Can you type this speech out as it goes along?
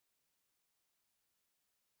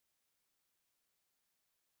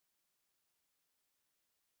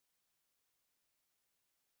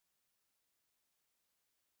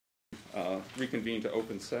reconvene to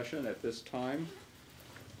open session at this time,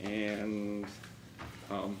 and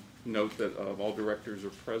note that all directors are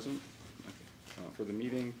present for the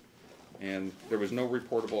meeting, and there was no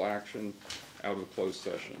reportable action out of closed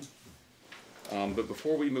session. But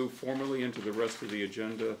before we move formally into the rest of the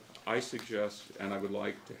agenda, I suggest, and I would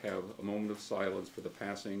like to have a moment of silence for the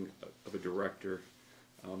passing of a director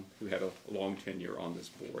who had a long tenure on this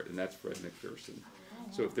board, and that's Fred McPherson.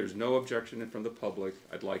 So if there's no objection from the public,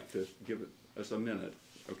 I'd like to give us a minute,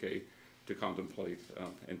 okay, to contemplate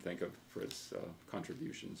and think of Fred's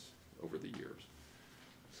contributions over the years.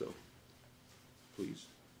 So, please.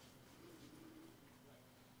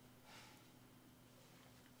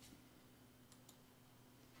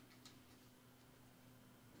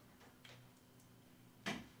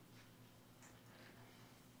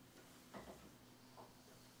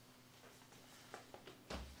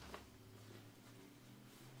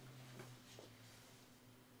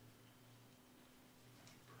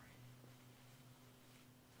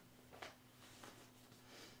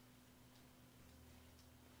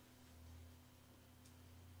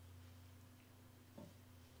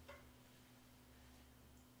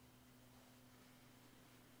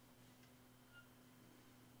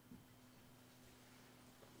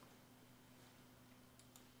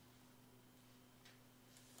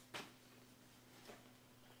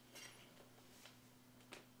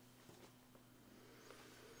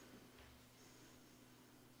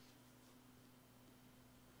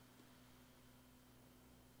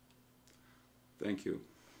 Thank you.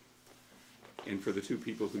 And for the two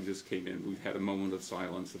people who just came in, we've had a moment of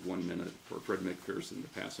silence of 1 minute for Fred McPherson, the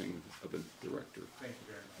passing of a director. Thank you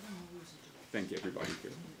very much. Thank you, everybody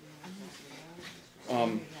here.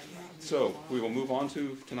 So we will move on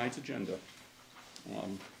to tonight's agenda.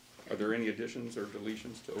 Are there any additions or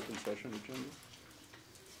deletions to open session agenda?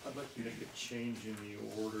 I'd like to make a change in the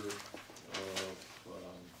order of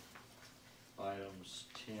items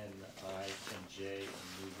 10I and J and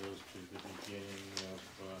move those to the beginning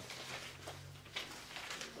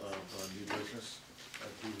of new business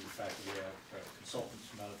due to the fact that we have consultants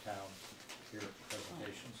from out of town here for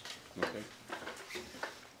presentations. Okay.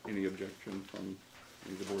 Any objection from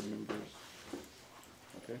any of the board members?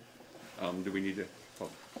 Okay. Do we need to?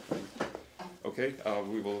 Okay,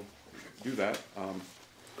 we will do that.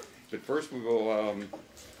 But first we will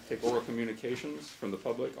take oral communications from the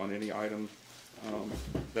public on any item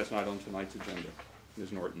that's not on tonight's agenda.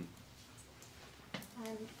 Ms. Norton.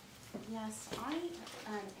 Yes, I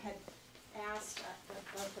had asked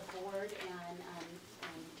both the board and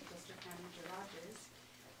District Manager Rogers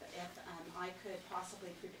if I could possibly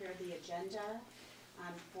prepare the agenda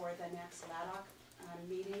for the next LADOC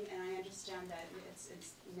meeting, and I understand that it's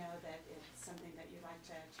that it's something that you'd like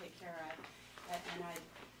to take care of, and I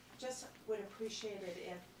just would appreciate it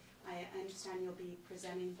if I understand you'll be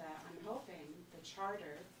presenting I'm hoping, the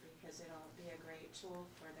charter, because it'll be a great tool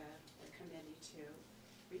for the committee to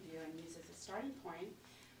review and use as a starting point.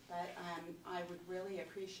 But I would really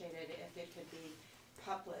appreciate it if it could be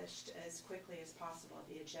published as quickly as possible,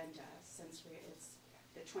 the agenda, since it's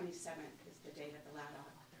the 27th is the date of the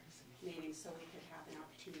LADOC meeting, so we could have an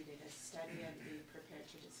opportunity to study it and be prepared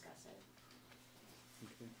to discuss it.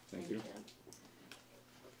 Okay, thank you.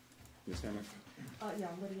 Ms. Hammock? Yeah,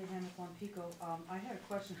 Lydia Hammock, Juan Pico. I had a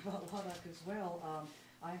question about LADOC as well.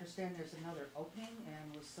 I understand there's another opening,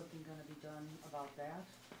 and was something going to be done about that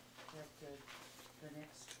at the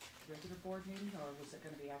next regular board meeting, or was it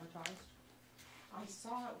going to be advertised? I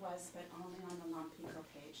saw it was, but only on the Juan Pico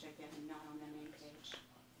page, again, not on the main page.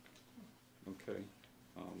 Okay.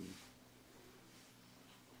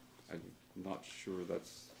 I'm not sure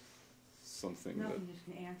that's something Nothing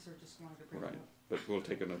you can answer, just wanted to bring it up. But we'll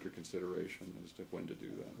take it under consideration as to when to do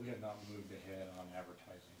that. We have not moved ahead on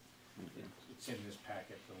advertising. Okay. It's in this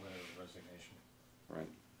packet, the letter of resignation. Right.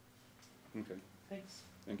 Okay. Thanks.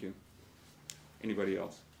 Thank you. Anybody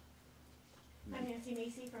else? I'm Nancy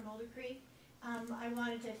Macy from Boulder Creek. I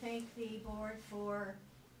wanted to thank the board for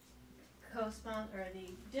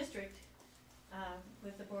the district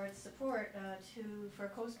with the board's support for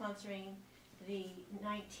co-sponsoring the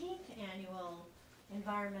 19th annual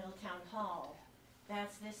Environmental Town Hall.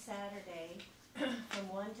 That's this Saturday from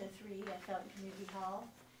 1 to 3 at Felton Community Hall.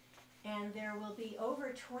 And there will be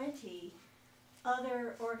over 20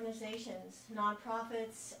 other organizations,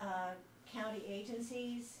 nonprofits, county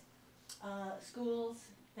agencies, schools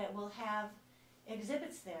that will have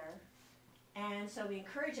exhibits there. And so we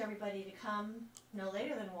encourage everybody to come no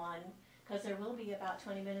later than 1, because there will be about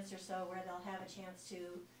 20 minutes or so where they'll have a chance to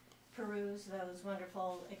peruse those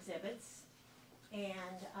wonderful exhibits.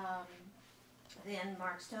 And then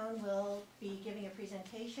Mark Stone will be giving a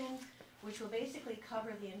presentation which will basically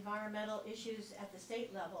cover the environmental issues at the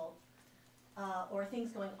state level, or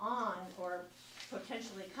things going on or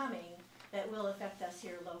potentially coming that will affect us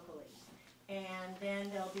here locally. And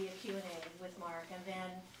then there'll be a Q&A with Mark, and then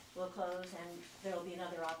we'll close, and there'll be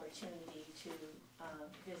another opportunity to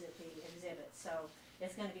visit the exhibit. So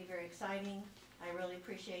it's going to be very exciting. I really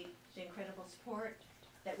appreciate the incredible support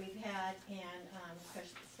that we've had, and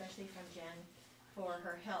especially from Jen for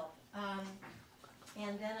her help.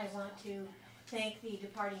 And then I want to thank the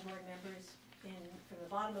departing board members from the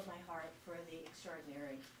bottom of my heart for the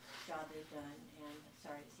extraordinary job they've done, and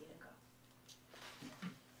sorry to see them go.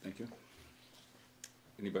 Thank you.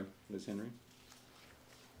 Anybody? Ms. Henry?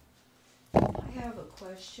 I have a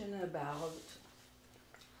question about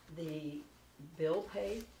the bill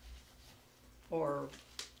pay or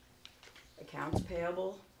accounts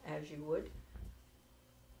payable, as you would.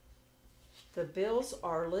 The bills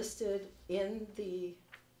are listed in the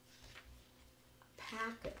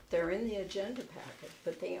packet. They're in the agenda packet,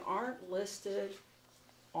 but they aren't listed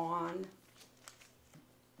on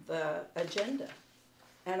the agenda.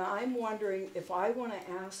 And I'm wondering, if I want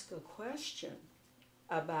to ask a question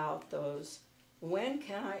about those, when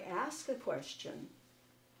can I ask a question?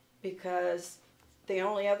 Because the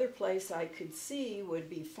only other place I could see would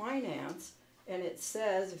be finance, and it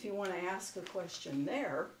says if you want to ask a question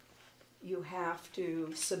there, you have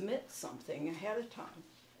to submit something ahead of time.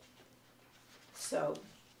 So.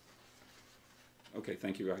 Okay,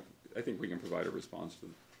 thank you. I think we can provide a response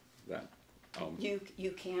to that.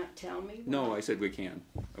 You can't tell me? No, I said we can.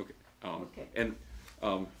 Okay. Okay. And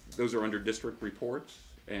those are under district reports,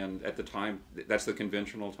 and at the time, that's the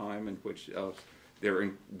conventional time in which they're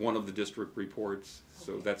in one of the district reports,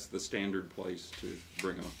 so Okay. that's the standard place to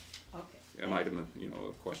bring Okay. an item,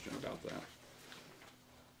 a question about that.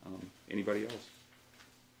 Anybody else?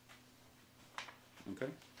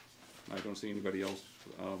 Okay. I don't see anybody else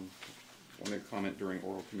want to comment during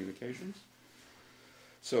oral communications.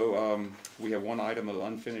 So we have one item of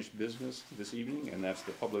unfinished business this evening, and that's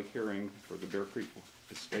the public hearing for the Bear Creek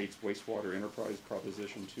Estates Wastewater Enterprise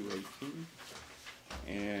Proposition 218.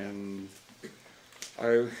 And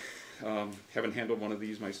I haven't handled one of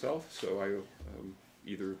these myself, so I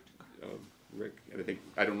either Rick, and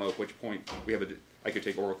I don't know at which point we have I could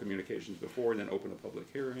take oral communications before and then open a public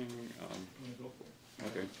hearing.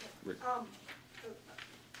 Okay, Rick. Or,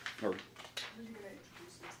 Who are you going to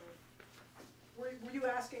introduce this then? Were you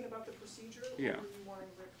asking about the procedure? Yeah. Or were you wanting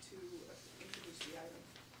Rick to introduce the item?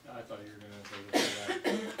 I thought you were gonna deliver the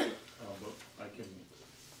item, but I can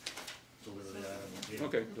deliver the item. Again.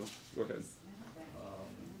 okay, go ahead.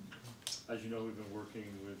 As you know, we've been working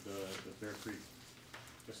with the Bear Creek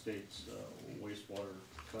Estates wastewater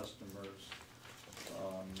customers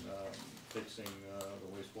on fixing the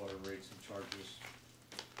wastewater rates and charges.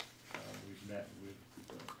 We've met with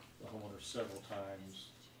the homeowners several times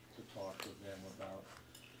to talk with them about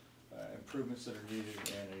improvements that are needed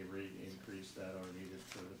and a rate increase that are needed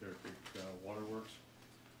for the Bear Creek Waterworks.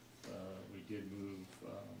 We did move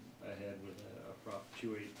ahead with a Prop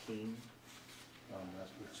 218,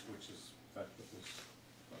 that's which is, in fact, what this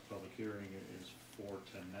public hearing is for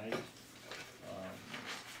tonight.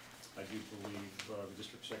 I do believe the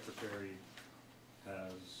district secretary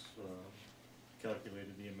has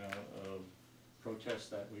calculated the amount of protests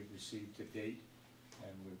that we've received to date,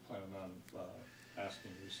 and we plan on asking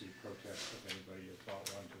to receive protests if anybody has brought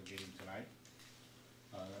one to the meeting tonight,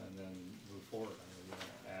 and then move forward. I mean, we want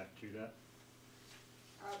to add to that.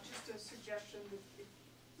 Just a suggestion that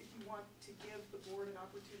if you want to give the board an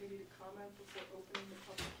opportunity to comment before opening the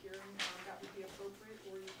public hearing, that would be appropriate,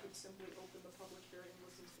 or you could simply open the public hearing and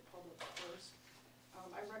listen to the public first.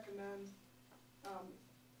 I recommend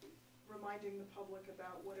reminding the public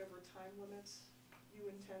about whatever time limits you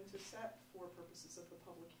intend to set for purposes of the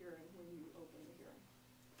public hearing when you open the hearing.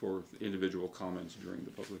 For individual comments during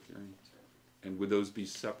the public hearing. That's right. And would those be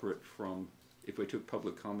separate from, if we took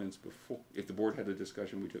public comments before, if the board had a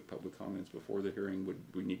discussion, we took public comments before the hearing, would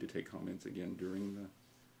we need to take comments again during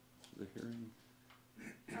the hearing?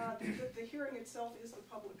 The hearing itself is the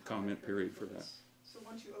public Comment period for this. So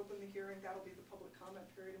once you open the hearing, that'll be the public comment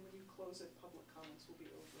period, and when you close it, public comments will be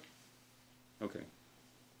over. Okay.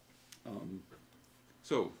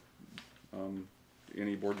 So,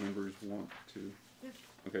 any board members want to?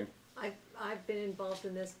 Okay. I've been involved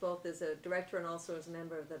in this both as a director and also as a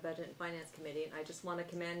member of the Budget and Finance Committee, and I just want to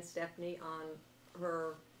commend Stephanie on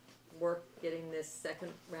her work getting this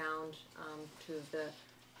second round to the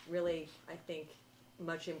really, I think,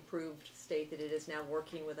 much improved state that it is now,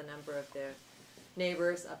 working with a number of the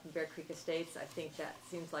neighbors up in Bear Creek Estates. I think that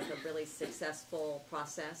seems like a really successful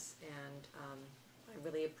process, and I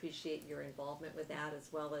really appreciate your involvement with that, as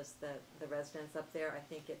well as the residents up there. I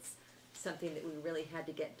think it's something that we really had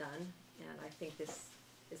to get done, and I think this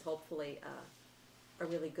is hopefully a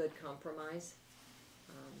really good compromise.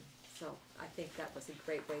 So I think that was a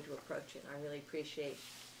great way to approach it. I really appreciate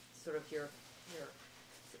sort of your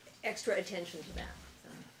extra attention to that.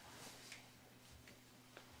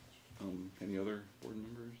 So. Any other board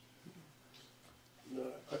members? No,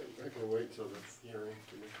 I can wait till the hearing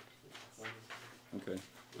to Okay.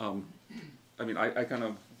 I mean, I kind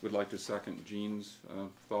of would like to second Jean's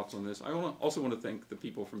thoughts on this. I also want to thank the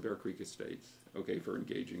people from Bear Creek Estates, okay, for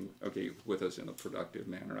engaging, okay, with us in a productive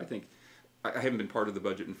manner. I think I haven't been part of the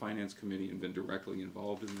Budget and Finance Committee and been directly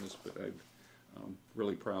involved in this, but I'm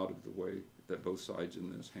really proud of the way that both sides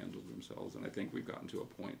in this handled themselves, and I think we've gotten to a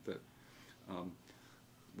point that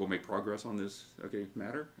we'll make progress on this, okay,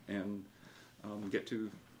 matter, and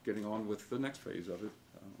getting on with the next phase of it.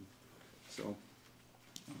 So,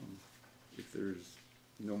 if there's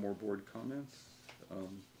no more board comments,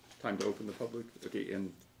 time to open the public. Okay,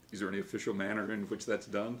 and is there any official manner in which that's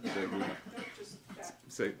done? Just that,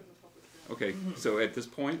 Say, open the public hearing. okay, so at this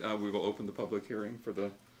point, we will open the public hearing for the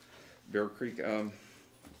Bear Creek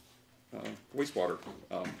wastewater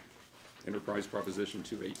enterprise proposition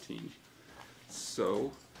 218.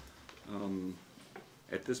 So,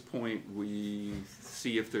 at this point, we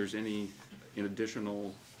see if there's any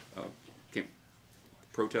additional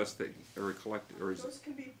protests that are collected, or is Those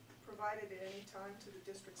can be provided at any time to the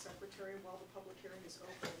district secretary while the public hearing is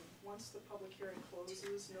open. Once the public hearing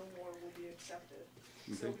closes, no more will be accepted.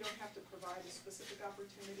 So Okay. we don't have to provide a specific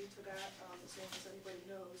opportunity to that, as long as anybody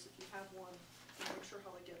knows. If you have one, then make sure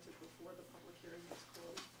Holly gets it before the public hearing is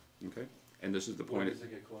closed. okay? And this is the When point. does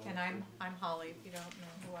it get closed? And I'm Holly, if you don't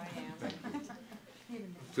know who I am.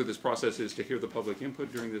 So this process is to hear the public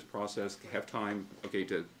input during this process, have time, okay,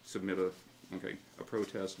 to submit a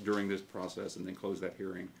protest during this process, and then close that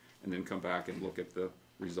hearing, and then come back and look at the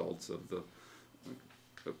results of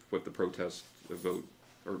what the protest vote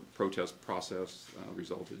or protest process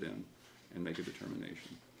resulted in, and make a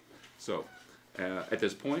determination. So, at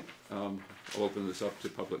this point, I'll open this up to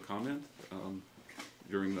public comment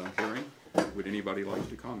during the hearing. Would anybody like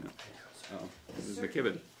to comment? Mrs.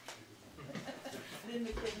 McKibben. Lynn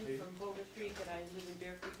McKibben from Boulder Creek, and I live in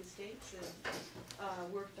Bear Creek Estates,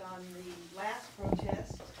 and worked on the last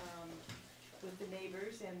protest with the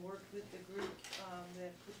neighbors, and worked with the group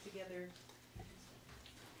that put together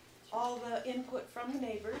all the input from the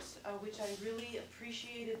neighbors, which I really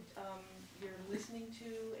appreciated your listening to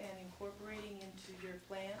and incorporating into your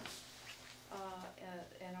plan.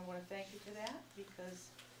 And I want to thank you for that, because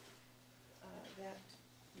that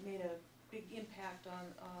made a big impact on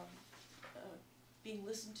being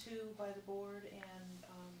listened to by the board and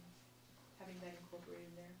having that incorporated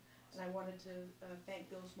in there. And I wanted to thank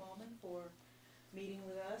Bill Smallman for meeting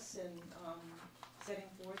with us and setting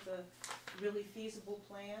forth a really feasible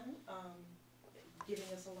plan, giving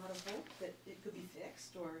us a lot of hope that it could be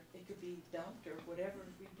fixed or it could be dumped or whatever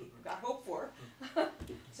we got hope for.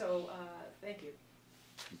 So, thank you.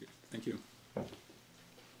 Okay, thank you.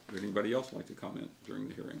 Would anybody else like to comment during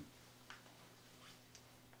the hearing?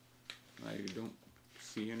 I don't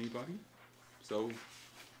see anybody, so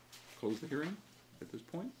close the hearing at this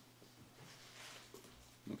point.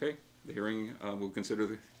 Okay, the hearing, we'll consider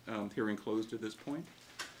the hearing closed at this point.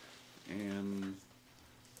 And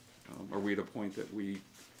are we at a point that we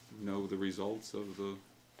know the results of the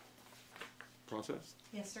process?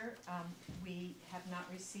 Yes, sir. We have not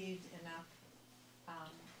received enough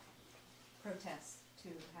protests to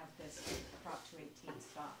have this Prop 218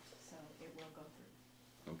 stopped, so it will go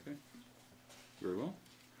through. Okay, very well.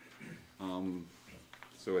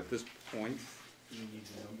 So at this point, Do you need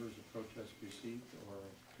the numbers of protests received, or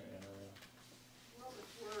to enter in? Well, if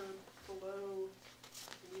we're below,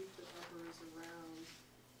 I believe the number is around,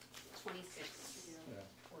 26 yeah,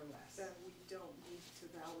 Or less. then we don't need to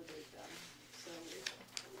validate them. So if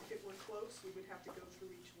it were close, we would have to go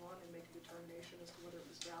through each one and make a determination as to whether it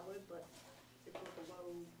was valid, but if we're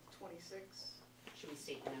below 26, Should we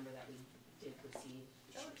state the number that we did receive?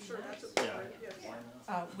 sure, that's Yeah. appropriate, yes. Why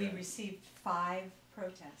not? We Yeah. received 5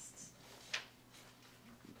 protests.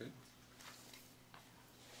 okay.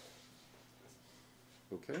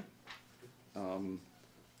 Okay.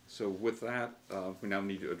 So with that, we now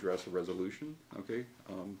need to address a resolution, okay?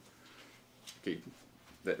 Okay,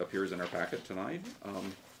 that appears in our packet tonight.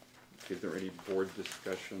 Is there any board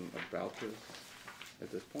discussion about this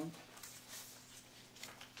at this point?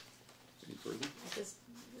 Any further? Just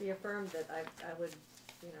reaffirm that I would,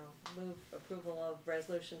 move approval of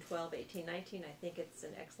Resolution 12-18-19. I think it's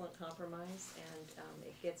an excellent compromise, and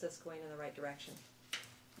it gets us going in the right direction.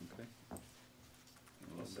 Okay.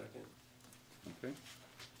 I'll second. Okay.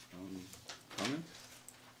 Comment?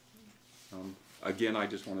 Again, I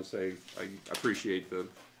just want to say I appreciate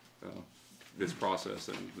this process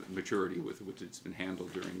and the maturity with which it's been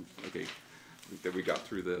handled during, that we got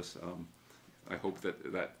through this. I hope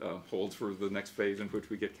that holds for the next phase in which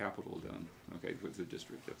we get capital done, with the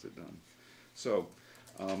district gets it done. So,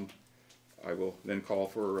 I will then call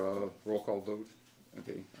for a roll call vote,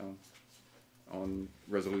 on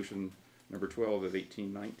resolution number 12 of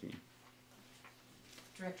 1819.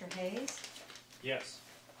 Director Hayes, Yes.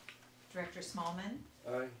 Director Smallman,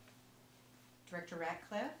 Aye. Director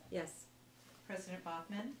Ratcliffe, Yes. President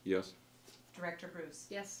Bachman, Yes, Director Bruce.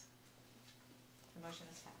 Yes. The motion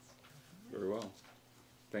is passed. very well.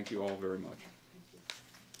 Thank you all very much.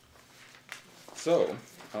 So,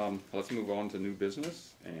 let's move on to new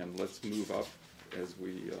business, and let's move up, as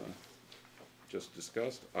we just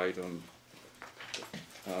discussed, item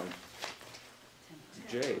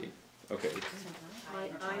J. Okay. I,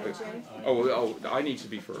 J? Oh, I need to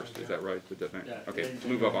be first, is that right? Okay,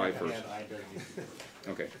 move up I first.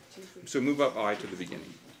 Okay, so move up I to the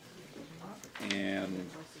beginning. And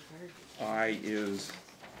I is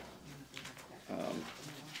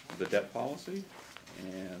the debt policy,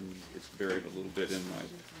 and it's buried a little bit in my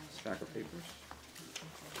stack of papers.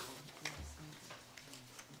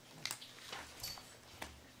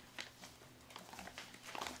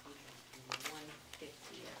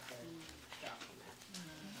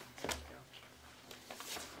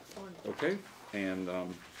 Okay, and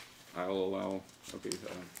I'll allow,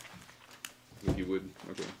 if you would,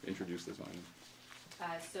 introduce this item.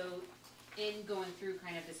 So in going through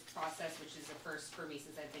kind of this process, which is a first for me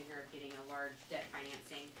since I've been here, of getting a large debt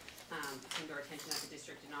financing, it came to our attention that the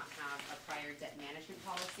district did not have a prior debt management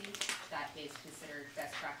policy that is considered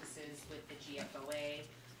best practices with the GFOA,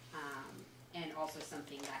 and also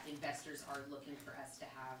something that investors are looking for us to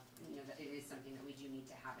have, that it is something that we do need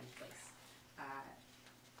to have in place.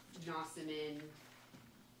 Nossaman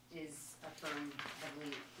is a firm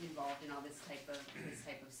heavily involved in all this type of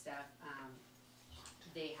stuff.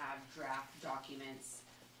 They have draft documents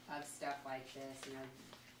of stuff like this.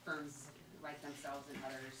 Firms like themselves and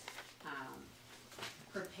others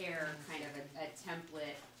prepare kind of a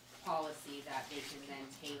template policy that they can then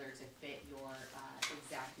tailor to fit your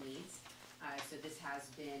exact needs. So this has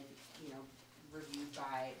been, reviewed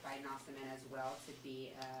by Nossaman as well to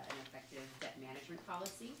be an effective debt management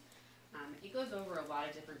policy. It goes over a lot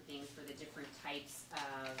of different things for the different types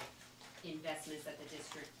of investments that the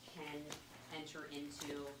district can enter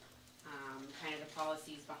into, kind of the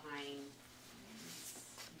policies behind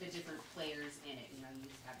the different players in it. You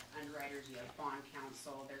have underwriters, you have bond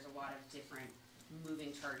counsel, there's a lot of different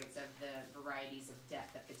moving targets of the varieties of debt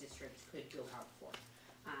that the district could go out for.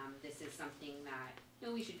 This is something that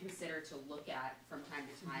we should consider to look at from time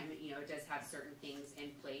to time. It does have certain things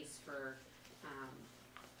in place for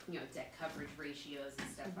debt coverage ratios and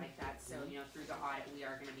stuff like that. So through the audit, we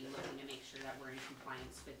are going to be looking to make sure that we're in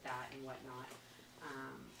compliance with that and whatnot.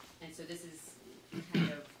 And so this is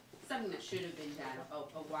kind of something that should have been done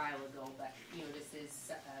a while ago, but this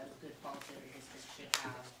is a good policy that the district should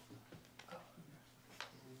have.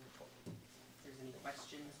 If there's any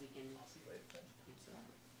questions, we can answer.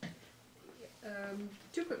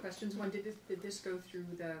 Two quick questions. One, did this go through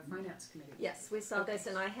the finance committee? Yes, we saw this,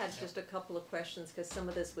 and I had just a couple of questions, because some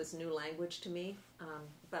of this was new language to me,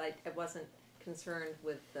 but I wasn't concerned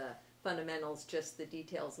with the fundamentals, just the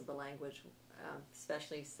details of the language,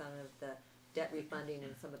 especially some of the debt refunding,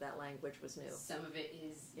 and some of that language was new. Some of it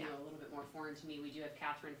is, a little bit more foreign to me. We do have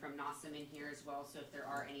Catherine from Nossaman here as well, so if there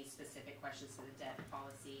are any specific questions to the debt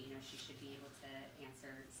policy, she should be able to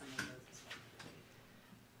answer some of those as well.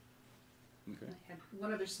 Okay. I had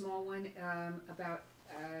one other small one about,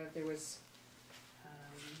 there was,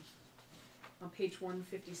 on page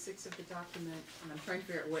 156 of the document, and I'm trying to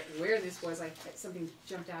figure out where this was, something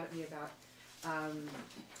jumped out at me about,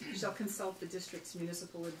 shall consult the district's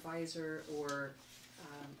municipal advisor or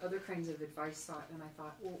other kinds of advice sought, and I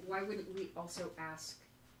thought, well, why wouldn't we also ask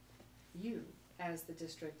you, as the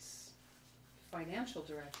district's financial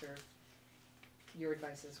director, your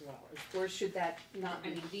advice as well, or should that not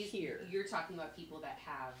be here? You're talking about people that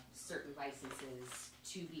have certain licenses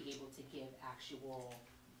to be able to give actual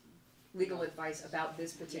legal advice about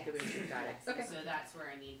this particular issue. Got it. Okay. So that's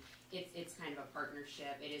where it's kind of a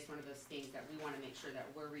partnership. It is one of those things that we want to make sure that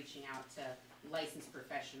we're reaching out to licensed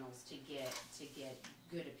professionals to get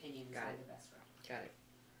good opinions on the best route. Got it.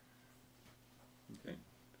 Okay.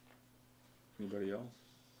 Anybody else?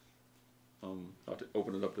 I'll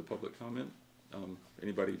open it up to public comment.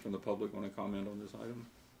 Anybody from the public want to comment on this item?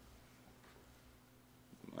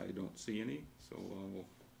 I don't see any, so we'll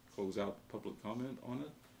close out public comment on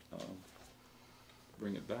it.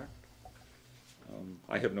 Bring it back.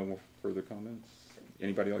 I have no more further comments.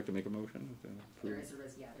 Anybody like to make a motion? To There approve? is a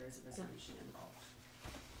resolution involved.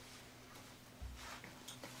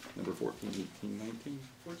 Number 14, 18, 19?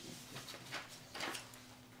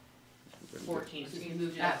 14, so you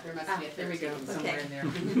moved it up, there must be a 13. There we go, somewhere Okay. in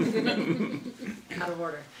there. Out of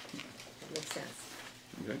order. Makes sense.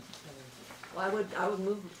 Okay, Well, I would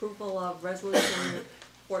move approval of resolution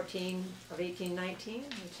 14 of 1819,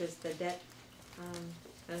 which is the debt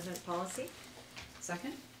management policy.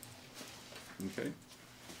 Second? okay.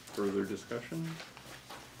 Further discussion?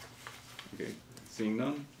 Okay, seeing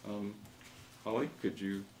none. Holly, could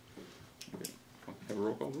you have a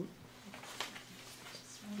roll call vote?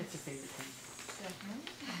 It's a favorite thing.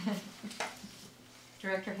 Second.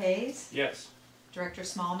 Director Hayes, Yes. Director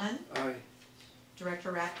Smallman, Aye.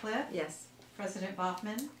 Director Ratcliffe, Yes. President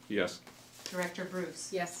Baughman, Yes. Director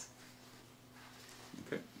Bruce. Yes.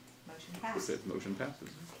 Okay, Motion passed. that motion passes.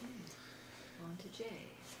 On to J.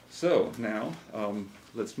 So now,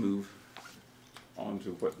 let's move on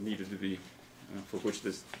to what needed to be,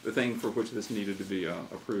 the thing for which this needed to be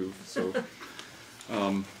approved. So,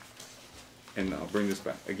 and I'll bring this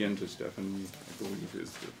back again to Stephanie, I believe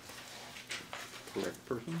is the correct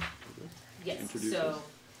person. Yes, Introduce so,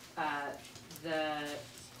 the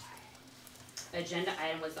agenda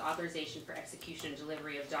item was the authorization for execution and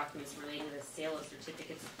delivery of documents relating to the sale of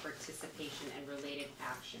certificates of participation and related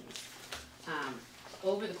actions.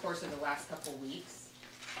 Over the course of the last couple weeks,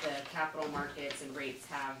 the capital markets and rates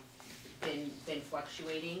have been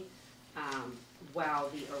fluctuating. While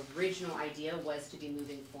the original idea was to be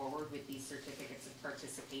moving forward with these certificates of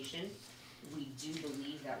participation, we do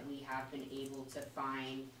believe that we have been able to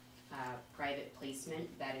find private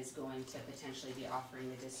placement that is going to potentially be offering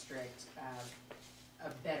the district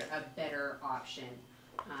a better option,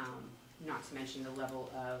 not to mention the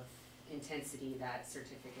level of intensity that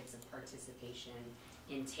certificates of participation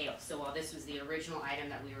entail. So while this was the original item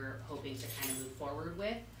that we were hoping to kind of move forward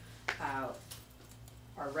with,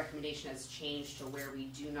 our recommendation has changed to where we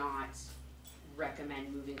do not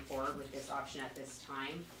recommend moving forward with this option at this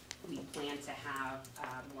time. We plan to have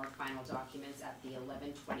more final documents at the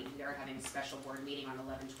 11/20. We are having a special board meeting on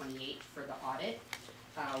 11/28 for the audit.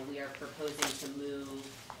 We are proposing to move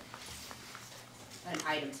an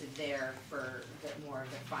item to there for more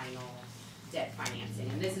of the final debt financing.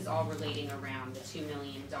 And this is all relating around the $2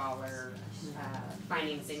 million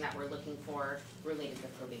financing that we're looking for related to the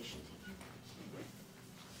probation team.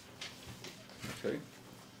 Okay.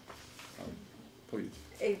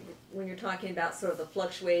 Please. When you're talking about sort of the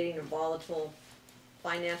fluctuating or volatile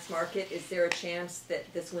finance market, is there a chance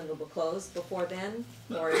that this window will close before then?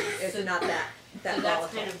 Or is it not that So that's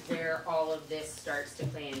volatile? kind of where all of this starts to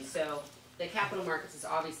play in. So the capital markets is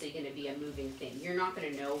obviously going to be a moving thing. You're not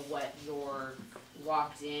going to know what your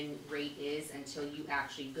locked-in rate is until you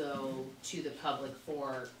actually go to the public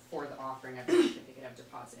for the offering of a certificate of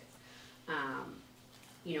deposit.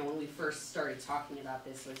 You know, when we first started talking about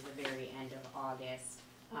this was the very end of August.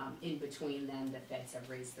 In between then, the feds have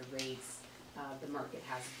raised the rates. The market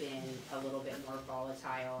has been a little bit more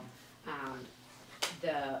volatile.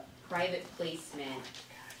 The private placement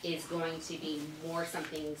is going to be more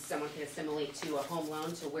something someone can assimilate to a home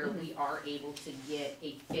loan, to where we are able to get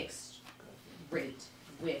a fixed rate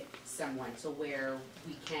with someone, to where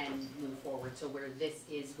we can move forward, to where this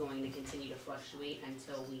is going to continue to fluctuate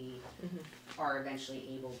until we are eventually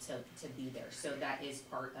able to be there. So that is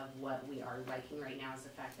part of what we are liking right now, is the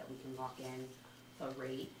fact that we can lock in a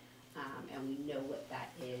rate, and we know what that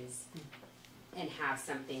is, and have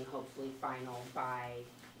something hopefully final by,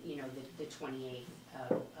 you know, the 28th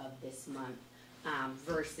of this month,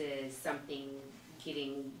 versus something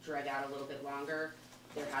getting drug out a little bit longer.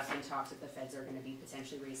 There has been talks that the feds are gonna be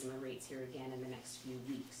potentially raising the rates here again in the next few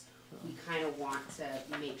weeks. We kind of want to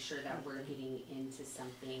make sure that we're getting into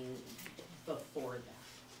something before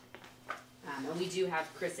that. And we do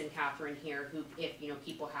have Chris and Catherine here, who, if, you know,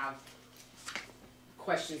 people have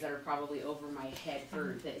questions that are probably over my head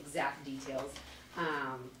for the exact details,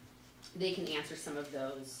 they can answer some of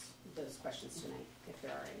those questions tonight, if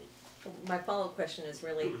there are any. My follow-up question is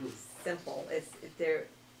really simple. If there,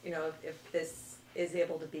 you know, if this is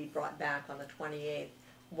able to be brought back on the 28th,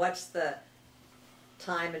 what's the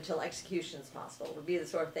time until execution is possible? It would be the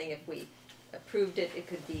sort of thing, if we approved it, it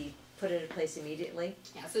could be put into place immediately?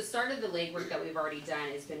 Yeah, so start of the legwork that we've already done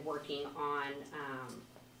has been working on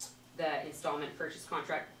the installment purchase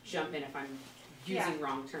contract. Jump in if I'm using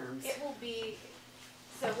wrong terms. It will be,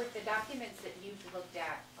 so with the documents that you've looked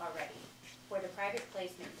at already, For the private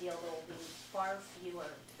placement deal, there will be far fewer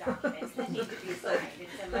documents that need to be signed.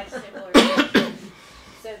 It's a much simpler document.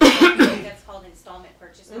 So the document that's called installment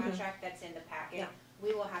purchase contract that's in the packet,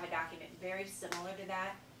 we will have a document very similar to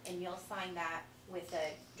that, and you'll sign that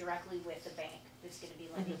directly with the bank that's gonna be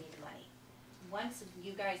lending you the money. Once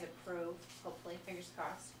you guys approve, hopefully, fingers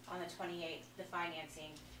crossed, on the 28th, the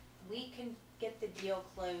financing, we can get the deal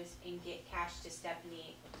closed and get cash to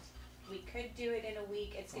Stephanie. We could do it in a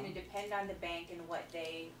week. It's gonna depend on the bank and what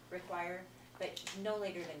they require, but no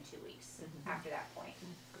later than 2 weeks after that point.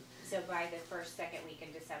 So by the first, second week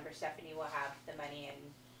in December, Stephanie will have the money and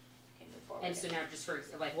can move forward. And so now, just for,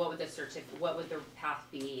 like, what would the path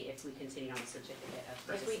be if we continued on the certificate of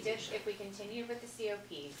purchase? If we continue with the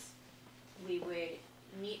COPs, we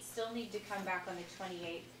would still need to come back on the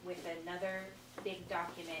 28th with another big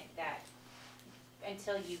document that,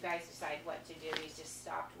 until you guys decide what to do, he's just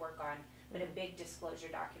stopped work on, but a big disclosure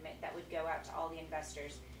document that would go out to all the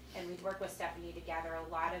investors. And we'd work with Stephanie to gather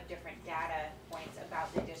a lot of different data points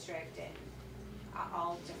about the district and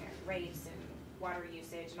all different rates and water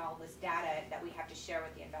usage and all this data that we have to share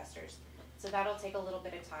with the investors. So that'll take a little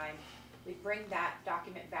bit of time. We bring that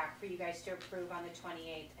document back for you guys to approve on the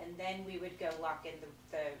 28th, and then we would go lock in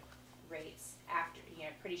the rates after,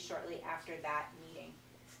 pretty shortly after that meeting.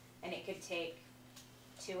 And it could take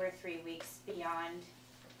 2 or 3 weeks beyond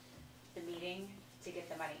the meeting to get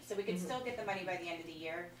the money. So we could still get the money by the end of the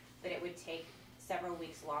year, but it would take several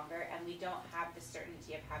weeks longer, and we don't have the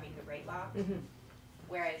certainty of having the rate locked.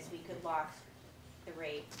 Whereas we could lock the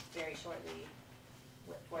rate very shortly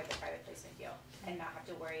for the private placement deal and not have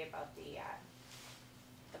to worry about the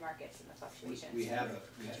markets and the fluctuations. We have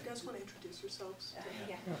Do you guys want to introduce yourselves?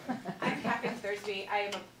 Yeah. I'm Catherine Thursby.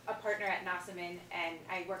 I am a partner at Nossaman, and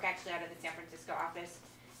I work actually out of the San Francisco office.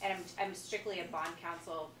 And I'm strictly a bond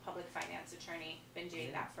counsel, public finance attorney. Been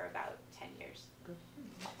doing that for about 10 years.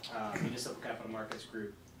 Municipal Capital Markets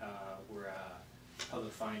Group, we're a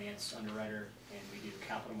public finance underwriter, and we do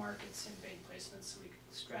capital markets and bank placements, so we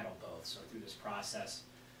straddle both. So through this process,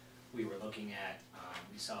 we were looking at,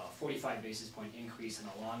 we saw a 45 basis point increase in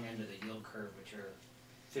the long end of the yield curve, which are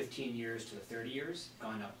 15 years to the 30 years,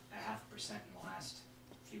 gone up 0.5% in the last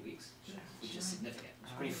few weeks, which is significant.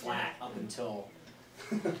 It's pretty flat up until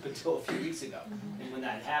a few weeks ago. And when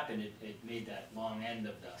that happened, it made that long end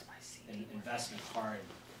of the investment hard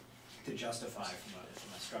to justify from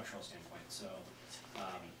a structural standpoint. So,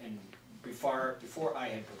 and before I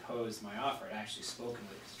had proposed my offer, I'd actually spoken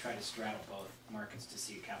with, to try to straddle both markets to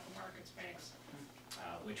see capital markets, banks,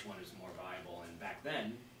 which one is more viable. And back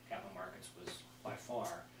then, capital markets was by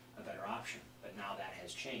far a better option. But now that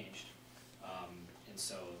has changed, and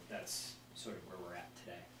so that's sort of where we're at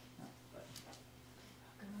today.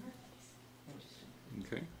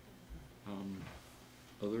 Okay.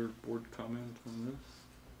 Other board comment on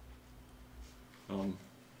this?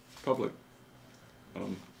 Public.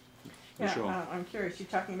 Michelle. Yeah, I'm curious, you're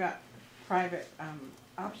talking about private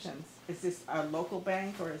options. Is this a local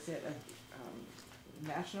bank or is it a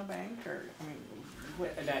national bank or, I mean,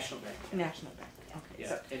 what? A national bank. A national bank, okay. Yeah.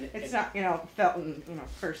 So And it's not, Felton,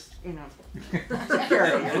 First,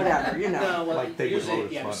 Security, whatever, No, well, Like they would usually,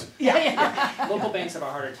 load yeah, us yeah. Local banks have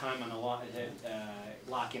a harder time on the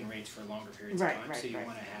lock-in rates for longer periods of Right, time. right, So you right.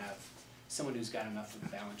 want to have someone who's got enough of the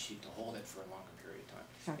balance sheet to hold it for a longer period of time.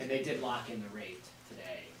 Sounds And they did lock in the rate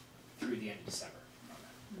today through the end of December on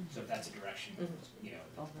that. So if that's a direction, the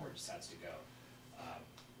board decides to go,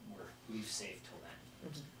 we've saved till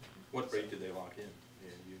then. What rate did they lock in?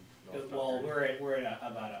 Yeah, you know, Well, we're at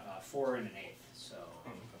about a 4 1/8, so,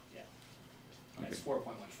 yeah. It's 4.15.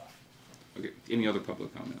 Okay, any other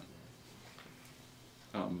public comment?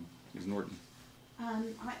 Ms. Norton.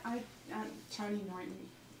 I'm Tony Norton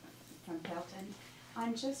from Felton.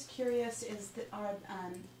 I'm just curious, is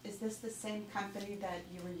this the same company that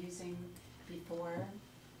you were using before?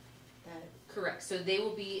 Correct, so they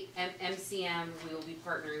will be, MCM, we will be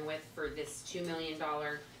partnering with for this $2 million,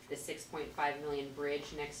 the $6.5 million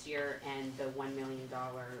bridge next year, and the $1 million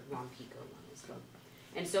Lompico one as well.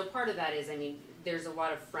 And so part of that is, there's a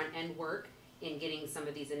lot of front-end work in getting some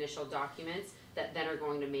of these initial documents that then are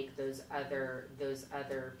going to make those other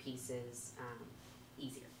pieces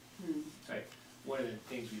easier. Right. One of the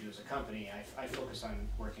things we do as a company, I focus on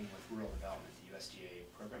working with rural development, the USDA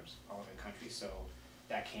programs all over the country. So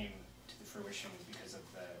that came to the fruition because of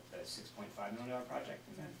the $6.5 million project.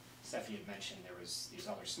 And then Steffi had mentioned there was these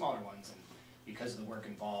other smaller ones, and because of the work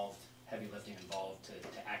involved, heavy lifting involved to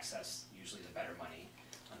access usually the better money,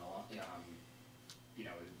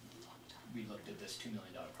 we looked at this $2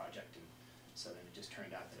 million project, and so then it just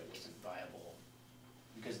turned out that it wasn't viable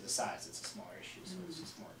because of the size, it's a smaller issue, so it's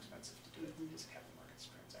just more expensive to do it as a capital markets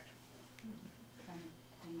transaction.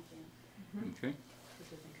 Thank you. Okay.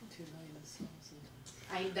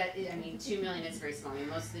 I mean, 2 million is very small. I mean,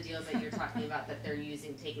 most of the deals that you're talking about that they're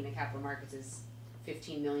using, taking the capital markets is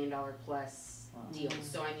 $15 million plus deals.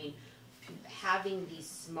 So I mean, having these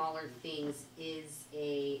smaller things is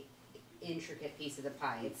a intricate piece of the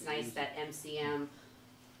pie. It's nice that MCM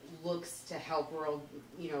looks to help rural,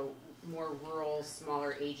 more rural,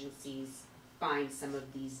 smaller agencies find some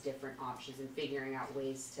of these different options and figuring out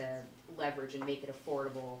ways to leverage and make it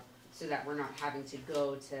affordable so that we're not having to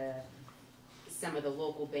go to some of the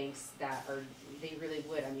local banks that are, they really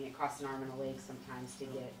would, I mean, it costs an arm and a leg sometimes to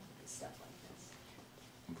get stuff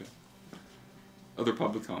like this. Okay. Other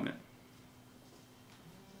public comment?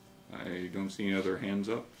 I don't see any other hands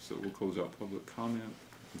up, so we'll close out public comment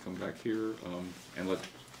and come back here, and let,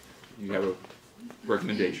 you have a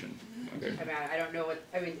recommendation, okay? I don't know what,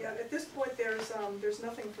 I mean. Yeah, at this point, there's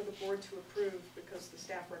nothing for the board to approve because the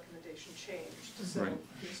staff recommendation changed, so Right.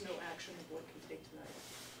 there's no action the board can take tonight.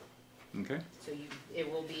 Okay, So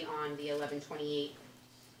it will be on the 11/28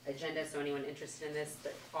 agenda, so anyone interested in this,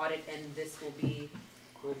 the audit and this will be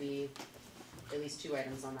at least 2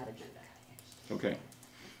 items on that agenda. okay.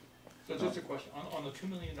 So just a question, on the 2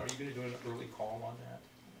 million, are you gonna do an early call on that?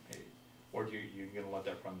 Or do you gonna let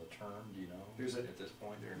that run the term, do you know, at this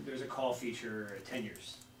point, or? There's a call feature at 10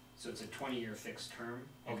 years, so it's a 20-year fixed term,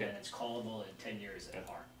 and Okay. then it's callable at 10 years at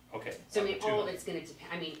par. Okay. So I on mean, the 2 all of million. it's gonna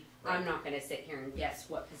depend, I mean, Right. I'm not gonna sit here and guess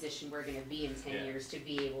what position we're gonna be in 10 Yeah. years to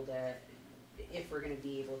be able to, if we're gonna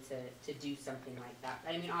be able to do something like that.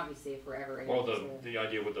 I mean, obviously, if we're ever able Well, to. the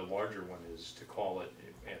idea with the larger one is to call it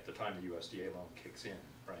at the time the USDA loan kicks in,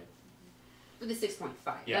 right? For the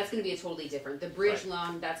 6.5, Yeah. that's gonna be a totally different, the bridge Right.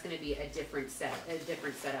 loan, that's gonna be a different setup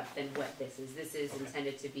than what this is. This is Okay.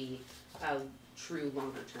 intended to be a true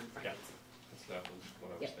longer term financing. That was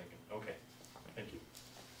what I was Yep. thinking, okay, thank you.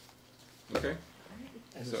 Okay,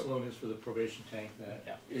 And So- this loan is for the probation tank Yeah.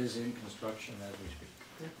 that is in construction as we speak.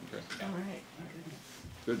 okay, All right.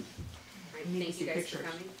 good. Alright, Need to thank you see guys for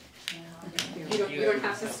pictures. coming. Yeah. You don't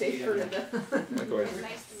have to stay for the. Go ahead.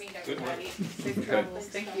 Nice to meet Good luck. everybody. Okay. Safe travels,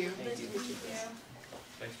 thank you.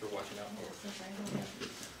 Thanks for watching out for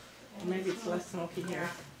us. Maybe it's less smoky here.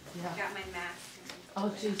 I Yeah. got my mask. Oh,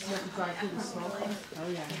 geez, you have to drive through the smoke. Oh,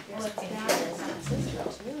 yeah. Well, it's down.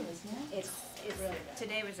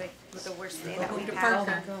 Today was like the worst day that we've Oh, had. my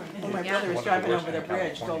God. Oh, my Yeah. brother was One of the driving worst over the in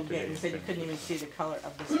bridge, California Golden Gate, today. and said you couldn't even see the color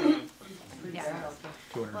of the street. Pretty Yeah. bad out there.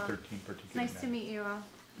 213 particular. Nice to meet you all.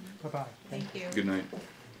 Bye-bye. Thank you. Good night.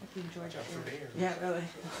 Hope you enjoyed it. Yeah, really.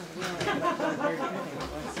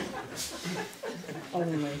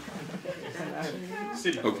 Only.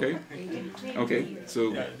 Okay, okay,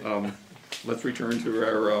 so, let's return to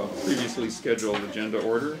our previously scheduled agenda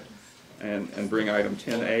order and bring item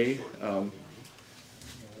 10A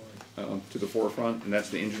to the forefront, and that's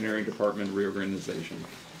the engineering department reorganization.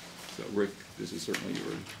 So Rick, this is certainly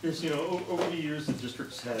yours. Yes, over the years, the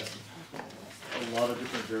district's had a lot of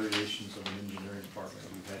different variations of an engineering department.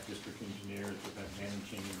 We've had district engineers, we've had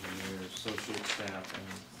managing engineers, associate staff, and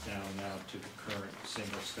down now to the current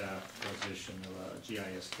single staff position of a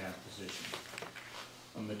GIS staff position.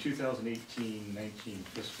 The 2018-19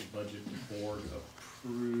 fiscal budget, the board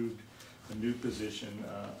approved a new position,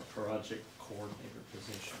 a project coordinator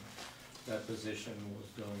position. That position was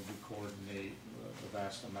going to coordinate the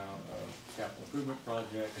vast amount of capital improvement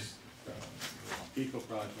projects, eco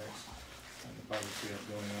projects, and the projects we have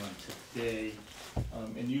going on today,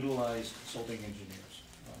 and utilize consulting engineers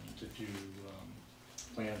to do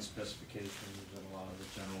plan specifications and a lot of the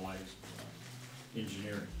generalized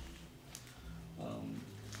engineering.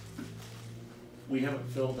 We haven't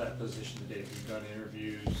filled that position today. We've done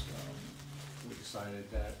interviews. We decided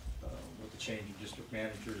that with the change in district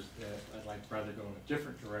managers that I'd like to rather go in a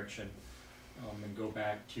different direction and go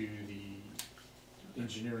back to the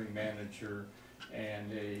engineering manager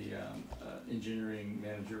and a engineering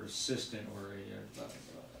manager assistant or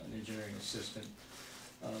an engineering assistant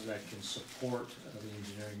that can support the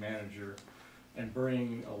engineering manager and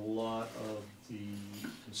bring a lot of the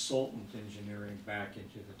consultant engineering back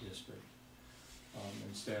into the district.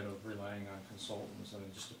 Instead of relying on consultants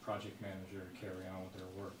and just a project manager to carry on with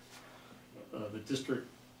their work. The district,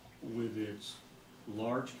 with its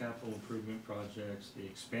large capital improvement projects, the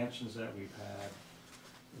expansions that we've had,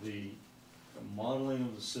 the modeling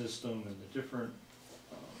of the system and the different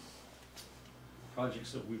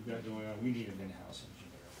projects that we've got going on, we need an in-house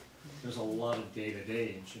engineer. There's a lot of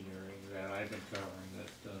day-to-day engineering that I've been covering, that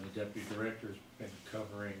the deputy director's been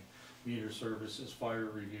covering, meter services, fire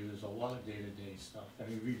review, there's a lot of day-to-day stuff. I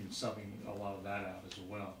mean, we've been subbing a lot of that out as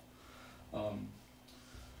well.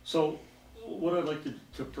 So what I'd like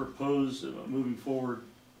to propose moving forward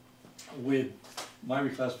with my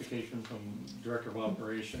reclassification from Director of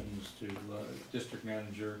Operations to District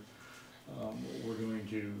Manager, we're going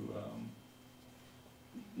to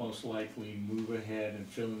most likely move ahead and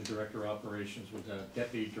fill in the Director of Operations with a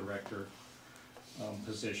Deputy Director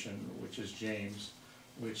position, which is James,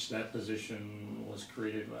 which that position was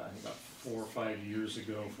created, I think, about 4 or 5 years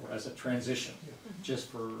ago as a transition, just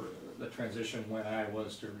for the transition when I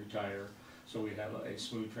was to retire, so we'd have a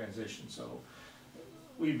smooth transition. So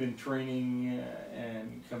we've been training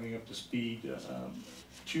and coming up to speed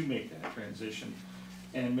to make that transition,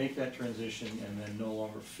 and then no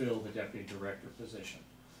longer fill the Deputy Director position.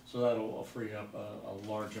 So that'll free up a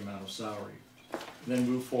large amount of salary. Then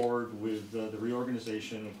move forward with the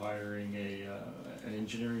reorganization of hiring an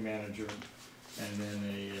engineering manager and then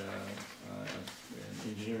an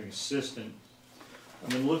engineering assistant.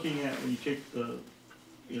 I mean, looking at when you take the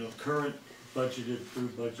current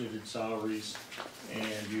approved budgeted salaries,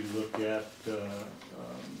 and you look at the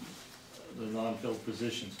non-filled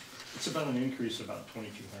positions, it's about an increase of about $2,200 a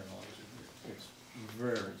year. It's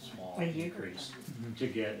very small increase to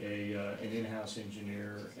get an in-house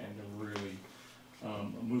engineer and to really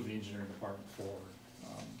move the engineering department forward.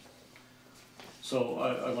 So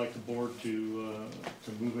I'd like the board to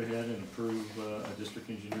move ahead and approve a district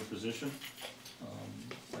engineer position,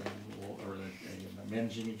 or a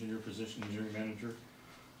managing engineer position, engineering manager,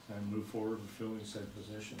 and move forward with filling said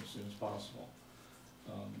position as soon as possible.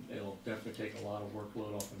 It'll definitely take a lot of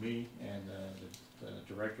workload off of me and the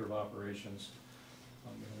Director of Operations.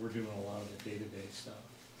 We're doing a lot of the day-to-day stuff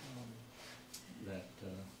that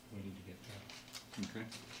we need to get done. Okay.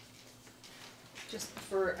 Just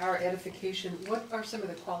for our edification, what are some of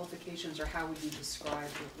the qualifications, or how would you describe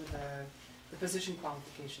the position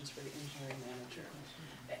qualifications for the engineering manager?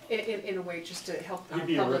 In a way, just to help our You'd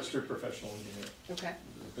be a public. registered professional engineer. Okay.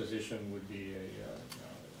 The position would be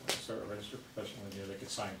a registered professional engineer that could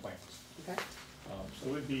sign plans. Okay. So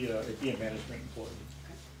it'd be a management employee.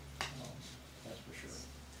 That's for sure.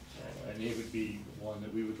 So, and it would be one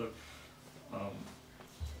that we would look.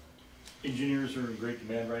 Engineers are in great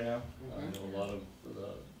demand right now. I know a lot of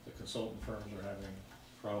the consultant firms are having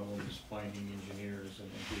problems finding engineers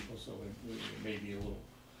and people, so it may be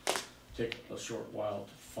take a short while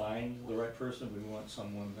to find the right person. We want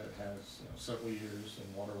someone that has several years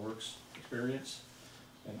in waterworks experience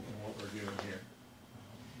and what we're doing here.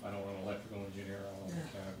 I don't want an electrical engineer, I want a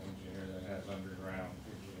mechanical engineer that has underground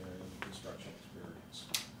engineering and construction experience.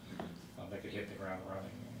 That could hit the ground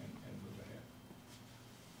running and move ahead.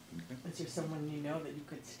 Is there someone you know that you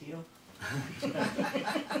could steal?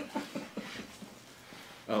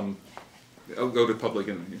 I'll go to public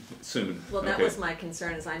soon. Well, that Okay. was my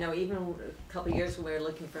concern, is I know even a couple of years when we were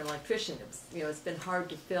looking for an electrician, it was, it's been hard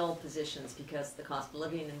to fill positions because the cost of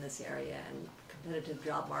living in this area and competitive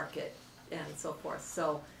job market and so forth.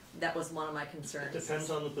 So that was one of my concerns. It depends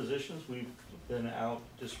on the positions. We've been out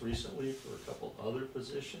just recently for a couple other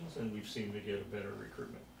positions, and we've seemed to get a better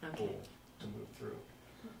recruitment pool to move through.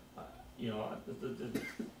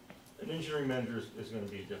 An engineering manager is going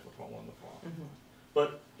to be a difficult one to find.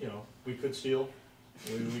 But, we could steal.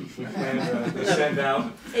 We plan to send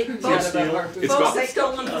out. Hey, folks have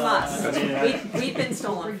stolen from us. We've been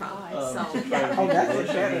stolen from, so.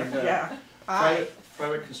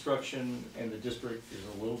 Private construction and the district is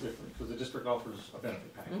a little different, because the district offers a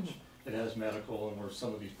benefit package. It has medical, and where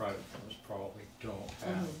some of these private firms probably don't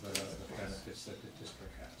have the benefits that the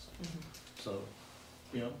district has. So,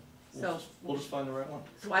 we'll just find the right one.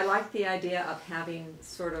 So I like the idea of having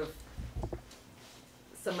sort of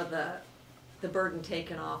some of the burden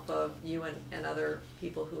taken off of you and other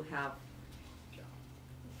people who have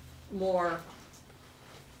more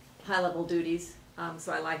high-level duties.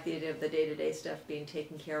 So I like the idea of the day-to-day stuff being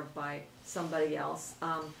taken care of by somebody else.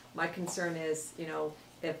 My concern is,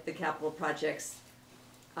 if the capital projects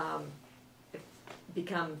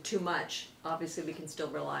become too much, obviously we can still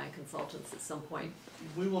rely on consultants at some point.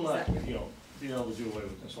 We will not, be able to do away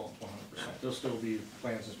with consultants 100%. There'll still be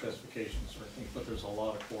plans and specifications for things, but there's a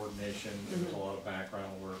lot of coordination, there's a lot of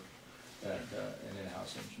background work that an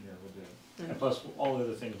in-house engineer will do. And plus, all the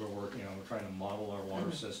other things we're working on, we're trying to model our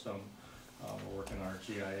water system, we're working on our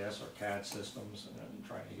GIS, our CAD systems, and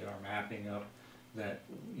trying to get our mapping up. That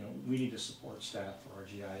we need to support staff for our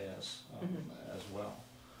GIS as well.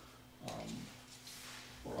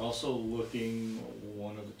 We're also looking,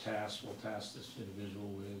 one of the tasks we'll task this individual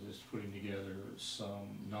with is putting together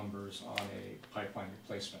some numbers on a pipeline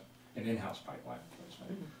replacement. an in-house pipeline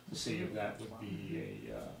replacement, to see if that would be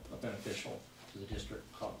a beneficial to the district,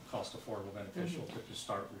 cost affordable beneficial to just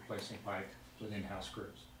start replacing pipe with in-house crews.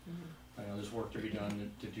 I know there's work to be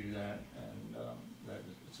done to do that, and that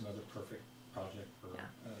it's another perfect project for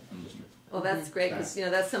a district. Well, that's great, because, you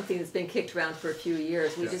know, that's something that's been kicked around for a few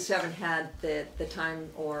years. We just haven't had the time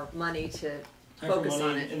or money to focus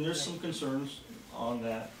on it. And there's some concerns on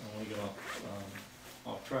that, I don't want to get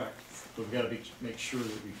off track, but we've got to make sure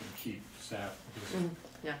that we can keep staff busy.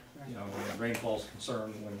 Yeah. You know, rainfall's a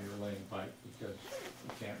concern when you're laying pipe, because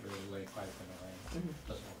you can't really lay pipe in the rain. It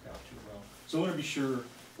doesn't work out too well. So I want to be sure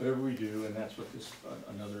whatever we do, and that's what this,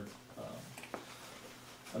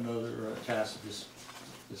 another task of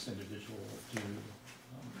this individual will do,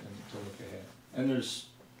 and to look ahead. And there's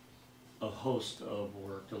a host of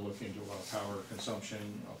work to look into our power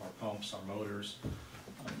consumption of our pumps, our motors,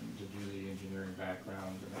 to do the engineering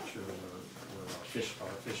background to make sure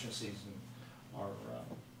our efficiencies and are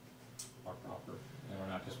proper, and we're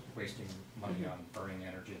not just wasting money on burning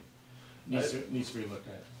energy. Needs to be looked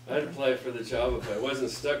at. I'd apply for the job if I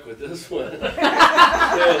wasn't stuck with this one.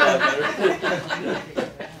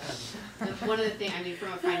 One of the things, I mean,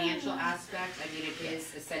 from a financial aspect, I mean, it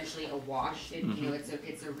is essentially a wash. It, you know,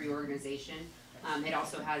 it's a reorganization. It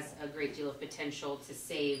also has a great deal of potential to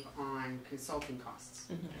save on consulting costs.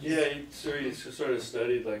 Yeah, you sort of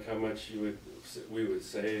studied like how much we would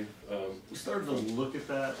save. We started to look at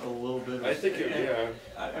that a little bit. I think,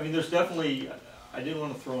 I mean, there's definitely. I didn't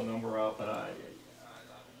want to throw a number out, but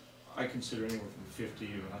I consider anywhere from 50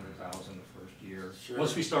 to 100,000 the first year. Sure.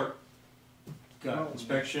 Once we start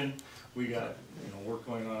inspection, we got work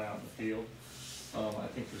going on out in the field. I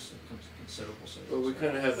think there's some considerable savings. Well, we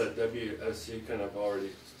kind of have that WSC kind of already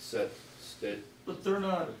set state. But they're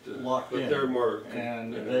not locked in. But they're more.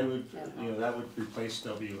 And they would, that would replace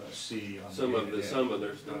WSC on some of their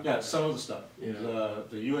stuff. Yeah, some of the stuff. Yeah.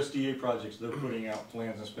 The USDA projects, they're putting out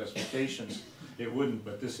plans and specifications. It wouldn't,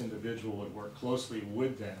 but this individual would work closely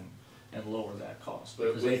with them and lower that cost,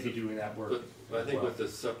 because they'd be doing that work. But I think with the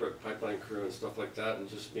separate pipeline crew and stuff like that, and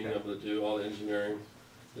just being able to do all the engineering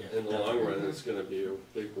in the long run, it's going to be a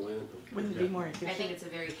big win. Wouldn't it be more efficient? I think it's a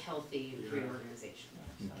very healthy reorganization.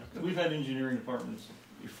 We've had engineering departments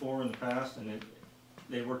before in the past, and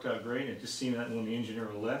they worked out great. It just seemed that when the engineer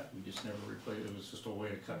left, we just never replaced it. It was just a way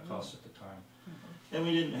to cut costs at the time. And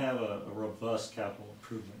we didn't have a robust capital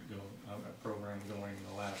improvement program going in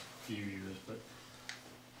the last few years, but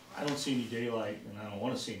I don't see any daylight, and I don't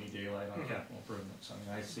want to see any daylight on capital improvements. I mean,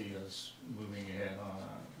 I see us moving ahead on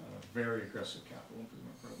a very aggressive capital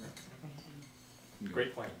improvement program.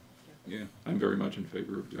 Great plan. Yeah, I'm very much in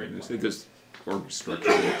favor of doing this. This org structure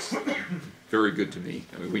looks very good to me.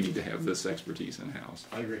 I mean, we need to have this expertise in-house.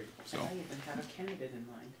 I agree. So. I even have a candidate in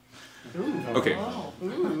mind. Okay.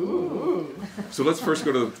 So let's first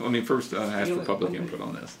go to, let me first ask for public input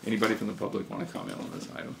on this. Anybody from the public want to comment on this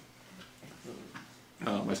item?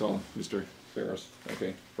 I saw Mr. Ferris,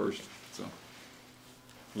 okay, first, so.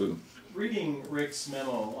 Lou. Reading Rick's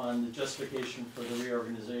memo on the justification for the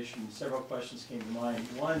reorganization, several questions came to mind.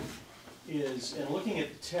 One is, in looking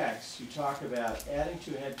at the text, you talk about adding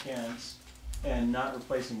 2 headcounts and not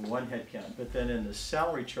replacing 1 headcount. But then in the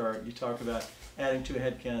salary chart, you talk about adding 2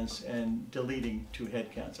 headcounts and deleting 2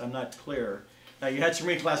 headcounts. I'm not clear. Now, you had some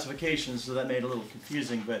reclassifications, so that made it a little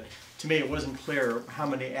confusing, but to me, it wasn't clear how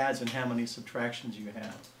many adds and how many subtractions you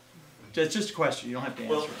have. It's just a question. You don't have to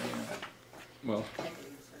answer it. Well,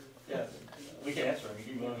 yeah, we can answer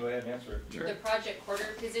it. You want to go ahead and answer it? Sure. The project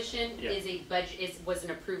coordinator position is a budget, was an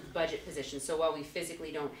approved budget position. So while we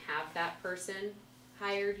physically don't have that person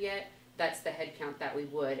hired yet, that's the head count that we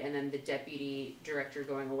would, and then the deputy director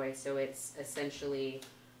going away. So it's essentially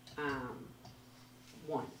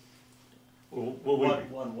 1.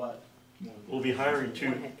 One what? We'll be hiring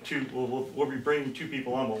we'll be bringing 2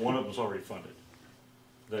 people on, but one of them's already funded.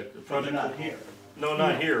 The project not here. No,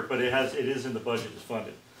 not here, but it is in the budget, it's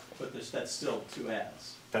funded. But that's still 2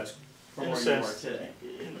 adds. That's, From in a where you are sense, today.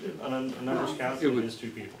 on a numbers count, it is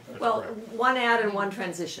 2 people. That's Well, correct. 1 add and 1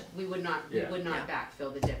 transition. We would not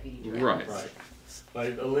backfill the deputy director. Right. Right. By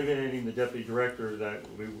eliminating the deputy director, that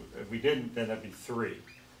if we didn't, then that'd be 3,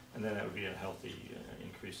 and then that would be a healthy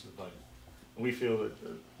increase in the budget. And we feel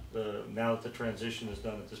that now that the transition is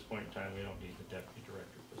done at this point in time, we don't need the deputy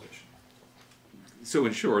director position. so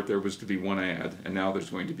in short, there was to be 1 ad, and now there's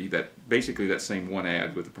going to be basically that same 1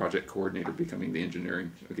 ad with the project coordinator becoming the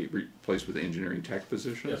engineering, replaced with the engineering tech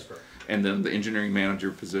position. That's correct. And then the engineering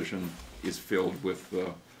manager position is filled with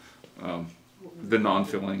the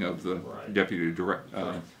non-filling of the deputy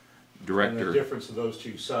director. And the difference of those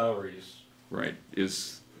 2 salaries. Right,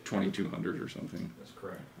 is 2,200 or something. That's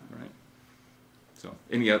correct. All right. So,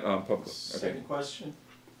 any public? Okay. Second question.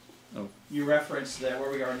 Oh. You referenced that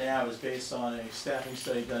where we are now is based on a staffing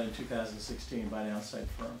study done in 2016 by an outside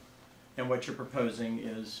firm. And what you're proposing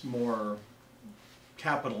is more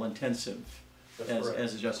capital intensive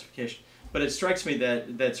as a justification. But it strikes me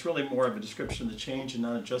that that's really more of a description of the change and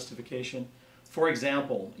not a justification. For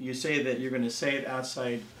example, you say that you're going to save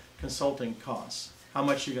outside consulting costs. How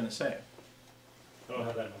much are you going to save? I don't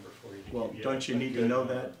have that number for you. Well, don't you need to know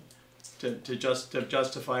that to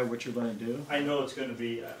justify what you're going to do? I know it's going to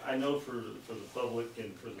be, I know for the public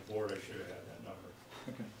and for the board, I should have had that number.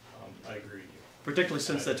 Okay. I agree with you. Particularly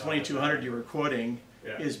since the 2,200 you were quoting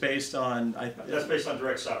is based on... That's based on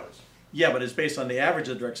direct salaries. Yeah, but it's based on the average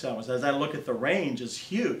of direct salaries. As I look at the range, it's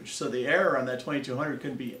huge. So the error on that 2,200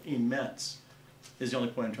 could be immense, is the only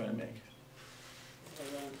point I'm trying to make.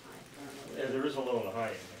 Yeah, there is a low and a high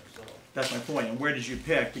in there, so. That's my point. And where did you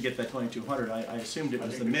pick to get that 2,200? I assumed it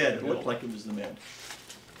was the mid. It looked like it was the mid.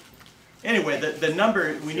 Anyway, the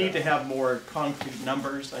number, we need to have more concrete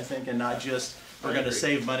numbers, I think, and not just, we're going to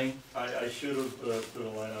save money. I should have put a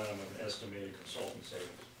line item of estimated consultant savings.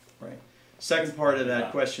 Right. Second part of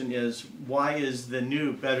that question is, why is the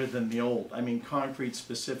new better than the old? I mean, concrete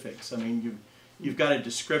specifics. I mean, you've got a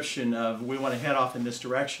description of, we want to head off in this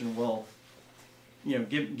direction. Well, you know,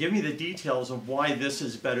 give me the details of why this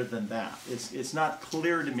is better than that. It's not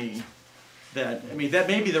clear to me that, I mean, that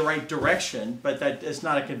may be the right direction, but that is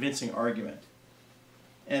not a convincing argument.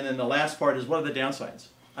 And then the last part is, what are the downsides?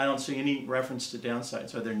 I don't see any reference to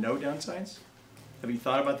downsides. Are there no downsides? Have you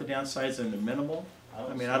thought about the downsides and the minimal?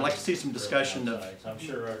 I mean, I'd like to see some discussion of... I'm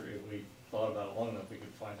sure if we thought about it long enough, we could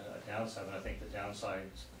find a downside, but I think the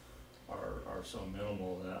downsides are so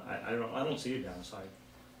minimal that I don't see a downside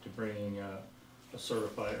to bringing a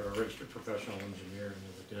certified or a registered professional engineer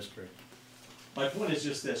into the district. My point is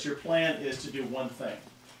just this, your plan is to do one thing.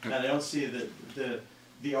 And I don't see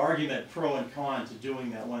the argument pro and con to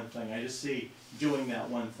doing that one thing. I just see doing that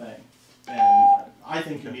one thing. And I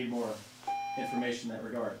think you need more information in that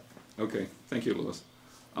regard. Okay, thank you, Louis.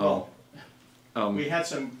 Well, we had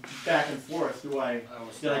some back and forth.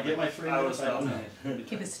 Did I get my 3 minutes? I don't know.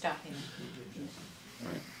 Keep us stopping.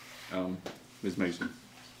 All right. Ms. Mason.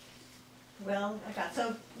 Well, I got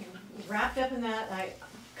so wrapped up in that, I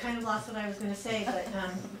kind of lost what I was going to say, but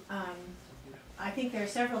I think there are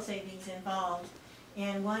several savings involved.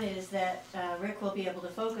 And one is that Rick will be able to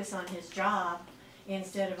focus on his job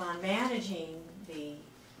instead of on managing the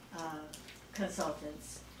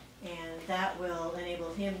consultants. And that will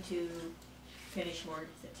enable him to finish more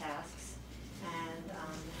of the tasks. And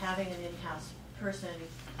having an in-house person,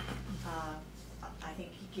 I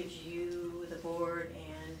think gives you, the board,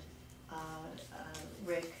 and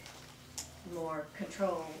Rick more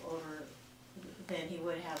control over than he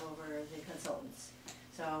would have over the consultants.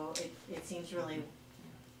 So it seems really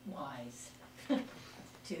wise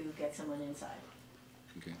to get someone inside.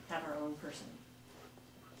 Okay. Have our own person.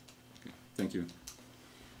 Okay. Thank you.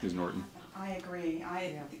 Ms. Norton. I agree.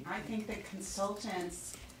 I think that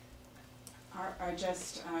consultants are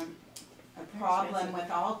just a problem with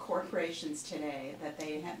all corporations today, that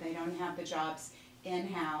they don't have the jobs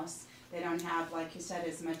in-house. They don't have, like you said,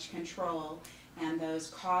 as much control, and those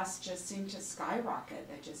costs just seem to skyrocket.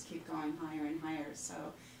 They just keep going higher and higher. So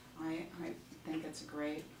I think it's a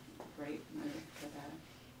great move for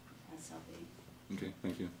the SLB. Okay,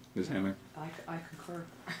 thank you. Ms. Hammer? I concur.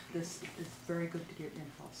 This is very good to get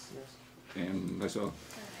in-house, yes. And myself?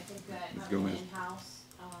 I think that Ms. having Gomez? an in-house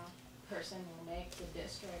person will make the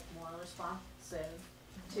district more responsive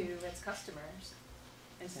to its customers,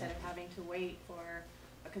 instead of having to wait for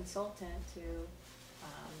a consultant to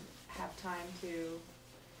have time to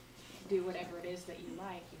do whatever it is that you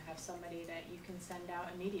like. You have somebody that you can send out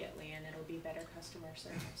immediately, and it'll be better customer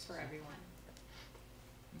service for everyone.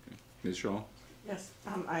 Okay. Ms. Shaw? Yes,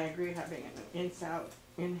 I agree, having an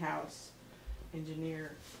in-house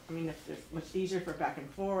engineer. I mean, if it's easier for back and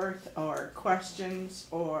forth, or questions,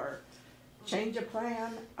 or change a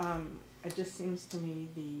plan, it just seems to me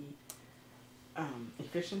the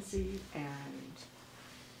efficiency and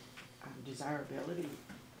desirability,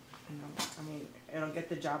 you know, I mean, it'll get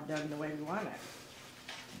the job done the way we want it.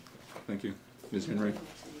 Thank you. Ms. Henry?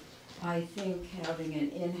 I think having an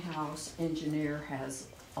in-house engineer has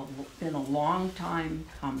been a long time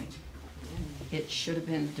coming. It should have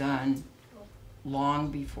been done long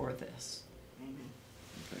before this.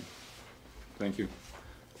 Okay. Thank you.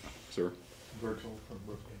 Sir? Virgil from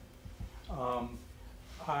Brookhaven.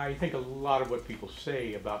 I think a lot of what people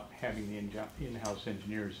say about having the in-house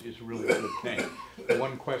engineers is really a good thing. The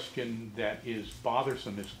one question that is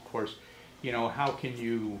bothersome is, of course, you know, how can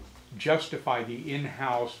you justify the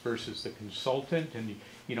in-house versus the consultant, and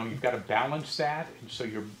you've got to balance that, and so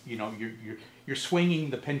you're swinging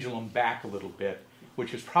the pendulum back a little bit,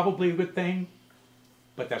 which is probably a good thing,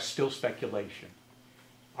 but that's still speculation.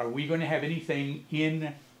 Are we going to have anything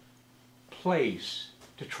in place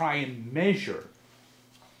to try and measure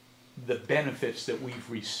the benefits that we've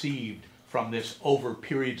received from this over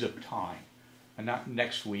periods of time? And not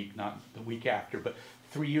next week, not the week after, but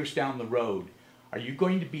 3 years down the road. Are you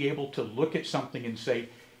going to be able to look at something and say,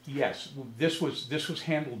 yes, this was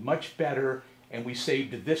handled much better, and we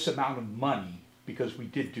saved this amount of money because we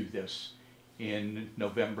did do this in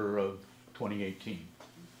November of 2018?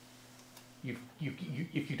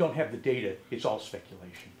 If you don't have the data, it's all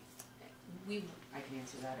speculation. I can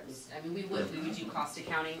answer that at least. I mean, we would do cost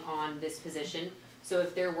accounting on this position. So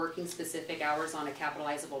if they're working specific hours on a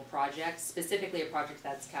capitalizable project, specifically a project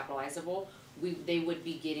that's capitalizable, they would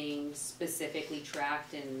be getting specifically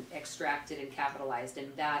tracked and extracted and capitalized,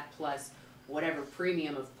 and that plus whatever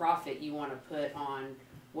premium of profit you want to put on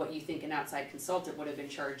what you think an outside consultant would have been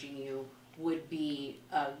charging you would be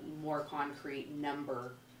a more concrete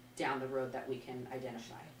number down the road that we can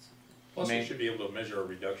identify. Plus, we should be able to measure a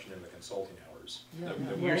reduction in the consulting hours.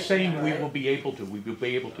 You're saying we will be able to. We will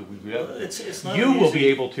be able to. It's not you will be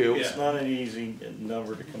able to. It's not an easy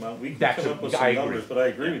number to come out. We can That's come up with some numbers, but I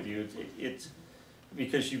agree with you. It's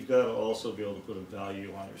because you've got to also be able to put a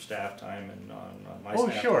value on your staff time and on my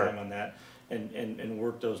staff time on that, and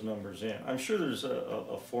work those numbers in. I'm sure there's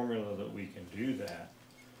a formula that we can do that.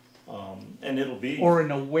 And it'll be or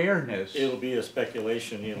an awareness. It'll be a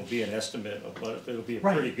speculation. It'll be an estimate, but it'll be a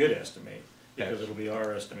pretty good estimate because it'll be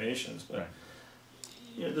our estimations. But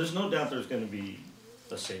there's no doubt there's going to be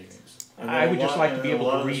a savings. And I would just like to be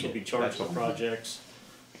able to read it. Will be charged for all. projects,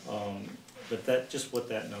 but that just what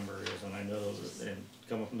that number is, and I know that and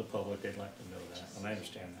coming from the public, they'd like to know that, and I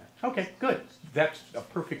understand that. Okay, good. That's a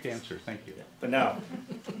perfect answer. Thank you. But now,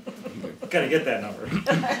 gotta get that number.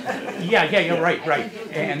 Yeah, right.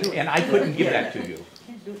 And I couldn't give that to you.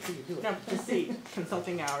 No, to see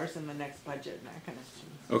consulting hours in the next budget and that kind of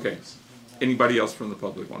thing. Okay. Anybody else from the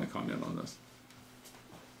public want to comment on this?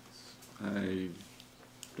 I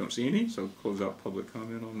don't see any, so close out public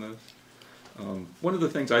comment on this. One of the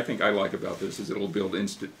things I think I like about this is it'll build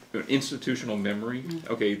institutional memory.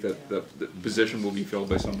 Okay, that the position will be filled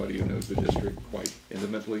by somebody who knows the district quite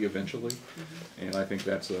intimately eventually, and I think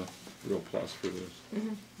that's a real plus for this.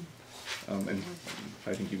 And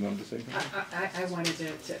I think you wanted to say something? I wanted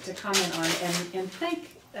to comment on and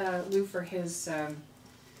thank Lou for his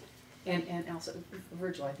and also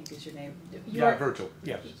Virgil, I think is your name. Virgil.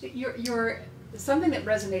 Yes. Your something that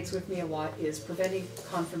resonates with me a lot is preventing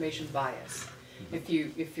confirmation bias. If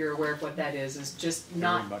you're aware of what that is just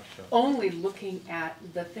not only looking at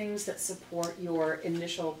the things that support your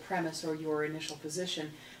initial premise or your initial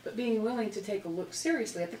position, but being willing to take a look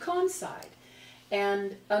seriously at the con side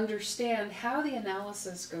and understand how the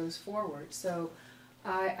analysis goes forward. So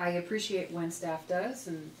I appreciate when staff does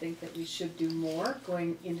and think that we should do more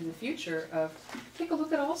going into the future of take a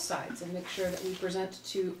look at all sides and make sure that we present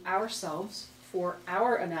to ourselves for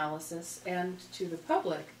our analysis and to the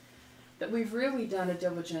public that we've really done a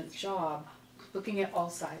diligent job looking at all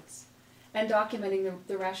sides and documenting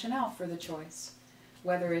the rationale for the choice.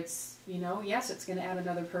 Whether it's, yes, it's going to add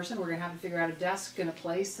another person, we're going to have to figure out a desk and a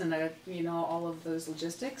place and all of those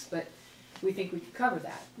logistics, but we think we could cover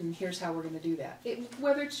that, and here's how we're going to do that.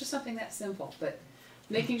 Whether it's just something that simple, but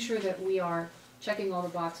making sure that we are checking all the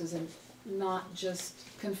boxes and not just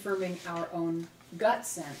confirming our own gut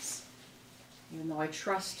sense. Even though I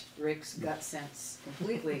trust Rick's gut sense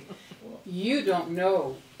completely, you don't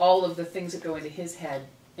know all of the things that go into his head,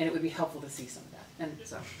 and it would be helpful to see some of that. And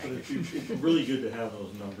so, it's really good to have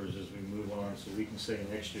those numbers as we move on, so we can say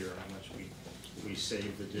next year how much we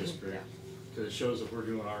save the district, because it shows that we're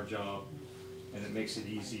doing our job, and it makes it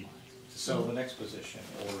easy to sell the next position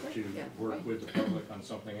or to work with the public on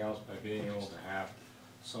something else by being able to have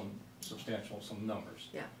some numbers.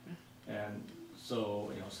 Yeah. And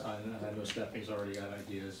so, I know Stephanie's already got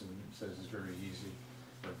ideas and says it's very easy,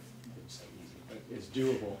 or didn't say easy, but it's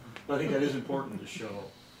doable. But I think that is important to show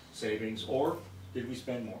savings, or did we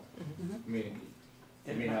spend more? I mean,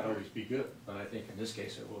 it may not always be good, but I think in this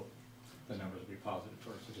case the numbers will be positive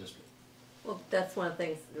towards the district. Well, that's one of the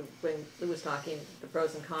things when Lou was talking, the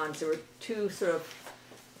pros and cons, there were two sort of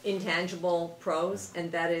intangible pros,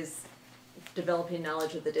 and that is developing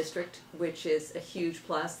knowledge of the district, which is a huge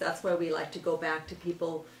plus. That's why we like to go back to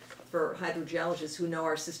people for hydrogeologists who know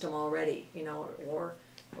our system already, or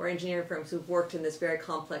engineering firms who've worked in this very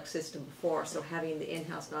complex system before. So having the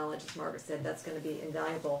in-house knowledge, as Margaret said, that's going to be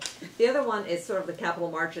invaluable. The other one is sort of the capital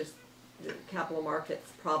the capital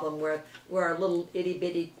markets problem where our little itty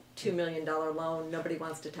bitty $2 million loan, nobody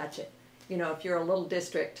wants to touch it. You know, if you're a little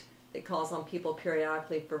district that calls on people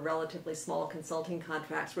periodically for relatively small consulting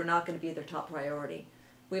contracts, we're not going to be their top priority.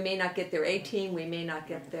 We may not get their A team, we may not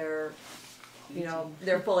get their, you know,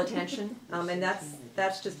 their full attention, and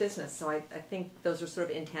that's just business. So I think those are sort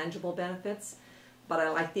of intangible benefits, but I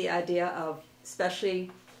like the idea of,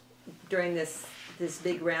 especially during this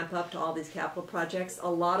big ramp up to all these capital projects, a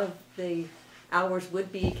lot of the hours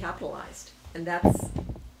would be capitalized, and that's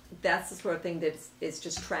the sort of thing that is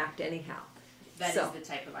just tracked anyhow. That is the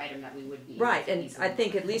type of item that we would be. Right, and I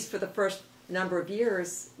think at least for the first number of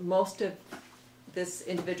years, most of this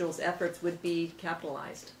individual's efforts would be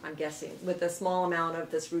capitalized, I'm guessing, with a small amount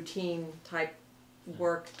of this routine type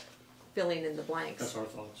work filling in the blanks. That's our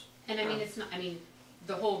thoughts. And I mean, it's not, I mean,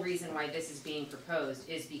 the whole reason why this is being proposed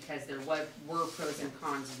is because there were pros and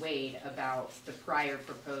cons weighed about the prior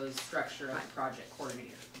proposed structure of the project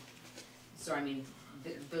coordinator. So I mean,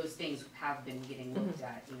 those things have been getting looked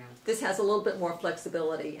at, you know. This has a little bit more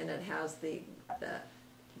flexibility, and it has the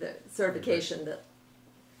certification that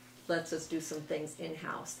lets us do some things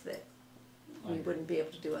in-house that we wouldn't be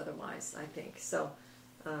able to do otherwise, I think. So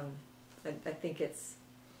I think it's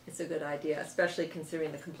a good idea, especially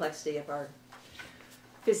considering the complexity of our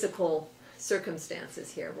physical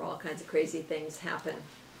circumstances here, where all kinds of crazy things happen.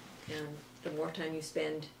 And the more time you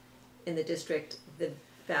spend in the district, the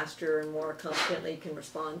faster and more confidently you can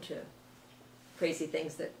respond to crazy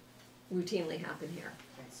things that routinely happen here.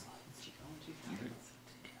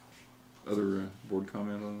 Other board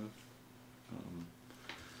comment on this?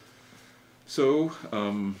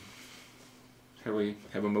 Have we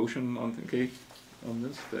have a motion on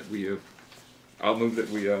this that we have? I'll move that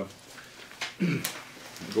we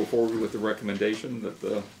go forward with the recommendation that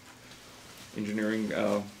the engineering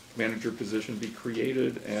manager position be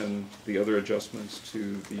created and the other adjustments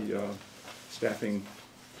to the staffing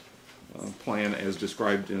plan as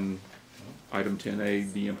described in item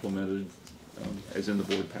 10A be implemented as in the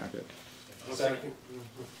board packet. Second.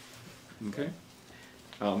 Okay.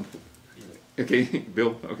 Okay,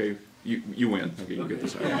 Bill. Okay, you win. Okay, you get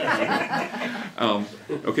this.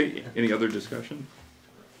 Okay. Any other discussion?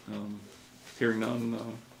 Hearing none.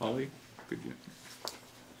 Holly, could you?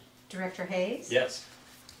 Director Hayes? Yes.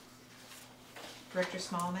 Director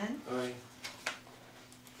Smallman? Aye.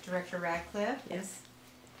 Director Radcliffe? Yes.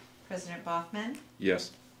 President Baughman?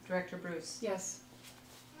 Yes. Director Bruce? Yes.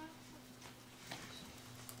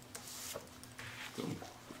 So,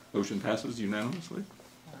 motion passes unanimously.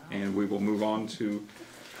 And we will move on to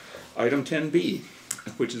item 10B,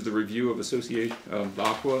 which is the review of the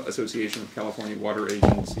Aqua Association of California Water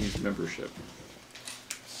Agencies membership.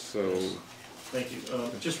 So, Thank you.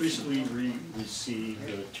 Just recently received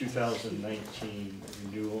the 2019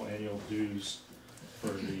 renewal annual dues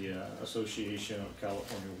for the Association of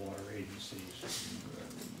California Water Agencies,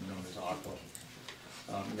 known as Aqua.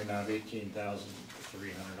 They're now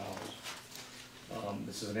 $18,300.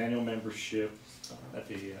 This is an annual membership. At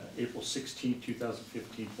the April 16,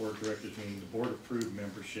 2015 Board of Directors meeting, the board approved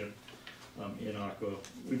membership in Aqua.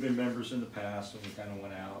 We've been members in the past, and we kind of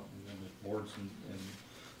went out, and then the boards and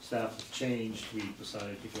staff have changed. We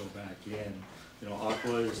decided to go back in. You know,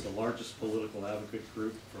 Aqua is the largest political advocate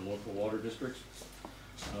group for local water districts.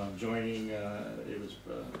 It was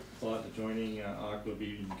thought that joining Aqua would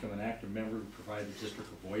become an active member to provide the district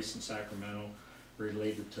a voice in Sacramento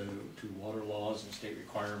related to water laws and state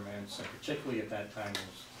requirements, and particularly at that time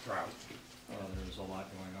was drought. There was a lot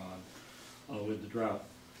going on with the drought.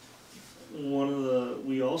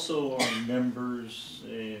 We also are members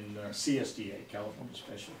in CSDA, California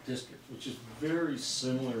Special District, which is very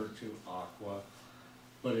similar to Aqua,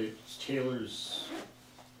 but it tailors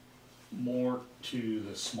more to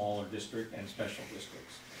the smaller district and special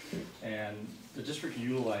districts. And the district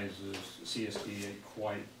utilizes CSDA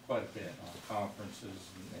quite a bit on conferences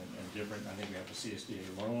and different. I think we have a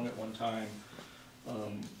CSDA loan at one time.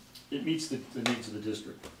 It meets the needs of the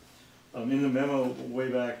district. In the memo way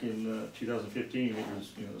back in 2015, it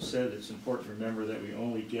was said it's important to remember that we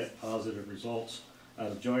only get positive results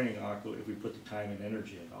out of joining Aqua if we put the time and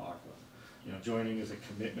energy into Aqua. Joining is a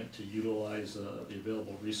commitment to utilize the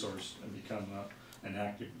available resource and become an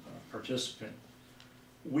active participant.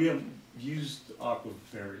 We have used Aqua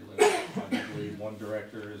very little. I believe one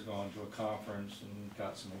director has gone to a conference and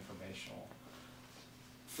got some informational.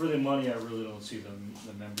 For the money, I really don't see the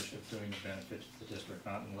membership doing the benefits to the district,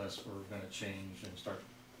 not unless we're going to change and start,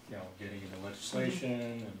 getting into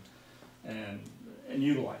legislation and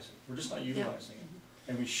utilize it. We're just not utilizing it,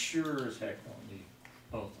 and we sure as heck don't need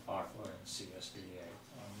both Aqua and CSDA.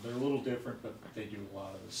 They're a little different, but they do a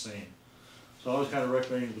lot of the same. So I was kind of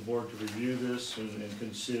recommending to the board to review this and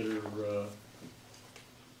consider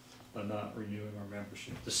not renewing our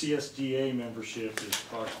membership. The CSDA membership is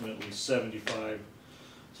approximately $7,300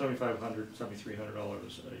 a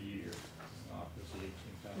year. It's $18,300.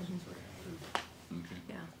 Okay.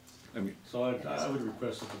 Yeah. I mean, So I would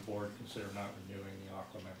request that the board consider not renewing the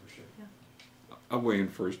Aqua membership. Yeah. I'll weigh in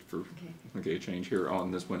first for a change here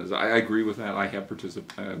on this one. Is I agree with that. I have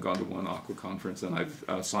gone to one Aqua conference, and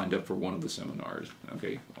I've signed up for one of the seminars.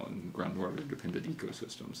 Okay, on groundwater dependent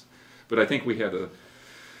ecosystems. But I think we had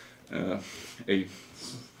a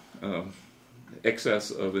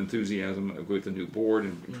excess of enthusiasm with the new board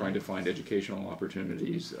and trying to find educational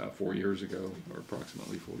opportunities 4 years ago, or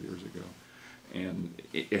approximately 4 years ago. And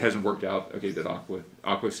it hasn't worked out. Okay, that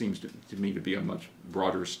Aqua seems to me to be a much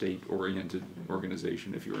broader state-oriented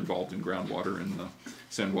organization. If you're involved in groundwater in the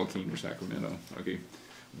San Joaquin or Sacramento,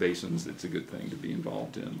 basins, it's a good thing to be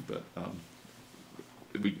involved in. But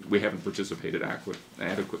we haven't participated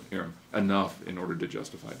enough in order to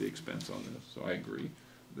justify the expense on this. So I agree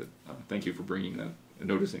that. Thank you for bringing that,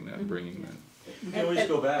 noticing that, and bringing that. We can always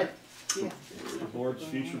go back. Boards,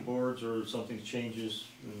 future boards, or something changes.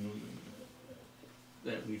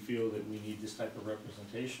 That we feel that we need this type of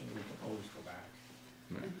representation, we can always go back.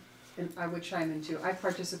 Right. And I would chime in too. I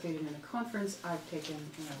participated in a conference, I've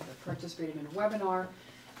participated in a webinar,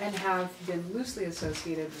 and have been loosely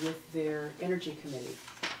associated with their energy committee,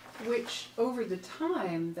 which over the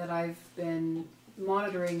time that I've been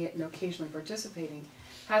monitoring it and occasionally participating,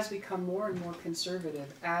 has become more and more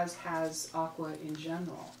conservative, as has Aqua in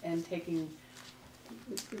general, and taking,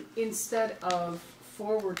 instead of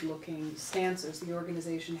forward-looking stances, the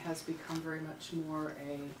organization has become very much more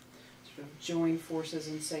a sort of join forces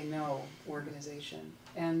and say no organization.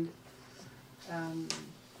 And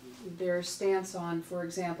their stance on, for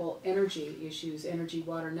example, energy issues,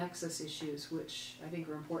 energy-water nexus issues, which I think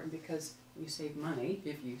are important because you save money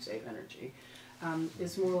if you save energy,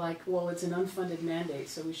 is more like, well, it's an unfunded mandate,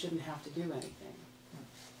 so we shouldn't have to do anything.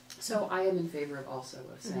 So I am in favor of also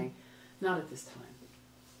of saying, not at this time.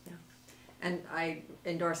 And I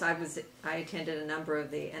endorse, I attended a number of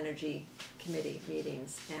the energy committee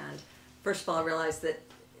meetings, and first of all I realized that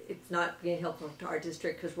it's not being helpful to our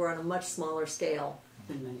district because we're on a much smaller scale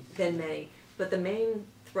than many. But the main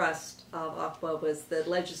thrust of Aqua was the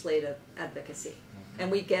legislative advocacy. And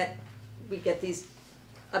we get these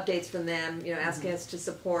updates from them, asking us to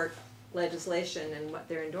support legislation and what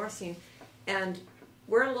they're endorsing. And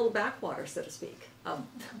we're in a little backwater, so to speak, of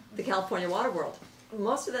the California water world.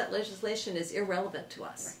 Most of that legislation is irrelevant to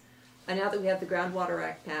us. And now that we have the Groundwater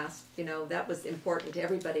Act passed, that was important to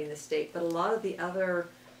everybody in the state. But a lot of the other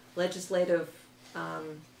legislative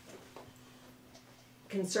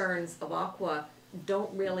concerns of Aqua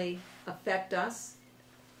don't really affect us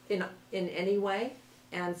in any way.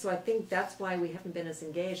 And so I think that's why we haven't been as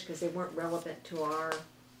engaged, because they weren't relevant to our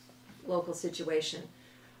local situation.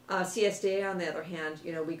 CSDA, on the other hand,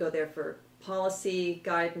 we go there for policy,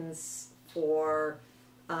 guidance, for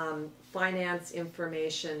finance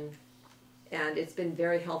information, and it's been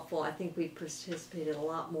very helpful. I think we've participated a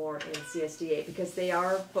lot more in CSDA because they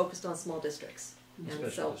are focused on small districts. And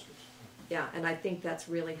so, yeah, and I think that's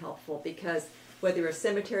really helpful because whether you're a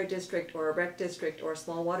cemetery district or a rec district or a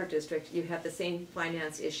small water district, you have the same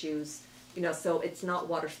finance issues, so it's not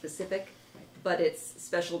water specific, but it's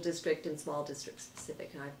special district and small district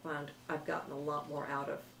specific, and I found I've gotten a lot more out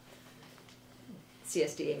of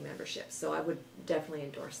CSDA membership, so I would definitely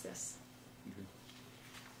endorse this. Okay.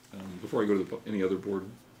 Before I go to any other board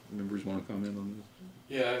members want to comment on this?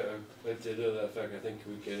 Yeah, I did to that effect. I think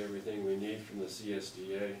we get everything we need from the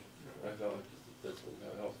CSDA. I felt like that's been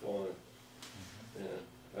helpful, and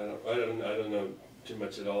I don't know too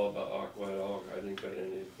much at all about Aqua at all. I think better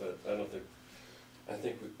than it, but I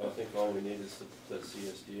think all we need is the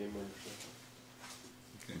CSDA membership.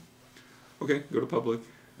 Okay, go to public.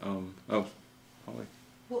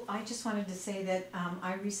 Well, I just wanted to say that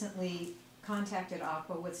I recently contacted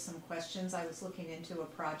Aqua with some questions. I was looking into a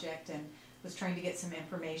project and was trying to get some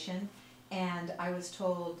information, and I was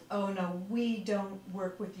told, oh no, we don't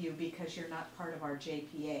work with you because you're not part of our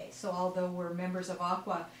JPA. So although we're members of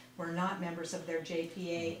Aqua, we're not members of their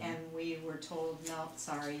JPA, and we were told, no,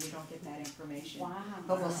 sorry, you don't get that information. Wow.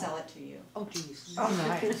 But we'll sell it to you. Oh, geez. Oh,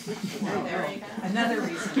 nice. Well, there you go. Another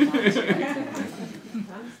reason not to.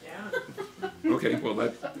 Thumbs down. Okay, well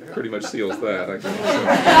that pretty much seals that. I guess.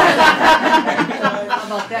 How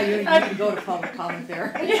about that? You can go to public comment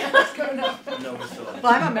there. Yeah, that's good enough. No, we're still. Well,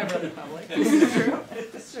 I'm a member of the public. This is true.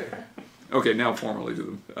 It's true. Okay, now formally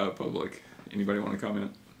to the public. Anybody want to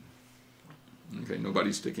comment? Okay,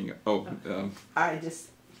 nobody's sticking up. Oh, I just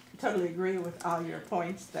totally agree with all your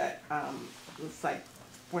points that, it's like,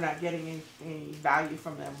 we're not getting any value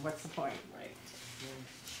from them, what's the point? Right.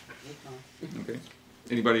 Okay.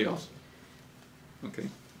 Anybody else? Okay.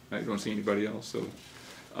 I don't see anybody else, so,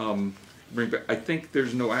 bring back, I think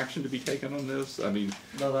there's no action to be taken on this. I mean,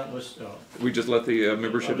 No, that was, we just let the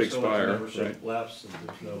membership obviously let the expire, membership right? lapse, and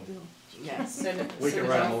there's no. Yes. So We can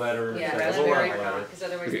write them a letter. Yeah, We'll raspberry write or a not, letter. because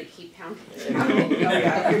otherwise Okay. they keep pounding. Oh,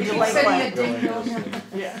 yeah, you're delinquent.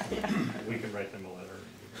 Yeah. We can write them a letter.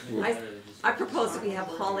 I propose that we have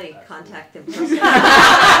Holly contact them personally.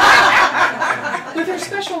 With her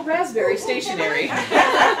special raspberry stationery.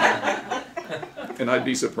 And I'd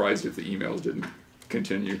be surprised if the emails didn't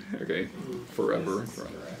continue, okay, forever.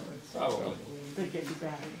 Probably. They get you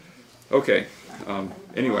back. Okay,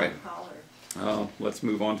 anyway, let's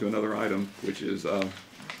move on to another item, which is a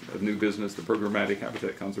new business, the Programmatic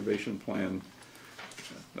Habitat Conservation Plan,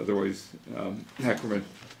 otherwise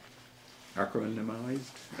acronymized,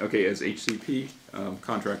 okay, as HCP,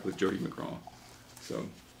 contract with Jody McGraw. So,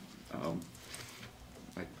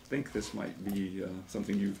 I think this might be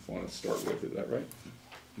something you want to start with, is that right?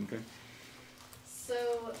 Okay.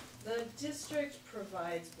 So the district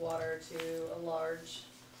provides water to a large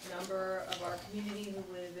number of our community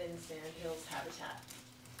who live in Sandhills habitat.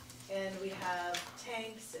 And we have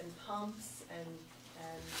tanks and pumps and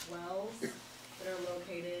wells that are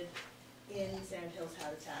located in Sandhills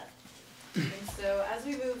habitat. And so as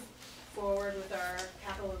we move forward with our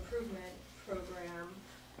capital improvement program,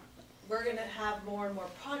 we're gonna have more and more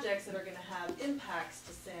projects that are gonna have impacts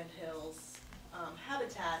to Sandhills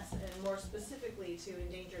habitats, and more specifically to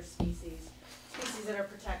endangered species that are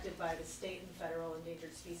protected by the state and federal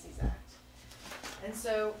Endangered Species Act. And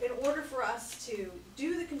so in order for us to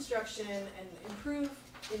do the construction and improve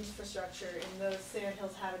infrastructure in those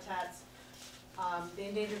Sandhills habitats, the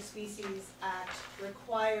Endangered Species Act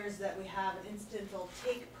requires that we have an incidental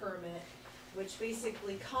take permit, which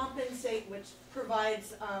basically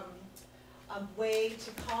provides a way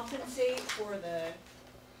to compensate for the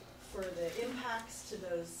impacts to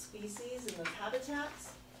those species and those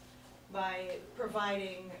habitats by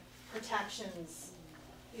providing protections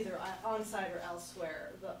either on-site or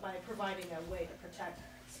elsewhere, but by providing a way to protect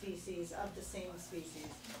species of the same species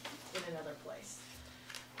in another place.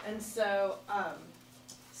 And so,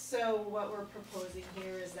 what we're proposing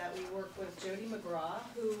here is that we work with Jody McGraw,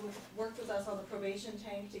 who worked with us on the probation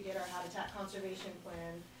tank to get our habitat conservation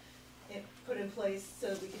plan put in place so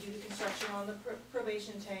that we could do the construction on the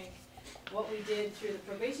probation tank. What we did through the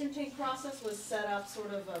probation tank process was set up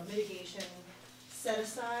sort of a mitigation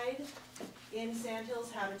set-aside in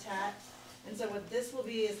Sandhills habitat. And so what this will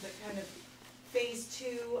be is the kind of phase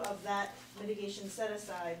 2 of that mitigation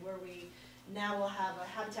set-aside, where we now will have a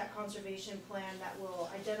habitat conservation plan that will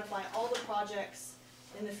identify all the projects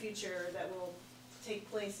in the future that will take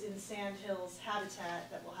place in Sandhills habitat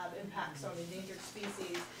that will have impacts on endangered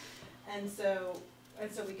species. And so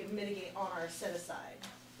we can mitigate on our set-aside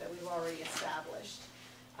that we've already established.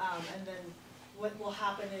 And then what will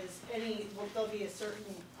happen is there'll be a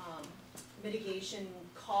certain mitigation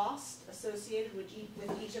cost associated with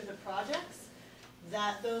each of the projects.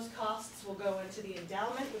 Those costs will go into the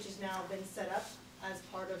endowment, which has now been set up as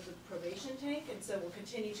part of the probation tank, and so we'll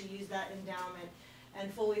continue to use that endowment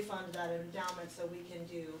and fully fund that endowment so we can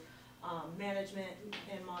do management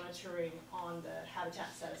and monitoring on the habitat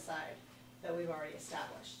set aside that we've already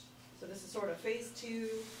established. So this is sort of phase 2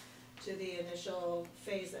 to the initial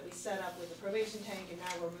phase that we set up with the probation tank, and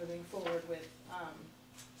now we're moving forward with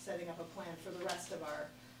setting up a plan for the rest of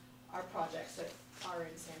our projects that are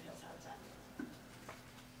in Sandhills habitat.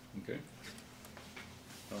 Okay.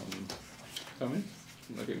 Comment?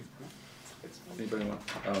 Okay. Anybody want?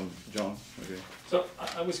 John? Okay. So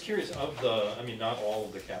I was curious, not all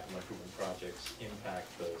of the capital improvement projects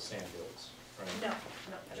impact the Sandhills, right? No,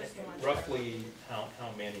 just the ones. Roughly how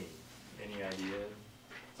many? Any idea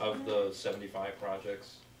of the 75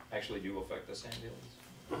 projects actually do affect the Sandhills?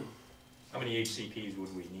 How many HCPs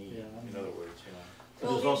would we need, in other words,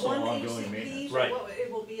 Well, there's also ongoing maintenance. Right. What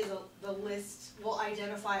it will be is the list will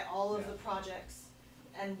identify all of the projects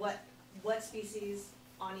and what species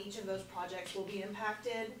on each of those projects will be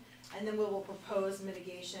impacted, and then we will propose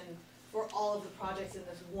mitigation for all of the projects in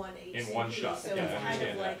this one HCP. In one shot, So yeah, it's I kind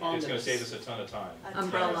understand of that. like It's gonna save us a ton of time. a ton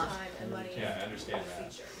of time and money. Yeah, I understand in the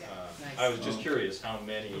that. future, yeah. I was just curious how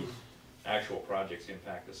many actual projects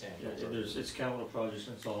impact the Sandhills. It's capital projects,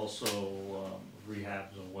 and it's also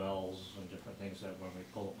rehabs of wells and different things that when we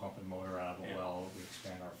pull a pump and motor out of a well, we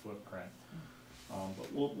expand our footprint.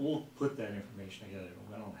 But we'll put that information together.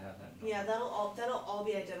 I don't have that number. Yeah, that'll all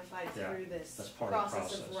be identified through this that's part of the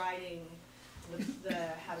process of writing the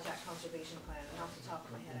habitat conservation plan, and off the top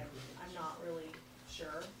of my head, I'm not really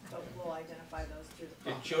sure, but we'll identify those through the Did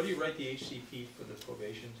process. Jody write the HCP for the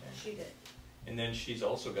probation tank? She did. And then she's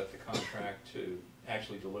also got the contract to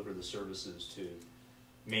actually deliver the services to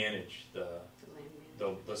manage the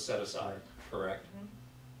set aside, correct? Mhm.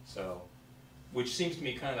 So, which seems to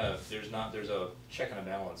me kind of, there's a check and a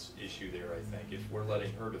balance issue there, I think. If we're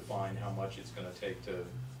letting her define how much it's gonna take to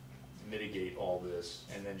mitigate all this,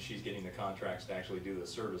 and then she's getting the contracts to actually do the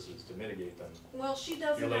services to mitigate them. Well, she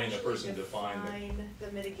doesn't You're letting the actually person define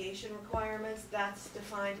the mitigation requirements. That's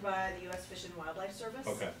defined by the U.S. Fish and Wildlife Service.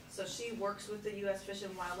 Okay. So she works with the U.S. Fish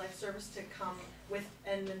and Wildlife Service to come with,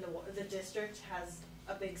 and then the district has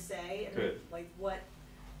a big say in Good. like what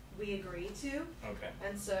we agree to. Okay.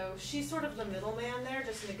 And so she's sort of the middleman there,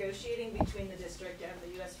 just negotiating between the district and the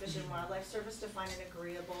U.S. Fish and Wildlife Service to find an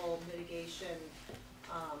agreeable mitigation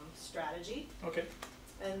strategy. Okay.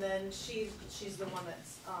 And then she's the one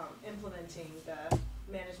that's implementing the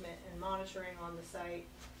management and monitoring on the site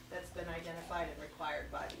that's been identified and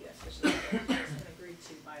required by the U.S. Fish and Wildlife Service and agreed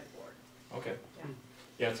to by the board. Okay. Yeah.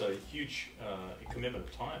 Yeah, it's a huge commitment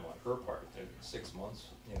of time on her part, 6 months,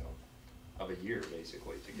 of a year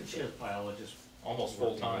basically to get She there. has biologists. Almost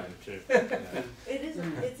full time. Too. It is,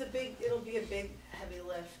 it'll be a big, heavy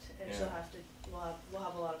lift, and Yeah. she'll have to, we'll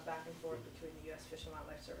have a lot of back and forth between the U.S. Fish and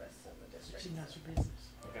Wildlife Service and the district. She knows her business.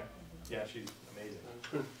 Okay. Yeah, she's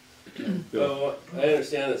amazing. Well, I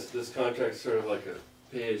understand this contract's sort of like a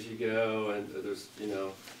pay-as-you-go, and there's,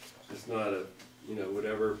 it's not a,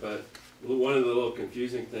 whatever, but one of the little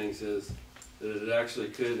confusing things is that it actually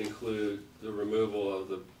could include the removal of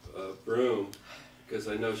the broom, because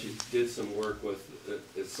I know she did some work with,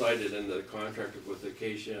 it's cited in the contract with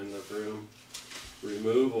Acacia and the broom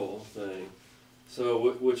removal thing.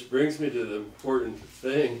 So, which brings me to the important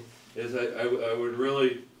thing, is I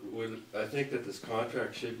think that this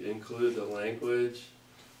contract should include the language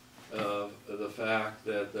of the fact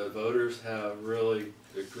that the voters have really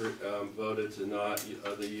voted to not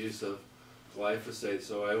the use of glyphosate.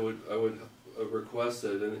 So I would request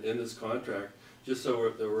that in this contract, just so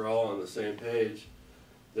that we're all on the same page,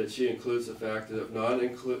 that she includes the fact that if not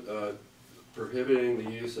prohibiting the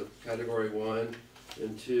use of category 1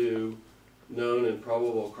 and 2 known and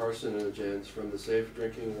probable carcinogens from the Safe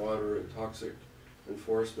Drinking Water and Toxic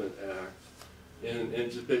Enforcement Act, and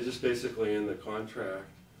just basically in the contract,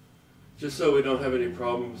 just so we don't have any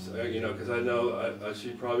problems, because I know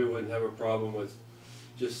she probably wouldn't have a problem with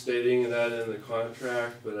just stating that in the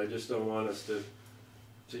contract, but I just don't want us to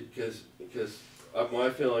because my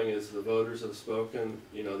feeling is the voters have spoken,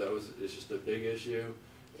 it's just a big issue,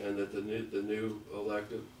 and that the new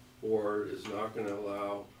elected board is not going to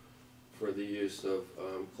allow for the use of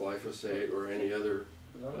glyphosate or any other.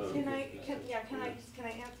 Can I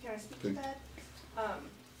speak to that?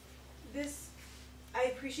 I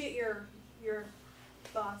appreciate your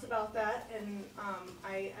thoughts about that, and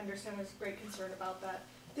I understand there's great concern about that.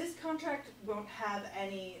 This contract won't have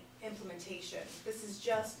any implementation. This is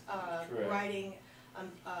just writing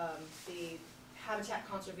the habitat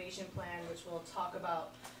conservation plan, which will talk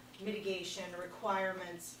about mitigation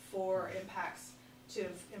requirements for impacts to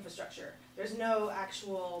infrastructure. There's no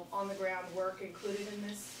actual on-the-ground work included in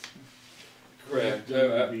this. Correct. There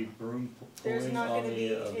would be broom There's pulling not on gonna the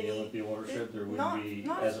be of the any- Olympia watershed. There not- wouldn't be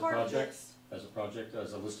not as as a part of project, this.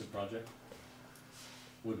 as a listed project.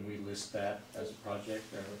 Wouldn't we list that as a project,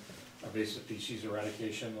 or invasive species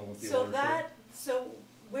eradication, Olympia watershed? So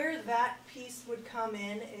where that piece would come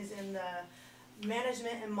in is in the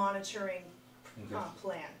management and monitoring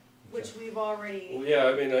plan, which we've already. Well, yeah,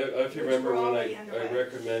 I mean, if you which remember we're when already I underway.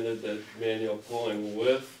 recommended that manual pulling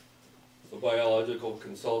with the biological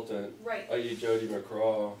consultant, Right. i.e. Jody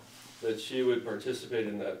McCraw, that she would participate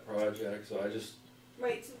in that project, so I just,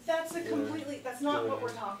 Right, so that's a Yeah. completely, that's not what Yeah.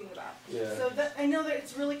 we're talking about. Yeah. So that, I know that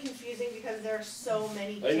it's really confusing because there are so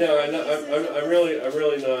many I different know, pieces of I'm this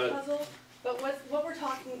really not, puzzle, but what we're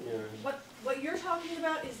talking, yeah. what you're talking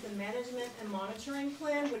about is the management and monitoring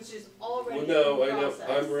plan, which is already Well, in no, I know,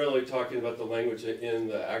 process. I'm really talking about the language in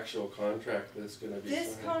the actual contract that's gonna be signed.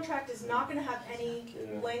 This contract is not gonna have any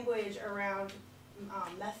Yeah. language around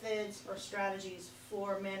methods or strategies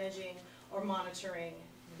for managing or monitoring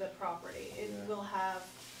the property. It Yeah. will have,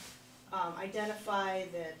 identify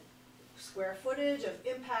the square footage of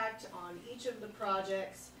impact on each of the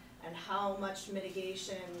projects and how much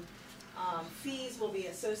mitigation fees will be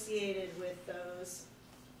associated with those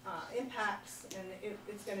impacts, and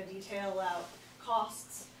it's gonna detail out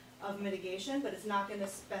costs of mitigation, but it's not gonna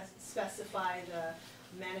specify the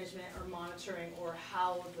management or monitoring or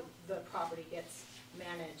how the property gets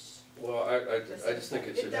managed. Well, I just think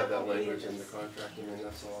it should have that language in the contract, I mean,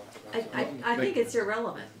 that's all. I think it's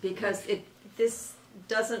irrelevant, because this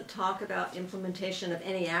doesn't talk about implementation of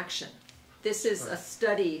any action. This is a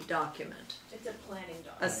study document. It's a planning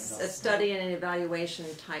A document. study and an evaluation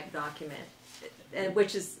type document,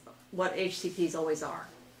 which is what HCPs always are.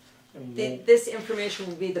 This information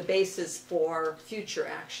will be the basis for future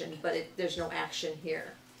action, but there's no action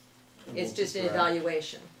here. It's just an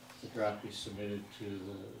evaluation. The draft be submitted to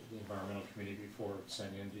the environmental committee before it's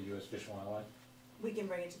sent into U.S. Fish and Wildlife? We can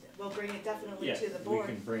bring it we'll bring it definitely to the We board.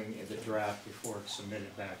 can bring the draft before it's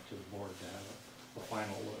submitted back to the board to have a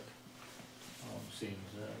final look. Seeing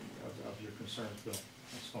of your concerns, Bill,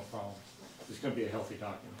 that's no problem. It's gonna be a healthy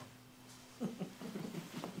document.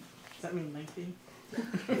 Does that mean lengthy?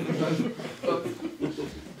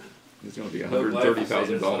 It's gonna be a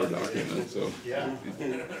 $130,000 document, so Yeah.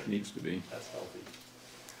 it needs to be. That's healthy.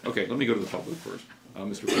 Okay, let me go to the public first.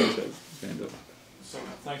 Mr. Cruz has his hand up. So,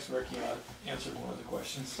 thanks, Rick, you answered one of the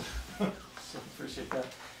questions, so appreciate that.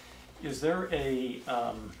 Is there a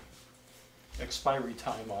expiry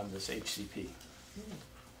time on this HCP?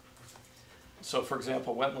 So, for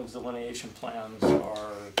example, wetlands delineation plans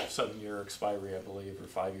are 7-year expiry, I believe, or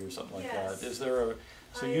 5 years, something like Yes. that. Is there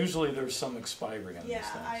so usually there's some expiry on these Yeah,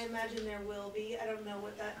 things? I imagine there will be. I don't know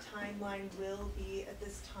what that timeline will be at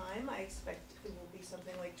this time. I expect it will be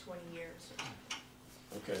something like 20 years.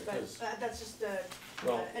 Okay, But 'cause- that's just a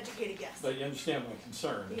Well, educated guess. But you understand my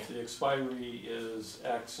concern. If Yeah. the expiry is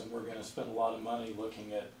X and we're gonna spend a lot of money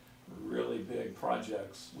looking at really big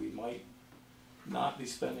projects, we might not be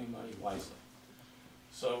spending money wisely.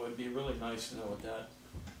 So it'd be really nice to know what that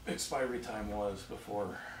expiry time was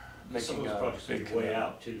before Some making of those a projects big will be way commitment.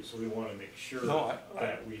 out too, so we wanna make sure No,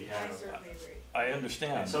 that we have. I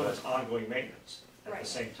understand. And some of but it's ongoing maintenance at the Right.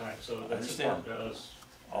 same time, so I that's understand. important to us.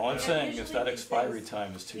 All I'm And saying is usually that these expiry things,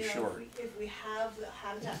 time is too you know, short. If we have the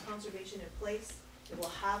habitat conservation in place, it will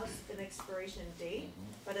have an expiration date,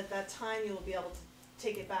 Mm-hmm. but at that time, you will be able to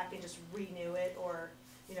take it back and just renew it or,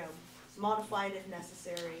 you know, modify it if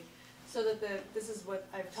necessary. So that this is what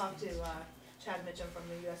I've talked to Chad Mitchum from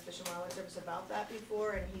the U.S. Fish and Wildlife Service about that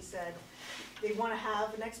before, and he said they wanna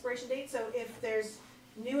have an expiration date, so if there's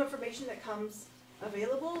new information that comes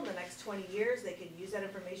available in the next 20 years, they could use that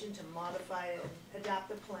information to modify it and adapt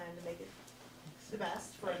the plan to make it the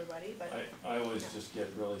best for everybody, but. I always just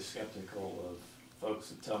get really skeptical of folks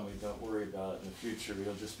that tell me, don't worry about it in the future,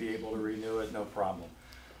 you'll just be able to renew it, no problem.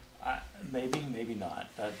 Maybe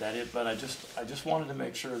not, but I just wanted to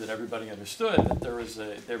make sure that everybody understood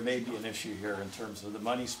that there may be an issue here in terms of the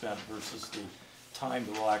money spent versus the time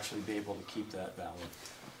that we'll actually be able to keep that valid.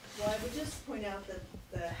 Well, I would just point out that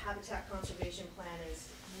the habitat conservation plan is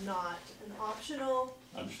not an optional,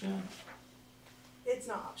 Understand? it's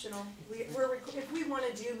not optional. If we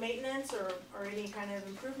wanna do maintenance or any kind of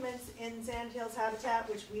improvements in Sandhills habitat,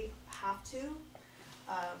 which we have to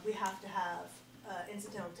have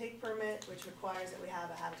incidental take permit, which requires that we have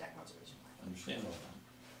a habitat conservation plan. Understand all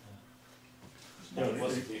Yeah, that.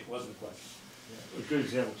 It wasn't a question. A good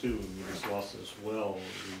example too, when we just lost this well,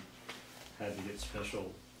 we had to get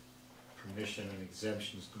special permission and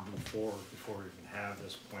exemptions to move forward before we even have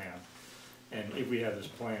this plan. And if we have this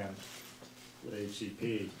plan with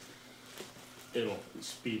HCP, it'll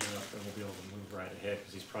speed up and we'll be able to move right ahead,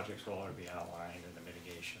 because these projects will already be outlined and the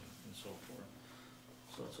mitigation and so forth.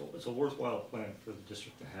 So it's a worthwhile plan for the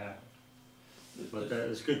district to have. But that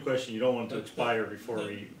is a good question, you don't want it to expire before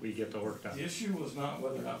we get the work done. The issue was not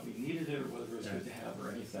whether or not we needed it or whether it was good to have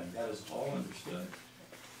or anything, that is all understood.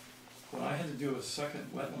 When I had to do a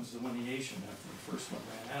second wetlands delineation after the first one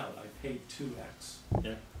ran out, I paid 2x.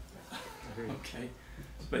 Yeah. Okay,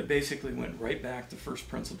 but I basically went right back to first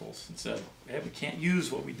principles and said, hey, we can't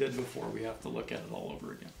use what we did before, we have to look at it all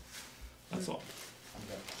over again. That's all.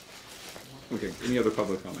 Okay, any other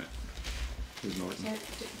public comment? Ms. Norton?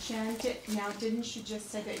 Sharon, now didn't you just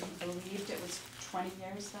say that you believed it was 20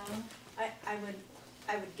 years though? I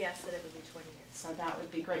would guess that it would be 20 years. So that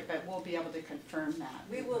would be great, but we'll be able to confirm that.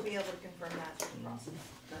 We will be able to confirm that through the process.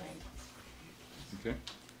 Great. Okay.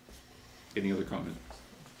 Any other comment?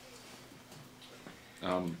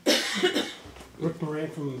 Rick Moran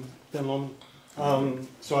from Ben Lomond.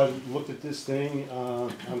 So I looked at this thing.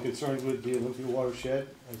 I'm concerned with the Olympia watershed,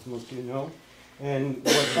 as most of you know. And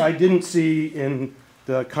what I didn't see in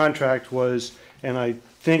the contract was, and I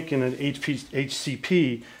think in an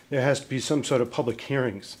HCP, there has to be some sort of public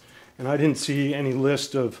hearings. And I didn't see any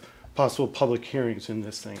list of possible public hearings in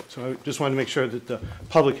this thing. So I just wanted to make sure that the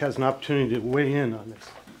public has an opportunity to weigh in on this.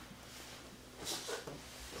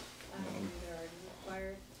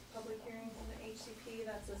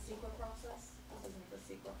 CEQA process. This isn't the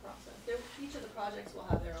CEQA process. Each of the projects will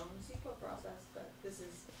have their own CEQA process, but this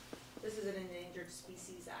is an Endangered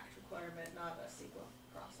Species Act requirement, not a CEQA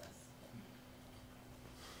process.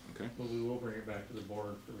 Okay. But we will bring it back to the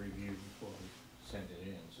board for review before we send it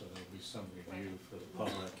in, so there'll be some review for the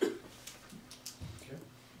public. Okay.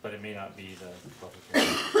 But it may not be the public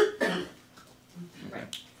hearing.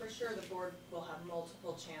 Right. For sure, the board will have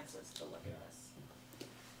multiple chances to look at this.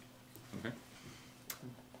 Okay.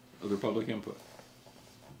 Other public input?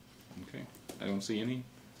 Okay, I don't see any.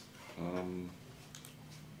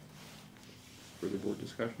 Further board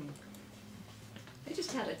discussion? I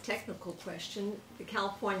just had a technical question. The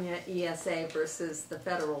California ESA versus the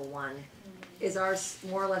federal one, is ours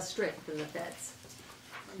more or less strict than the feds?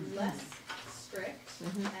 Less strict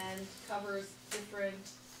and covers different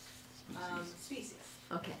species.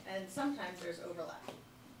 Okay. And sometimes there's overlap,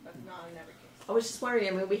 but not in every case. I was just wondering,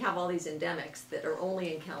 I mean, we have all these endemics that are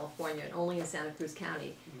only in California and only in Santa Cruz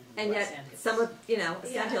County. And yet, some of, you know,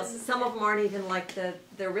 some of them aren't even like the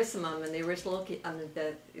Rissimum and the Erythrochloe, I mean,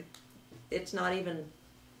 it's not even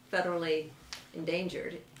federally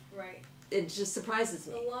endangered. Right. It just surprises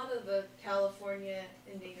me. A lot of the California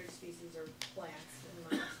endangered species are plants,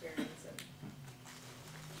 in my experience. And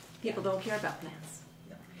people don't care about plants.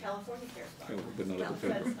 no, California cares about it. But not Well, at the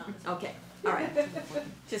federal. that's not. Okay, all right.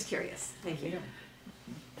 Just curious. Thank you.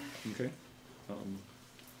 Okay.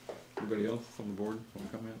 Anybody else on the board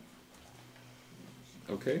want to comment?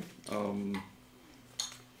 Okay.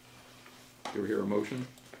 Do we hear a motion?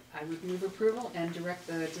 I would move approval and direct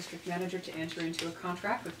the district manager to enter into a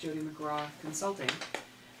contract with Jody McGraw Consulting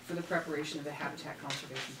for the preparation of the habitat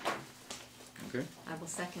conservation plan. Okay. I will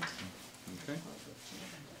second. Okay.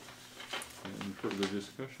 And further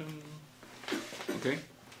discussion? Okay.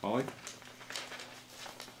 Holly?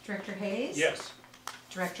 Director Hayes? Yes.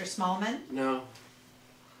 Director Smallman? No.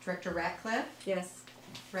 Director Ratcliffe? Yes.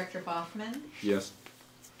 Director Boffman? Yes.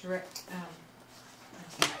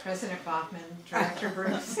 President Boffman, Director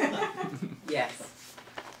Bruce? Yes.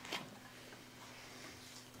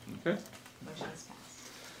 Okay. Motion is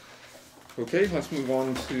passed. Okay, let's move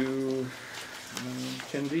on to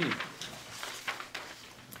 10D.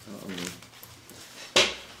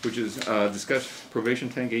 Which is discuss probation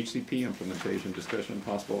tank HCP implementation, discussion and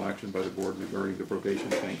possible action by the board regarding the probation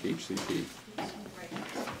tank HCP.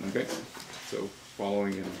 Okay, so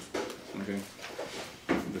following in, okay,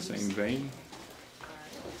 in the same vein.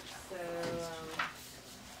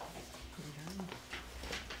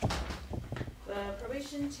 The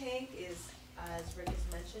probation tank is, as Rick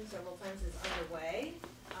has mentioned several times, is underway.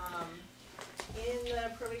 In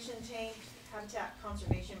the probation tank habitat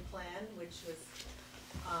conservation plan, which was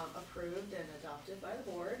approved and adopted by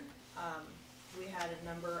the board, we had a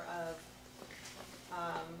number of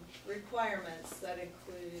requirements that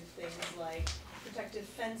included things like protective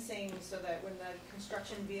fencing so that when the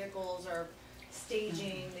construction vehicles are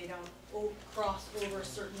staging, they don't cross over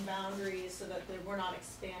certain boundaries so that we're not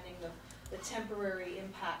expanding the temporary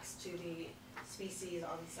impacts to the species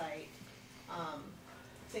on site.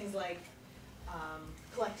 Things like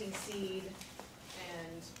collecting seed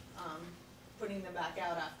and putting them back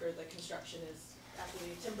out after the construction is, after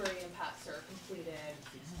the temporary impacts are completed.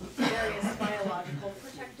 Various biological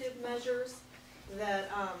protective measures that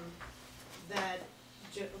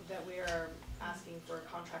that we are asking for a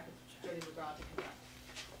contract with Jody McGraw to conduct.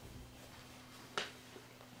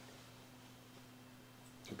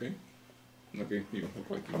 Okay. Okay, you look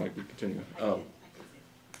like you might be continuing. I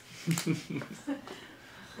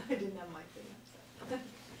didn't have my thing up,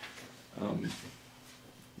 so.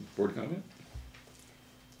 Board comment?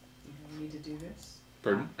 We need to do this.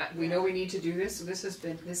 Pardon? We know we need to do this, so this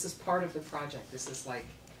is part of the project, this is like,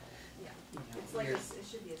 Yeah, you know, it's like, you're- it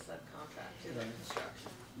should be a subcontract to the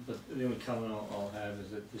construction. But the only comment I'll have is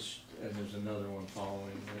that this, and there's another one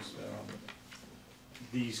following this,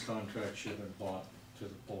 these contracts should have been brought to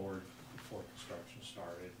the board before construction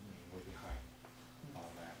started, and we're behind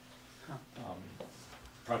on that.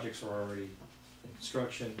 Projects are already in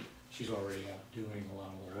construction, she's already out doing a lot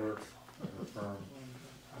of the work in her firm.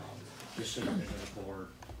 This should have been to the board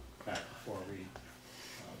back before we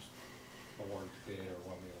awarded the bid, or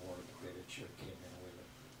when we awarded the bid, it should have came in with it.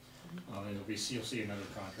 And you'll see another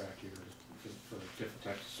contract here for different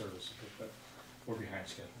types of services, but we're behind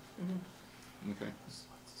schedule. Okay.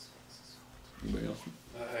 Anybody else?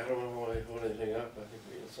 I don't want to hold anything up. I think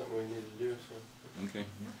it's something we need to do, so. Okay.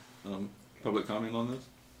 Public comment on this?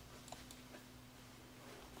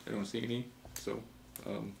 I don't see any, so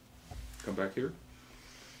come back here.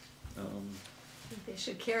 They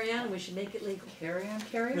should carry on, we should make it legal. Carry on,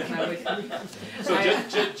 I would. So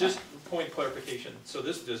just point of clarification, so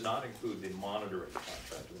this does not include the monitoring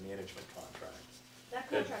contract, or the management contract?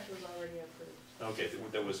 That contract was already approved. Okay,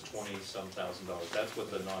 that was $20-some thousand. That's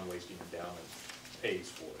what the non-wasting endowment pays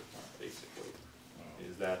for, basically.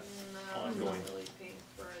 Is that No, ongoing? it's not really paying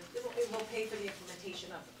for it. It will pay for the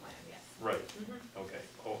implementation of the plan, yes. Right, Mhm. okay.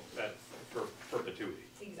 Oh, that, for perpetuity?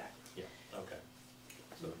 Exactly. Yeah, okay.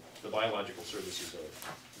 So the biological services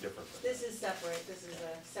are different than This is separate, this is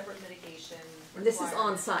a separate mitigation. And this is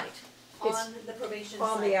requirement. on site? On the probation site.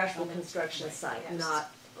 On the actual construction Right, site, yes.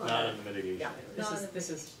 not. Not in the mitigation. Yeah. This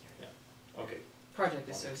is Okay. project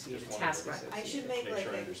associated, Just wanted task to- associated. I should make Make like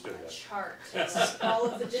sure I understood a that. chart, all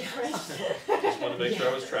of the different. Just wanted to make sure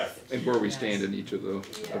I was tracking. And where we stand in each of those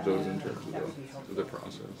in terms That would be of the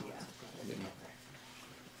process.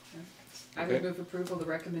 I would move approval of the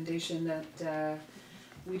recommendation that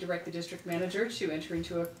we direct the district manager to enter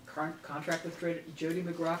into a contract with Jody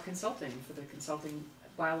McGraw Consulting for the consulting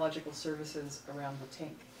biological services around the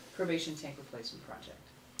tank, probation tank replacement project.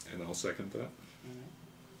 And I'll second that.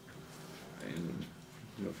 And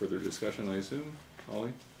no further discussion, I assume.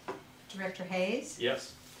 Holly? Director Hayes?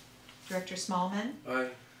 Yes. Director Smallman? Aye.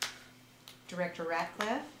 Director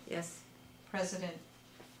Ratcliffe? Yes. President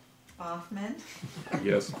Hoffman?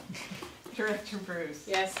 Yes. Director Bruce?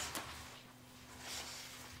 Yes.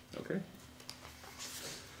 Okay.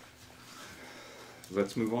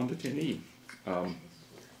 Let's move on to 10E,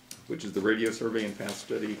 which is the radio survey and path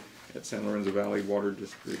study at San Lorenzo Valley Water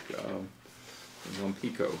District in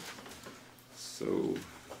Lompico. So,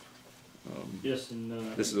 Yes,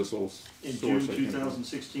 and this is a sole in source. June I think.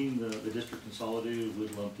 2016, the district consolidated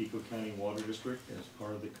with Lompico County Water District. As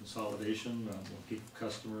part of the consolidation, Lompico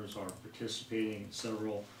customers are participating in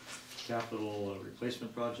several capital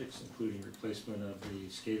replacement projects, including replacement of the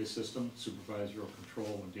SCADA system, supervisory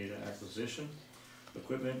control and data acquisition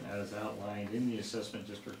equipment, as outlined in the assessment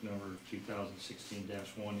district number 2016-1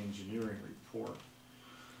 engineering report.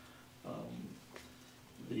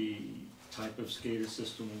 The type of SCADA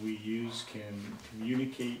system we use can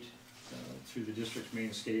communicate through the district's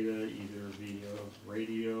main SCADA either via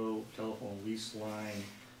radio, telephone lease line,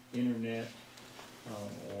 internet,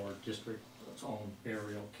 or district's own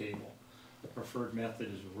burial cable. The preferred method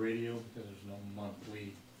is radio because there's no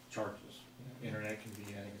monthly charges. Internet can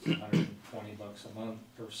be, I think it's $120 a month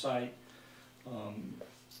per site,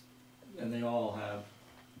 and they all have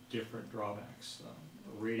different drawbacks.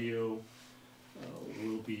 Radio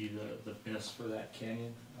will be the best for that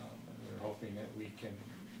canyon. And we're hoping that we can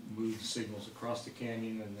move signals across the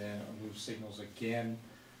canyon and then move signals again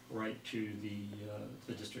right to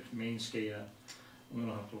the district's main SCADA. We don't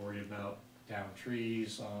have to worry about down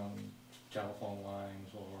trees on telephone lines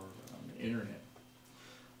or on the internet.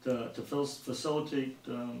 To facilitate,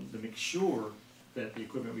 to make sure that the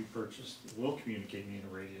equipment we purchased will communicate via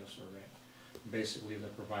a radio survey. Basically, the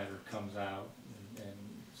provider comes out and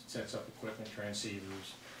sets up equipment,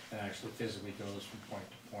 transceivers, and actually physically goes from point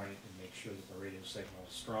to point and make sure that the radio signal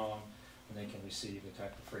is strong and they can receive the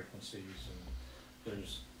type of frequencies.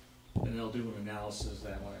 And they'll do an analysis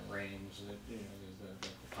that when it rains, that the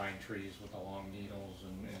pine trees with the long needles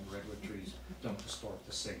and redwood trees don't distort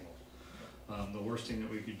the signal. The worst thing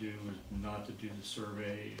that we could do is not to do the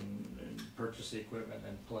survey and purchase the equipment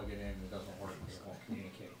and plug it in. It doesn't work because it won't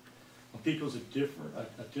communicate. Lompico's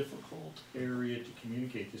a difficult area to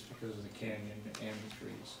communicate just because of the canyon and the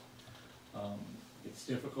trees. It's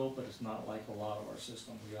difficult, but it's not like a lot of our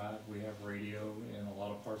system. We have radio in a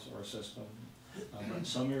lot of parts of our system. In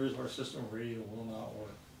some areas of our system, radio will not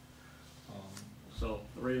work. So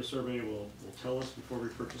the radio survey will tell us before we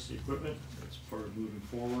purchase the equipment. It's part of moving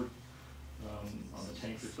forward on the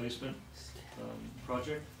tank replacement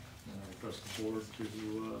project. And I request the board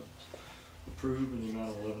to approve in the amount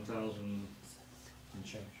of $11,000 and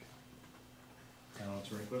change. I'll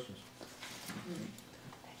answer any questions.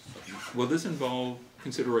 Will this involve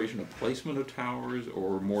consideration of placement of towers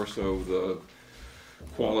or more so the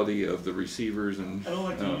quality of the receivers and? I don't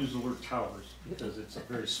like to use the word towers because it's a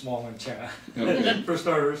very small antenna, okay. for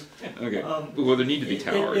starters. Okay. Well, there need to be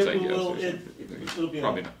towers, I guess. It'll be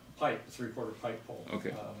probably a not. pipe, a 3/4 pipe pole.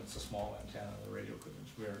 Okay. It's a small antenna. The radio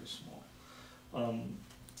equipment's very small.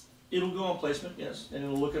 It'll go on placement, yes, and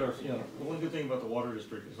it'll look at our, the one good thing about the water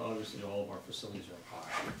district is obviously all of our facilities are high,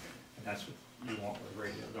 and that's what you want with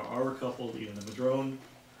radio. There are a couple, even the Madrone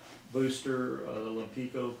booster, the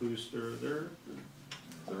Lompico booster, they're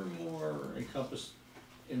more encompassed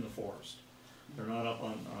in the forest. They're not up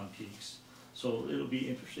on peaks. So it'll be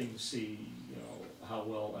interesting to see, how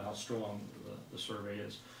well and how strong the survey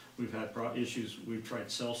is. We've had issues, we've tried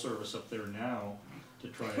cell service up there now to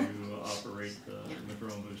try to operate the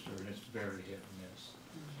Madrone booster, and it's very hit and miss.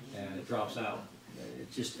 and it drops out.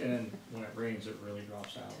 It just, and then when it rains, it really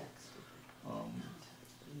drops out.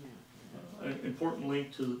 Important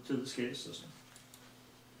link to the SCADA system.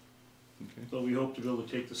 Okay. So we hope to be able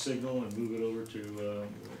to take the signal and move it over to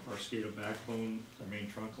our SCADA backbone, our main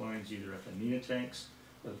trunk lines, either at the NINA tanks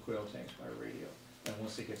or the Quail tanks by radio. And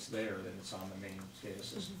once it gets there, then it's on the main SCADA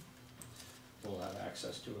system. We'll have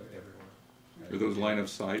access to it everywhere. Are those line of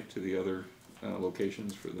sight to the other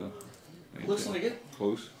locations for the? Looks like it.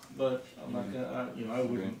 Close? But I'm not gonna, I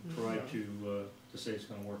wouldn't try to say it's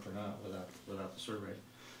gonna work or not without the survey.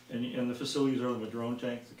 And the facilities are the Madrone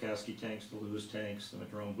tank, the Kasky tanks, the Lewis tanks, the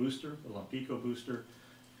Madrone booster, the Lampico booster,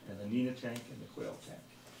 and the Nina tank and the Quail tank.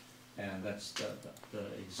 And that's the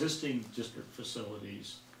existing district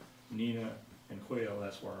facilities, Nina and Quail,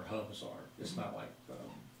 that's where our hubs are. It's not like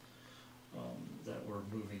that we're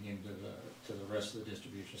moving into the rest of the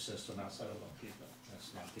distribution system outside of Lampico.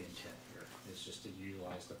 That's not the intent here. It's just to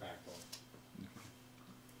utilize the backbone.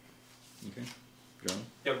 Okay. John?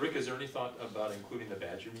 Yeah, Rick, is there any thought about including the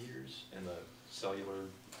Badger meters and the cellular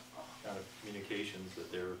kind of communications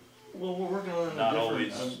that they're Well, we're working on not I'm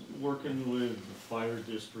always? working with the fire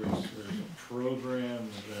districts. There's a program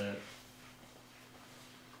that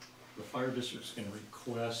the fire districts can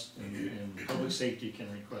request, and public safety can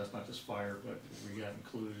request, not just fire, but we got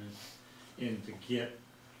included in to get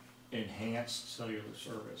enhanced cellular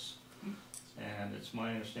service. And it's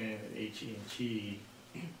my understanding that AT&T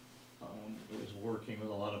is working with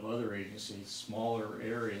a lot of other agencies, smaller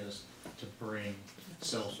areas, to bring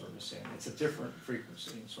cell service in. It's a different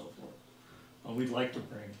frequency and so forth. We'd like to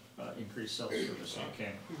bring increased cell service in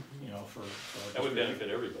Canada, for. That would benefit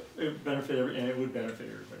everybody. It would benefit and it would benefit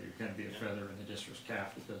everybody. It can be a feather in the district's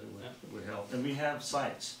cap because it would help. And we have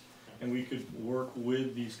sites, and we could work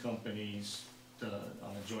with these companies on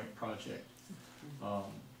a joint project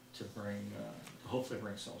to bring, hopefully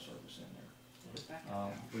bring cell service in there.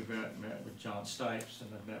 We've met with John Stipes,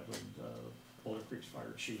 and I've met with Boulder Creek's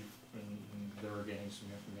fire chief, and they're getting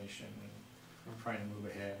some information, and we're trying to move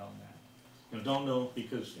ahead on that. Don't know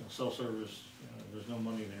because cell service, there's no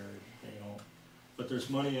money there, but there's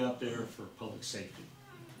money out there for public safety.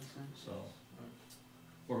 So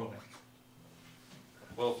we're hoping.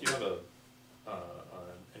 Well, if you have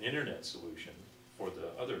an internet solution for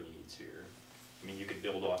the other needs here, I mean, you could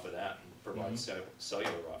build off of that and provide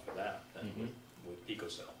cellular off of that, then with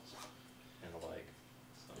picocells and the like.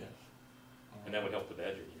 So. Yeah. And that would help the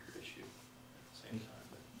Badger meter issue at the same time.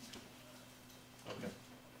 But, okay.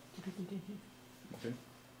 Okay.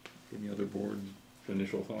 Any other board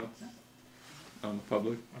initial thoughts?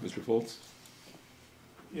 Public, Mr. Foltz?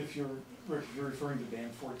 If you're referring to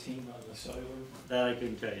band 14 on the cellular. That I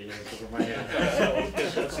couldn't tell you, it's over my head. So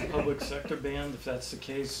if that's a public sector band, if that's the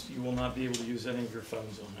case, you will not be able to use any of your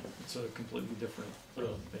phones on it. It's a completely different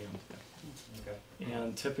band. Okay.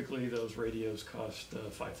 And typically those radios cost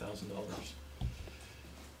 $5,000.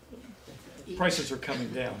 Prices are coming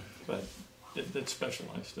down, but it's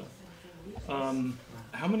specialized still.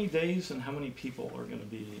 How many days and how many people are going to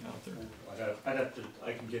be out there?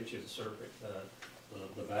 I can get you the survey,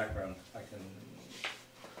 the background.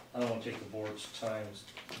 I don't want to take the board's time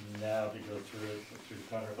now to go through it, through the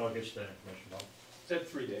contract. I'll get you that information, Bob. Said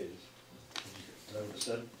 3 days. Is that what it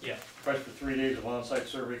said? Yeah. Price for 3 days of on-site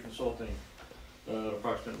survey consulting,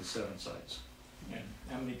 approximately 7 sites. And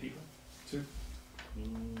how many people? 2?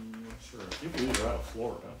 Not sure. I think these are out of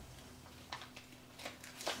Florida.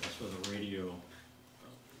 That's where the radio.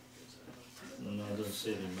 No, it doesn't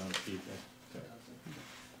say the amount of people. Okay.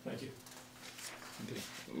 Thank you. Okay.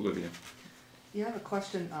 Olivia? Yeah, I have a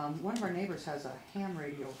question. One of our neighbors has a ham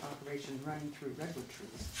radio operation running through redwood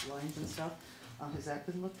trees, lines and stuff. Has that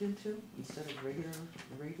been looked into instead of regular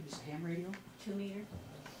radio, just ham radio? 2 meter?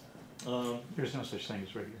 There's no such thing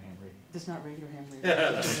as regular ham radio. Just not regular ham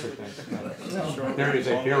radio. There is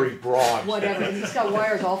a very broad. Whatever, and he's got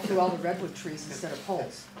wires all through all the redwood trees instead of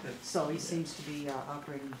poles. So he seems to be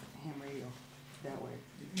operating ham radio that way.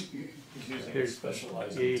 It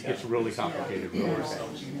gets really complicated. They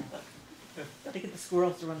get the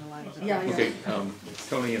squirrels to run the lines. Yeah, yeah. Okay,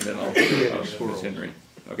 Tony, and then I'll Ms. Henry.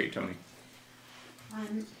 Okay, Tony.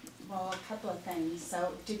 Well, a couple of things.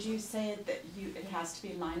 So did you say that it has to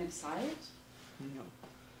be line of sight? No.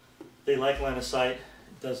 They like line of sight.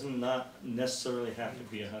 It does not necessarily have to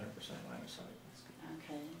be 100% line of sight.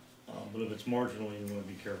 Okay. But if it's marginal, you want to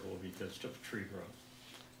be careful because of tree growth.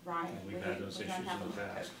 Right. And we've had those issues in the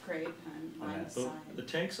past. Great line of sight. The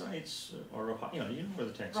tank sites are up, you know where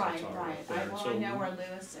the tank sites are. Right, up there. right. I know where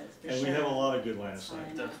Lewis is, for And sure. we have a lot of good line of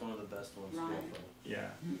sight. That's one of the best ones. Right. Yeah.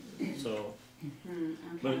 So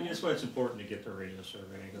But okay. that's why it's important to get the radio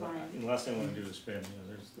survey, because Right. the last thing I wanna do is spend,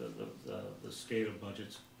 there's the SCADA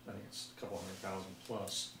budget's, I think it's a couple $100,000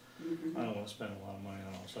 plus. Mhm. I don't wanna spend a lot of money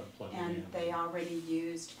on all of a sudden plugging it in. And they already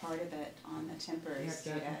used part of it on the temporary Yeah,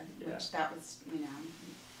 SCADA, yeah. which that was,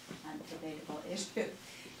 a debatable issue.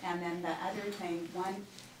 And then the other thing,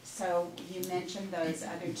 so you mentioned those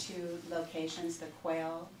other two locations, the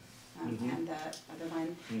Quail, Mhm. and the other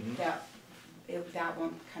one, Mhm. that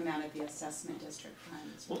won't come out of the assessment district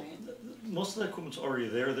funds, Well, right? most of the equipment's already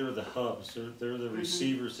there, they're the hubs, they're the Mhm.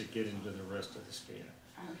 receivers that get into the rest of the SCADA.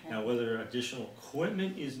 Okay. Now, whether additional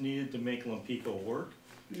equipment is needed to make Lompico work,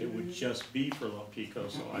 it would Mhm. just be for Lompico,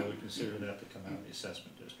 so I would consider that to come out of the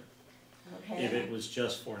assessment district. Okay. If it was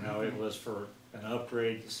just for, now it was for an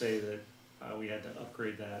upgrade, to say that we had to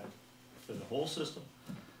upgrade that for the whole system,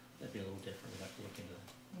 that'd be a little different, we'd have to look into that.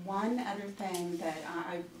 One other thing that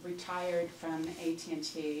I retired from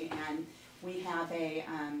AT&T, and we have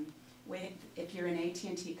if you're an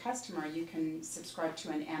AT&T customer, you can subscribe to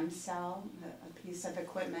an M-Cell, a piece of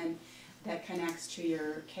equipment that connects to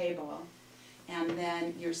your cable, and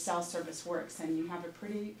then your cell service works, and you have a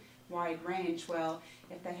pretty wide range. Well,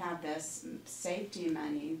 if they have this safety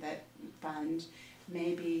money that fund,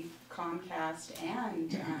 maybe Comcast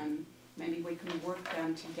and maybe we can work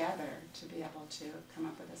them together to be able to come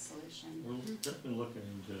up with a solution. We're definitely looking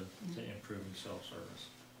into improving self-service.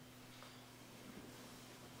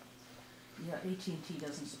 Yeah, AT&T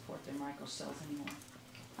doesn't support their microcells anymore.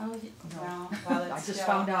 Oh, No. well, I it's just still.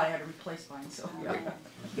 found out I had to replace mine, so.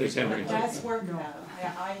 There's Henry. It does work No. though,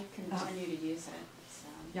 I continue to use it, so.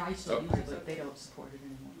 Yeah, I used to use it, but they don't support it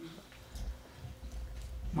anymore.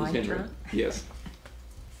 Ms. My Henry. turn? Yes.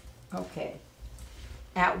 Okay.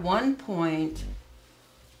 At one point,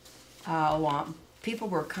 people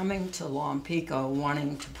were coming to Lompico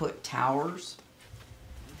wanting to put towers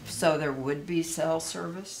so there would be cell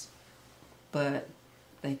service, but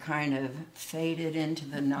they kind of faded into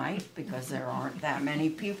the night because there aren't that many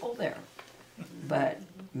people there. But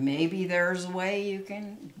maybe there's a way you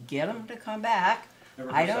can get them to come back.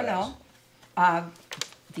 I don't know.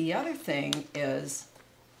 The other thing is,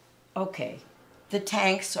 okay, the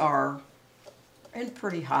tanks are in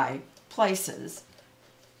pretty high places,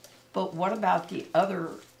 but what about the other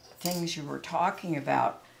things you were talking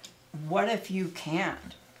about? What if you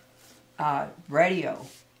can't radio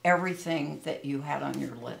everything that you had on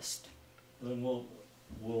your list? Then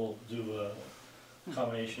we'll do a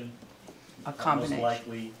combination. A combination. Most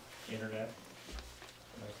likely internet.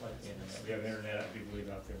 Most likely internet. We have internet, I do believe,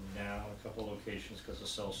 out there now in a couple locations because the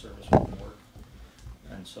cell service won't work.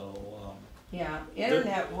 And so, Yeah,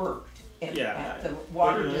 internet worked at yeah, the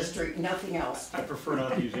water internet- district, nothing else. I prefer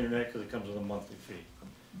not to use internet because it comes with a monthly fee.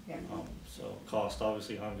 Yeah. So cost,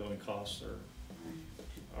 obviously ongoing costs are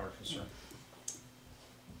a concern.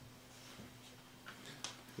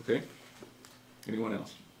 Okay. Anyone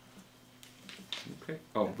else? Okay.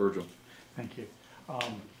 Oh, Virgil. Thank you.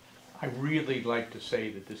 I really like to say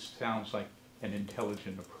that this sounds like an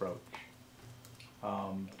intelligent approach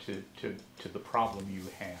to the problem you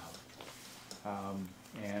have.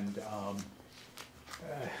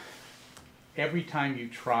 Every time you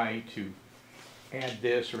try to add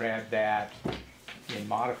this or add that and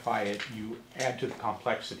modify it, you add to the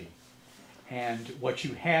complexity. And what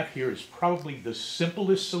you have here is probably the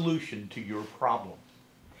simplest solution to your problem.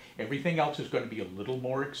 Everything else is going to be a little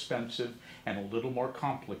more expensive and a little more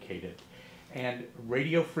complicated. And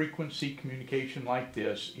radio frequency communication like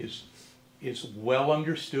this is well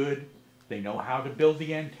understood. They know how to build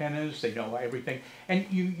the antennas, they know everything. And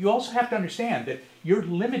you also have to understand that you're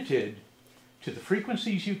limited to the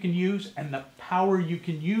frequencies you can use and the power you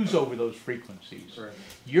can use over those frequencies. Right.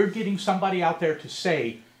 You're getting somebody out there to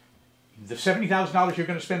say, the $70,000 you're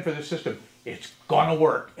going to spend for this system, it's going to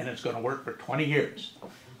work, and it's going to work for 20 years.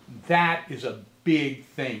 That is a big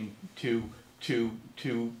thing to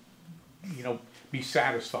be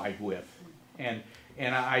satisfied with. And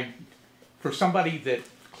for somebody that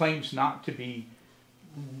claims not to be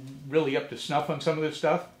really up to snuff on some of this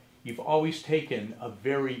stuff, you've always taken a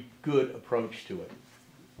very good approach to it.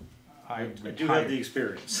 I do have the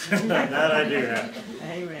experience. That I do have.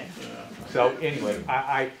 Amen. So anyway,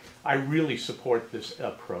 I really support this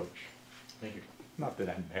approach. Thank you. Not that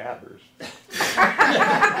that matters.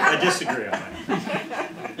 I disagree on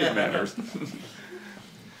that. It matters.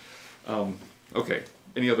 Okay,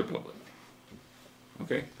 any other public?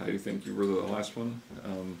 Okay, I think you were the last one.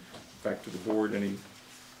 Back to the board, any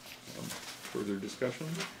further discussion?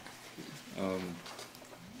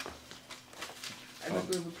 I would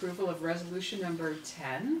move approval of resolution number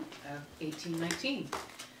 10 of 1819,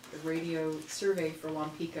 the radio survey for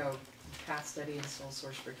Lompico path study and sole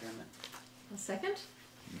source procurement. A second?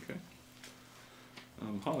 Okay.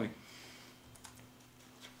 Holly?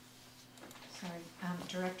 Sorry,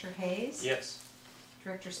 Director Hayes? Yes.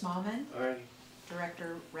 Director Smallman? Aye.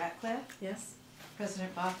 Director Ratcliffe? Yes?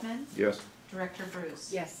 President Bachman? Yes. Director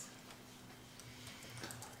Bruce? Yes.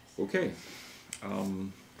 Okay.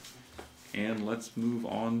 And let's move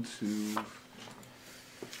on to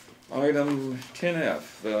item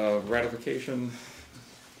 10F, the ratification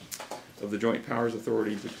of the Joint Powers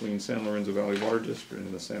Authority between San Lorenzo Valley Water District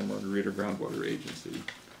and the Santa Margarita Groundwater Agency.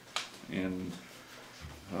 And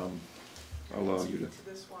I'll allow you to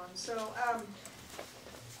this one. So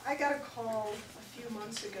I got a call a few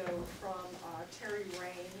months ago from Terry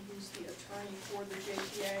Rain, who's the attorney for the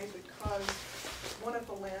JPA, because one of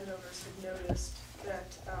the landowners had noticed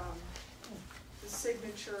that the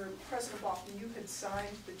signature, President Bachman, you had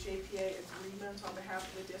signed the JPA agreement on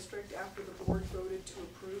behalf of the district after the board voted to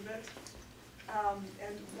approve it.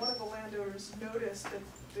 And one of the landowners noticed that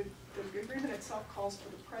the agreement itself calls for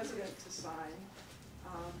the president to sign.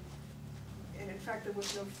 And in fact, there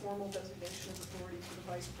was no formal designation of authority for the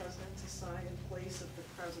vice president to sign in place of the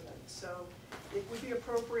president. So it would be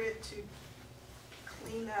appropriate to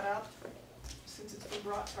clean that up, since it's been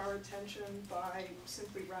brought to our attention, by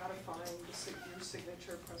simply ratifying your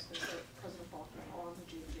signature, President Bachman, on the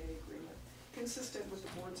JPA agreement, consistent with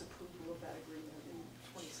the board's approval of that agreement in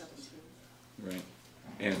 2017. Right.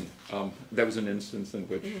 And that was an instance in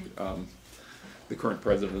which the current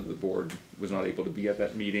president of the board was not able to be at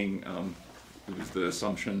that meeting. It was the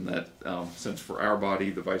assumption that since for our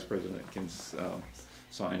body the vice president can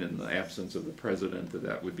sign in the absence of the president,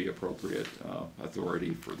 that would be appropriate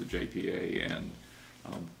authority for the JPA, and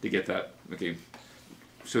to get that, okay,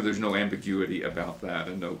 so there's no ambiguity about that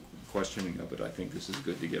and no questioning of it. I think this is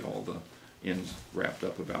good to get all the ends wrapped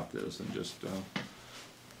up about this and just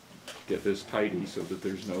get this tidy so that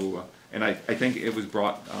there's no, and I think it was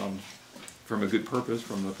brought from a good purpose,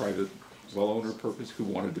 from the private well owner purpose, who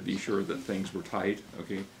wanted to be sure that things were tight,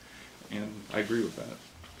 okay, and I agree with that.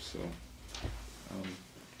 So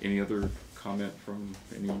any other comment from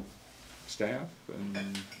any staff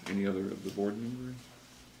and any other of the board members?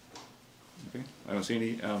 Okay, I don't see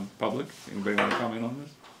any public. Anybody want to comment on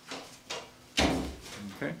this?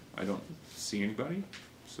 Okay, I don't see anybody,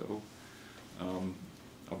 so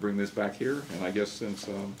I'll bring this back here, and I guess since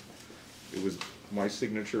it was my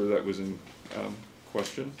signature that was in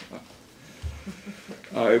question,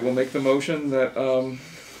 I will make the motion that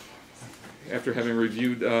after having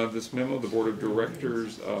reviewed this memo, the Board of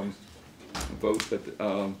Directors vote that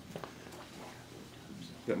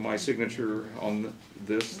that my signature on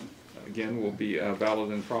this, again, will be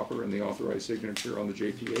valid and proper, and the authorized signature on the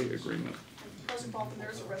JPA agreement. President Bachman,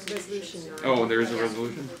 there's a resolution. Oh, and there is a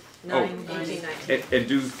resolution? Oh, 1819. and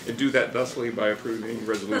do that thusly by approving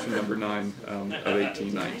resolution number 9 of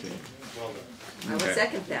 1819. I will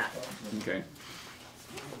second that. Okay.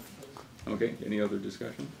 Okay, any other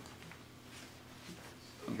discussion?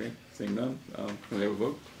 Okay, seeing none, can we have a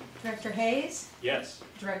vote? Director Hayes? Yes.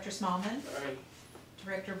 Director Smallman? Aye.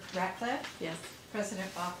 Director Ratcliffe? Yes.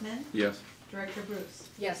 President Bachman? Yes. Director Bruce?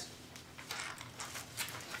 Yes.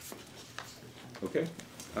 Okay,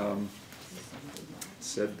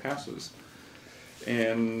 said passes.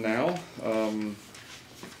 And now,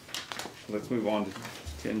 let's move on to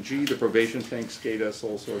 10G, the probation tank SCADA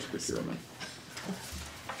sole source procurement.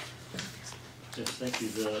 Yes, thank you.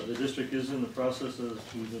 The district is in the process, as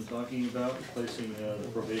we've been talking about, replacing the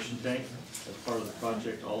probation tank. As part of the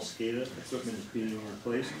project, all SCADA equipment is being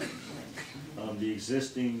replaced. The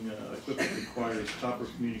existing equipment requires copper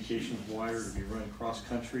communications wire to be run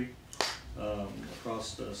cross-country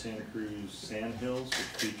across Santa Cruz sand hills,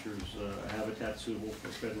 which features a habitat suitable for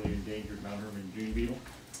federally endangered Mount Herman dune beetle.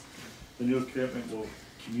 The new equipment will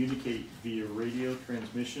communicate via radio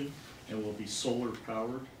transmission and will be solar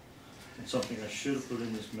powered. And something I should have put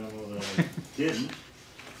in this memo that I didn't.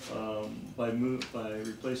 By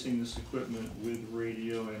replacing this equipment with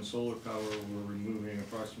radio and solar power, we're removing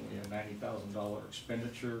approximately a $90,000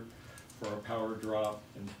 expenditure for a power drop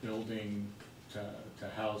and building to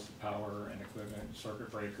house the power and equipment and circuit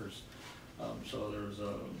breakers. So there's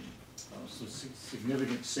some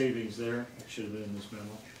significant savings there. It should have been in this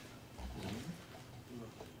memo.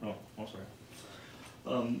 Oh, I'm sorry.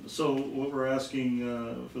 So what we're asking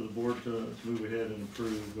for the board to move ahead and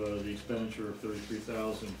approve the expenditure of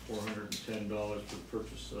 $33,410 for the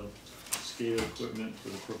purchase of SCADA equipment for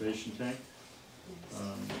the probation tank.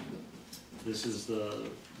 This is the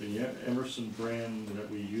Emerson brand that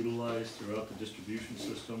we utilize throughout the distribution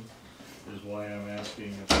system. Is why I'm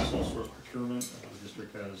asking for sole source procurement. The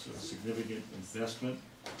district has a significant investment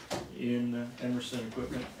in Emerson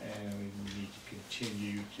equipment, and we need to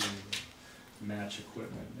continue to match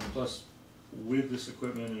equipment. And plus, with this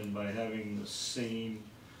equipment and by having the same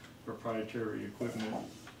proprietary equipment,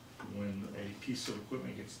 when a piece of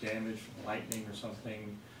equipment gets damaged from lightning or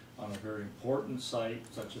something on a very important site,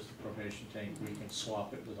 such as the probation tank, we can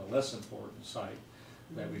swap it with a less important site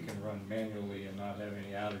that we can run manually and not have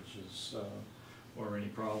any outages or any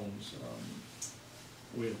problems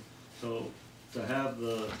with. So to have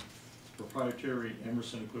the proprietary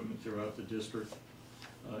Emerson equipment throughout the district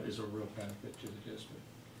is a real benefit to the district.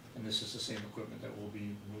 And this is the same equipment that we'll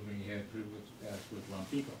be moving ahead with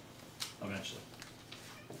Lampico eventually.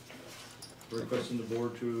 Requesting the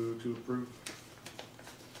board to approve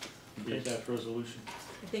the attached resolution.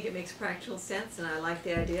 I think it makes practical sense, and I like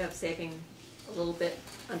the idea of saving a little bit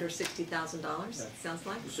under $60,000, it sounds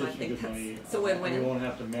like. So I think that's a win-win. We won't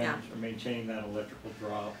have to manage or maintain that electrical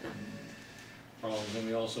drop and problems. And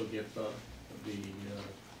we also get the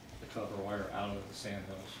copper wire out of the sand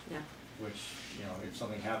hills. Yeah. Which, you know, if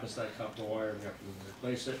something happens to that copper wire, we have to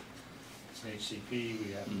replace it. It's an HCP,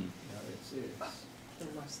 we have, you know, it's. The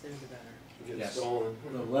less there, the better. Yes.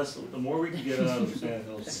 The more we can get out of the sand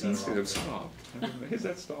hills, the Seems to better have off. stopped. Has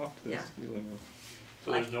that stopped? Yeah. This dealing with?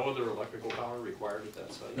 So there's no other electrical power required at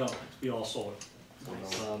that site? No, it's be all solar. The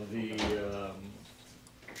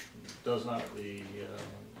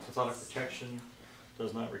cathodic protection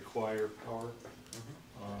does not require power.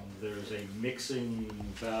 There's a mixing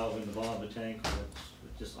valve in the bottom of the tank that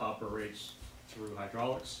just operates through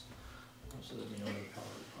hydraulics, so there's no other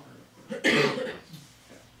power required.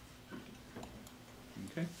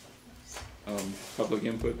 Okay. Public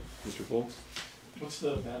input, Mr. Foltz? What's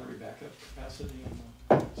the battery backup capacity in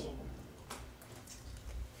the solar?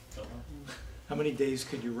 How many days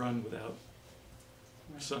could you run without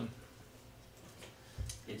sun?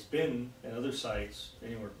 It's been at other sites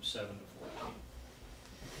anywhere from 7 to 14.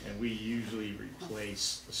 And we usually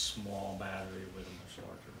replace the small battery with a much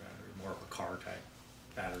larger battery, more of a car type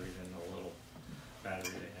battery than the little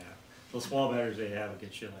battery they have. The small batteries they have will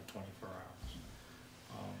get you like 24 hours.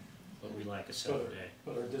 But we like a 7-day.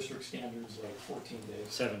 But our district standard is like 14 days.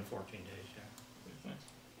 7 to 14 days, yeah.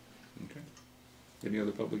 Okay. Any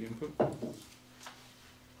other public input?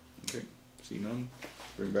 Okay, see none.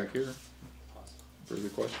 Bring back here. Further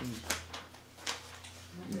questions?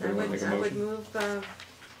 Anybody wanna make a I would motion? move,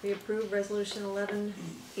 we approve resolution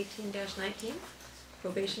 11-18-19,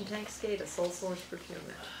 probation tank skate, a sole source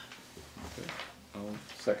procurement. Okay, I'll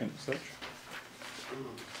second such.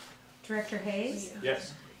 Director Hayes?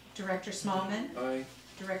 Yes. Director Smallman? Aye.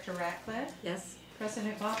 Director Ratcliffe? Yes?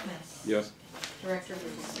 President Bachman? Yes. Director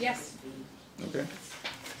Cruz? Yes. Okay.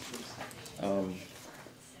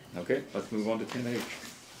 Okay, let's move on to 10H.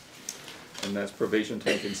 And that's probation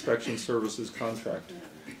tank inspection services contract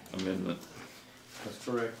amendment. That's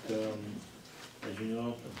correct. As you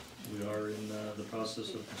know, we are in the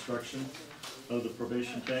process of construction of the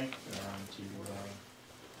probation tank to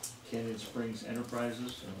Canyon Springs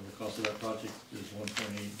Enterprises. The cost of that project is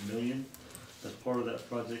 $1.8 million. As part of that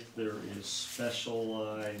project, there is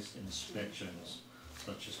specialized inspections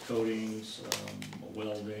such as coatings,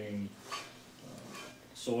 welding,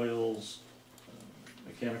 soils,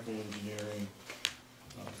 mechanical engineering,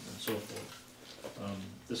 and so forth.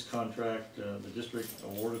 This contract, the district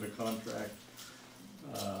awarded a contract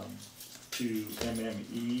to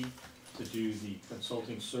MME to do the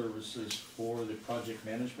consulting services for the project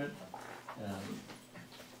management.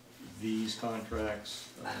 These contracts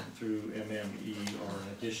through MME are in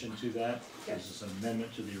addition to that. This is an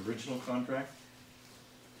amendment to the original contract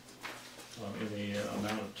in the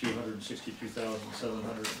amount of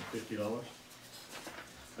 $262,750.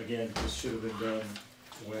 Again, this should have been done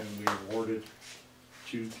when we awarded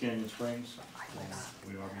to Canyon Springs.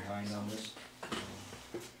 We are behind on this.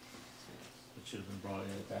 It should have been brought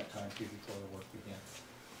in at that time too before the work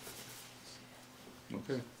began.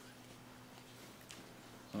 Okay.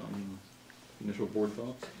 Initial board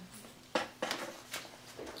thoughts?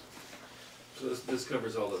 So this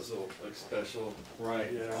covers all those little, like, special.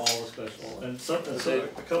 Right, Yeah. all the special, and some, I'd say, a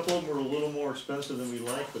couple of them were a little more expensive than we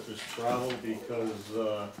like, but there's travel because,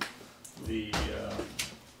 the,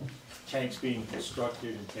 tanks being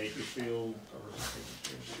constructed in Bakersfield, or,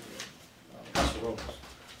 Paso Robles.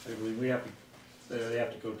 We have to, they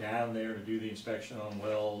have to go down there to do the inspection on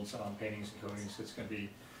welds, on paintings and coatings. It's gonna be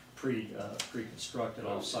pre-constructed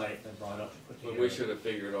off-site and brought up and put But together. we should have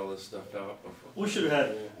figured all this stuff out before. We should have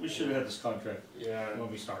had this contract Yeah.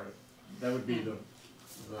 when we started. That would be the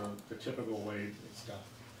typical way it's done.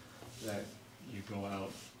 That you go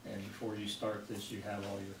out and before you start this, you have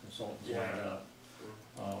all your consultants lined up.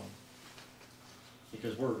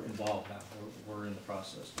 because we're involved now, we're in the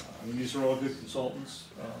process now. I mean, these are all good consultants,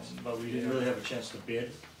 but we didn't really have a chance to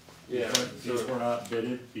bid. Yeah. These were not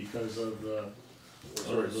bidded because of the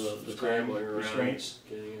scrambling time around, restraints.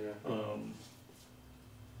 getting it out.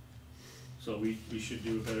 So we should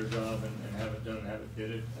do a better job and have it done, and have it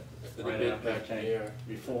bidded The right bid after that pack, tank. yeah.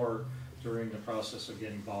 Before, during the process of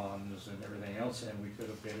getting bonds and everything else, and we could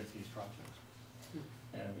have bidded these projects.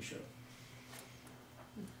 And we should have.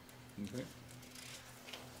 Okay.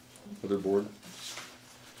 Other board?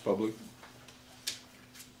 Public?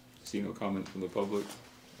 See no comment from the public.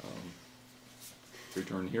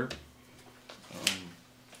 Return here.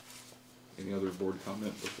 Any other board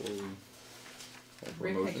comment before we call for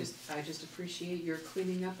a Rick, motion? I just appreciate your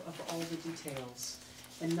cleaning up of all the details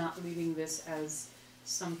and not leaving this as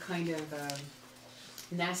some kind of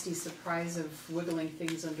nasty surprise of wiggling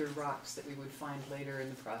things under rocks that we would find later in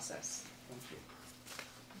the process. Thank you.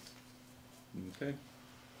 Okay.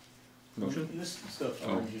 Motion? This stuff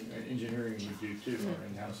our engineering would do too, our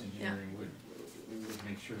in-house engineering would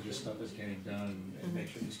make sure this stuff is getting done and make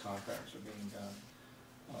sure these contracts are being done.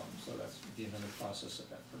 So that's be another process that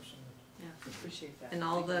that person would. Yeah, appreciate that. And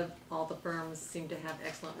all the firms seem to have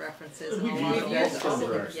excellent references and We've a lot used of all those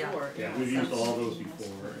the also, firms. yeah. We've used all those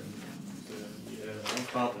before, and I'm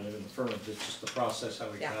confident in the firm, it's just the process how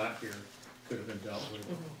we got here could have been dealt with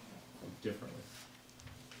differently.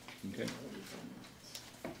 Okay.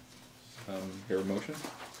 Hear a motion?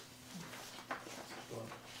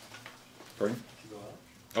 Pardon?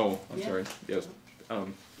 Oh, I'm Yeah. sorry, yes.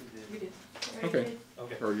 We did. Okay.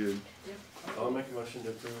 Okay. Or you, I'll make a motion to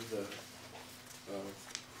approve the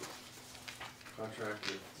contract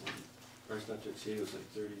with price not to exceed, it was like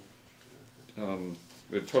 30.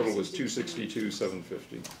 the total was 262,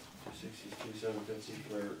 750. 262, 750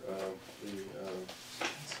 for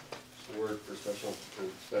the work for special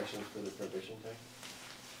inspections for the prohibition tank.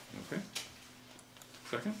 Okay.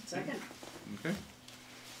 Second? Second. Okay.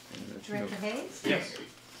 And that's Director no- Hayes? Yes.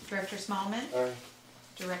 Director Smallman? Aye.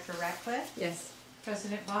 Director Ratcliffe? Yes.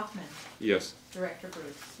 President Bachman? Yes. Director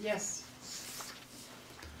Cruz? Yes.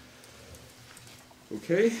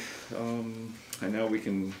 Okay, and now we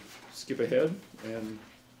can skip ahead and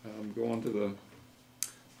go on to the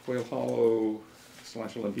Quail Hollow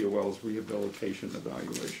 / Olympia Wells rehabilitation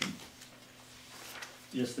evaluation.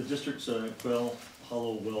 Yes, the district's Quail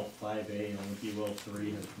Hollow Well 5A and Olympia Well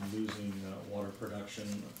 3 has been losing water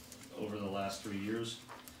production over the last 3 years.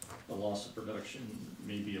 The loss of production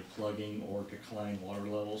may be a plugging or declined water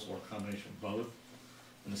levels or a combination of both.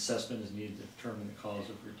 An assessment is needed to determine the cause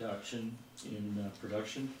of reduction in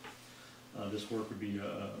production. This work would be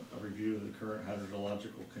a review of the current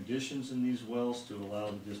hydrological conditions in these wells to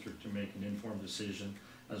allow the district to make an informed decision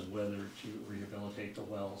as whether to rehabilitate the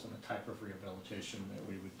wells and the type of rehabilitation that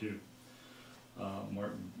we would do.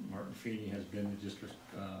 Martin Feeney has been the district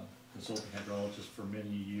consulting hydrologist for many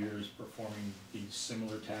years, performing these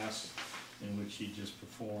similar tasks in which he just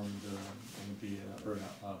performed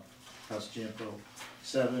Pasachempo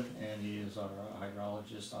 7, and he is our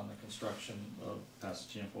hydrologist on the construction of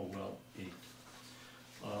Pasachempo Well 8.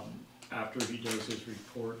 After he does his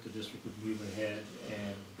report, the district would move ahead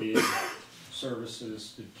and bid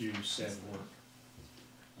services to do said work.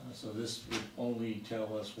 So this would only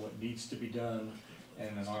tell us what needs to be done,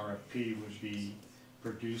 and an RFP would be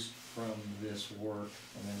produced from this work,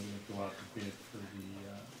 and then we would go out to bid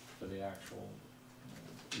for the actual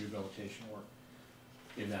rehabilitation work,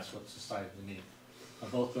 if that's what's decided to need.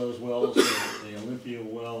 Both those wells, the Olympia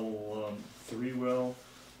Well 3 well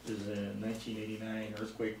is a 1989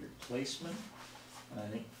 earthquake replacement. I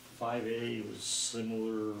think 5A was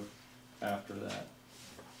similar after that.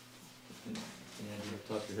 And you have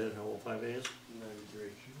to top your head how old 5A is? 93.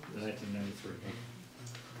 1993.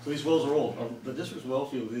 So these wells are old. The district's well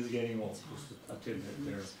field is getting old. Just a tidbit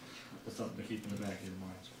there. That's something to keep in the back of your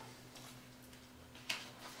minds.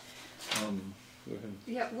 Go ahead.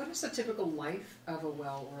 Yeah, what is the typical life of a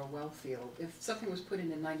well or a well field? If something was put in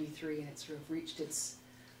 '93 and it sort of reached its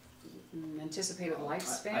anticipated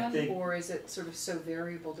lifespan, think- or is it sort of so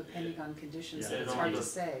variable depending on conditions Yeah, that it's it hard all to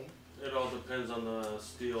say? It all depends on the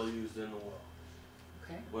steel used in the well,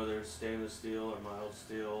 Okay. whether it's stainless steel or mild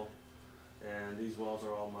steel, and these wells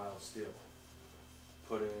are all mild steel,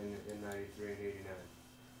 put in 93 and 89.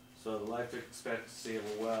 So the life expectancy of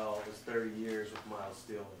a well is 30 years with mild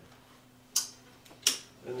steel in it.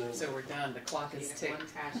 And then So we're done, the clock is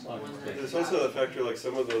ticked. there's also the factor, like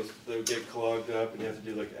some of those, they'll get clogged up and you have to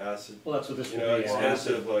do like acid. Well, that's what this You would know, be.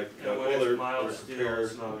 extensive, like, And when well, it's mild steel, repair.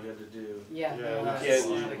 it's not good to do. Yeah, Yeah, no, we that's can't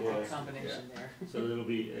not a use- good yeah. combination there. So it'll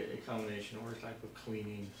be a combination or a type of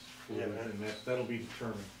cleaning fluid, Yeah. and that'll be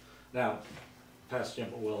determined. Now, past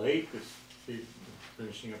Temple Well 8, that's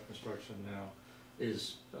finishing up construction now,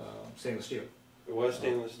 is stainless steel. It was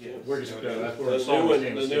stainless steel. We're just, The we're new installing one-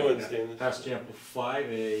 stainless the new steel. one's stainless Past steel. Temple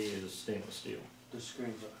 5A is stainless steel. The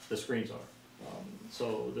screens are. The screens are.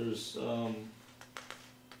 So there's,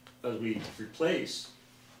 as we replace,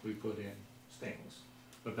 we put in stainless.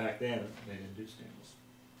 But back then, they didn't do stainless.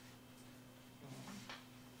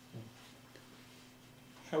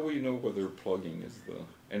 How will you know whether plugging is the,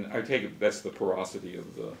 and I take it that's the porosity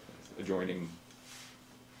of the adjoining,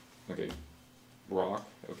 okay, rock,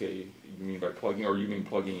 okay, you mean by plugging, or you mean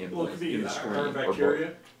plugging in Well, it could be in the screen? iron or both?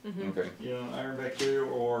 bacteria. Okay, You know, iron bacteria,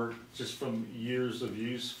 or just from years of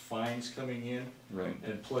use, fines coming in right,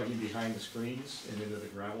 and plugging behind the screens and into the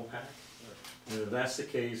gravel pack. And if that's the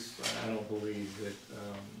case, I don't believe that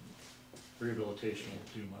rehabilitation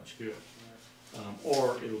will do much good.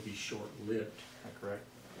 Or it'll be short-lived, am I correct?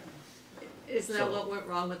 Isn't that So- what went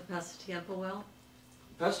wrong with the Pasatiempo well?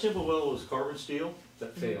 Past Temple Well was carbon steel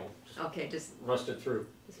that failed, Okay, just, rusted through.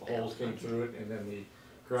 Just The holes failed, came through it, and then the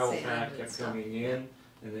gravel Sand pack and kept stuff. coming in,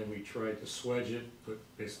 and then we tried to swedge it,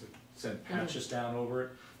 basically send patches down over it,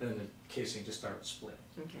 and then the casing just started splitting.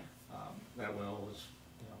 okay. That well was,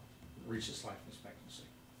 you know, reached its life expectancy.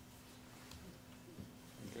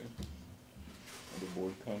 okay. Other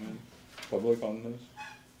board comment, public on this?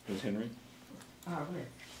 Ms. Henry?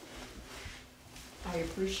 I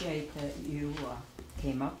appreciate that you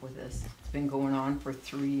came up with this. It's been going on for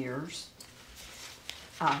 3 years.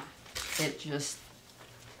 It just,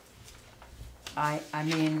 I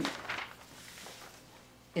mean,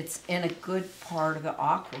 it's in a good part of the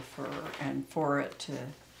aquifer, and for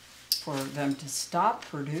them to stop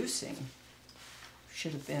producing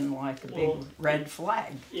should have been like a big Well, red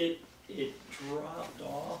flag. It dropped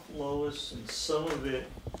off, Lois, and some of it,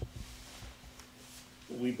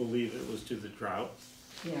 we believe it was due to the drought.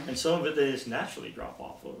 Yeah. And some of it, they just naturally drop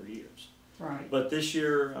off over years. Right. But this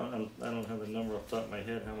year, I don't have the number off the top of my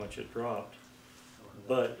head how much it dropped.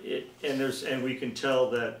 But and we can tell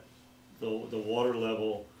that the water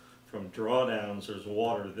level from drawdowns, there's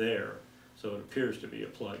water there, so it appears to be a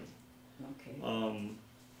plug. Okay.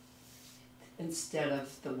 Instead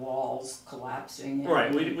of the walls collapsing.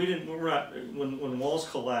 Right, we're not, when walls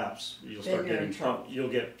collapse, you'll start Then you're in getting, trouble. you'll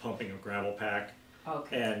get pumping of gravel pack.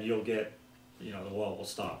 Okay. And you'll get, you know, the wall will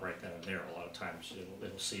stop right then and there a lot of times,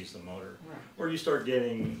 it'll seize the motor. Right. Or you start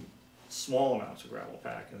getting small amounts of gravel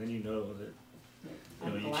pack, and then you know that, you know,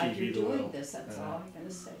 I'm you glad achieve you're either well. doing this, that's all I'm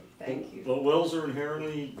gonna say. Thank you. But wells are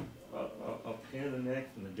inherently a pain in the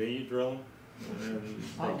neck from the day you drill them, and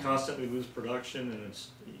Oh. they constantly lose production, and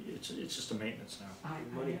it's just a maintenance now.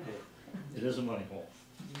 Money know. pit. It is a money hole.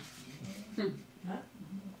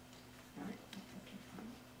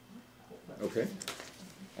 Okay.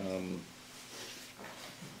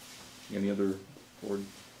 Any other board,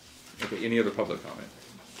 okay, any other public comment?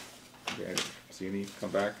 Okay, I don't see any come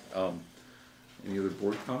back. Any other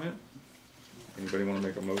board comment? Anybody wanna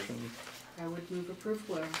make a motion? I would move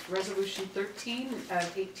approval of resolution 13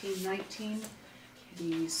 of 1819,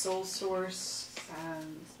 the sole source,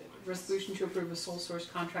 resolution to approve a sole source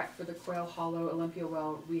contract for the Quail Hollow Olympia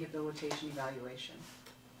Well rehabilitation evaluation.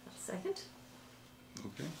 Second?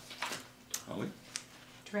 Okay. Holly?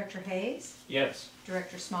 Director Hayes, Yes.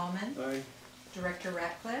 Director Smallman, Aye. Director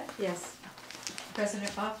Ratcliffe, Yes. President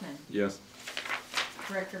Hoffman, Yes.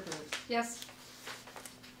 Director Bruce. Yes.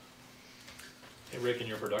 Hey, Rick, in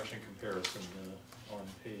your production comparison, on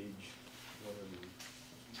page, what are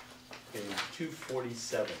we? Page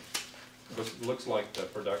 247, looks like the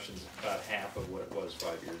production's about half of what it was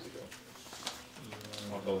 5 years ago.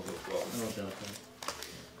 On both of I wells. don't doubt that.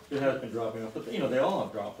 It has been dropping off, but, you know, they all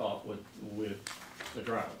have dropped off with the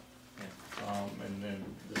drought. And then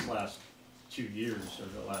this last 2 years, or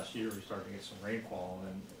the last year, we started to get some rainfall,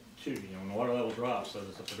 and you know, when the water level drops, so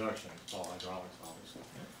does the production, it's all hydraulics, obviously.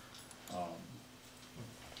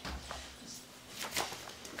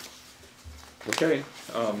 Okay,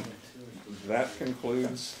 that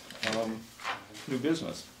concludes, new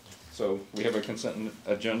business. So we have a consent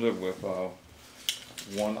agenda with,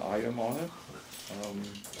 one item on it.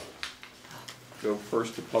 Go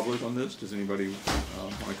first to public on this. Does anybody,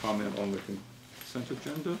 wanna comment on the consent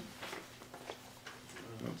agenda?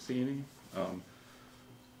 Don't see any.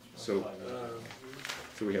 So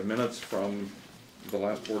we have minutes from the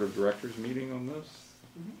last Board of Directors meeting on this.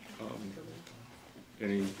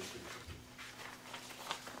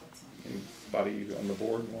 Anybody on the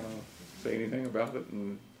board wanna say anything about it,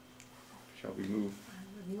 and shall we move? I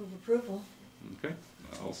would move approval. Okay,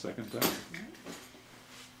 I'll second that.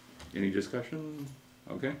 Any discussion?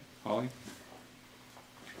 Okay, Holly?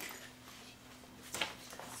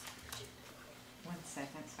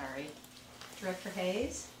 Sorry. Director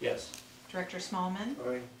Hayes, Yes. Director Smallman,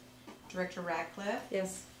 Aye. Director Ratcliffe,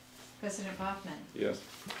 Yes. President Bachman, Yes.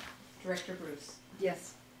 Director Bruce.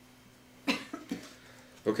 Yes.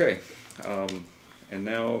 Okay, and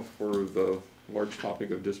now for the large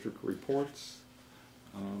topic of district reports.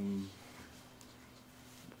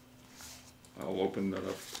 I'll open that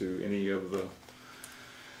up to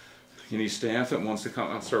any staff that wants to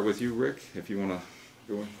come. I'll start with you, Rick, if you want to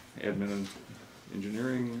go admin and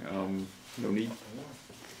engineering. No need.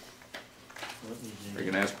 Are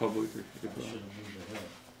you going to ask public? Or I should have moved ahead.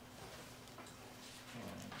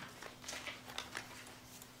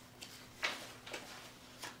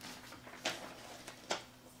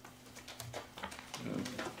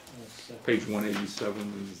 Page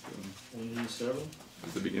 187 is 187?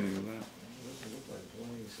 the beginning of that. Doesn't look like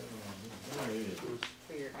 187 on here. Oh, maybe it is.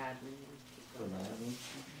 For your admin. For my admin?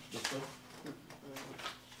 This one?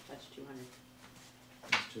 That's 200.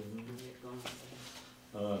 That's 200? You're going over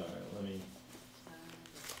Alright, let me,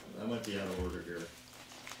 I might be out of order here.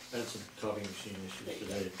 I had some copy machine issues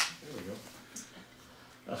today. There we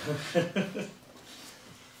go.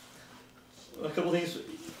 A couple things,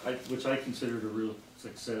 which I considered a real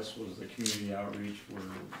success, was the community outreach where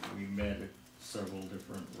we met at several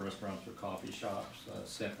different restaurants or coffee shops.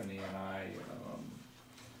 Stephanie and I,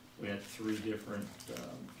 we had 3 different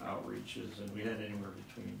outreaches, and we had anywhere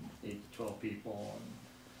between 8 to 12 people, and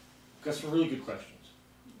got some really good questions,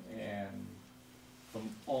 and from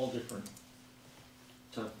all different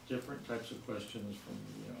types of questions, from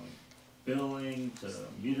billing to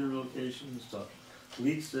meter locations to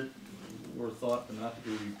leaks that were thought not to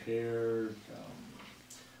be repaired,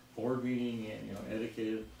 board meeting and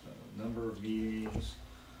etiquette, number of meetings,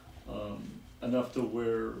 enough to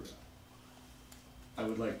where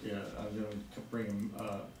I'm going to bring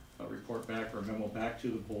a report back or a memo back to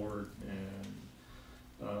the board and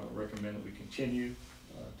recommend that we continue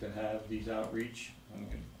to have these outreach.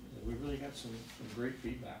 We really got some great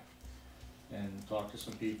feedback and talked to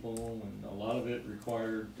some people, and a lot of it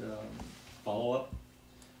required follow-up,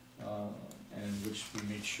 and which we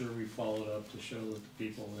made sure we followed up to show that the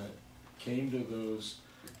people that came to those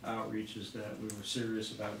outreaches that we were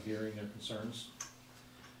serious about hearing their concerns.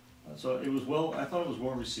 So it was I thought it was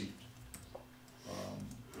well received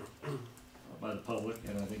by the public,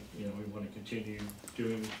 and I think we want to continue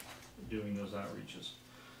doing those outreaches.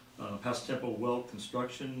 Paso Tempo well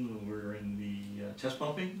construction, we're in the test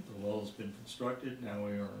pumping. The well has been constructed, now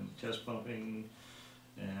we are in test pumping,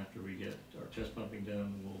 and after we get our test pumping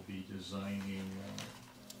done, we'll be designing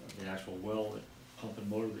the actual well, pump and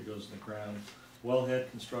motor that goes in the ground,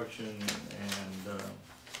 wellhead construction, and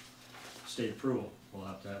state approval. We'll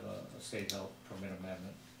have to have a state health permit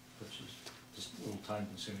amendment, which is just a little time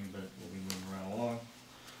consuming, but we'll be moving right along.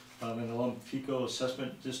 In the Lompico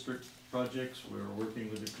Assessment District projects, we're working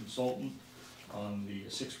with a consultant on the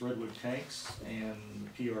 6 redwood tanks and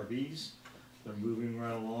the PRVs. They're moving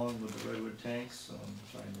right along with the redwood tanks,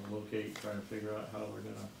 trying to figure out how we're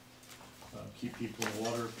gonna keep people in the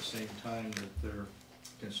water at the same time that they're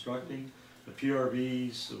constructing. The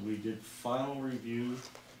PRVs, so we did final review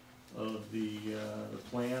of the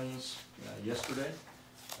plans yesterday.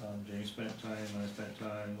 James spent time, I spent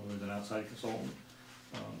time with an outside consultant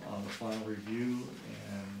on the final review,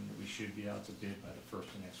 and we should be out to bid by the 1st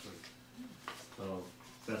of next week. So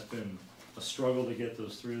that's been a struggle to get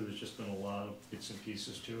those through. There's just been a lot of bits and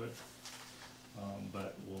pieces to it,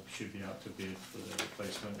 but we should be out to bid for the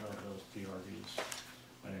replacement of those PRVs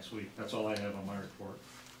by next week. That's all I have on my report.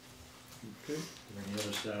 Okay. Any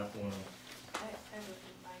other staff want to? I have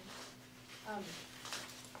a mind.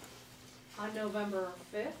 On November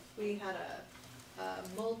 5th, we had a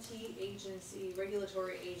multi-agency,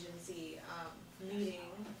 regulatory agency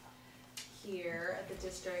meeting here at the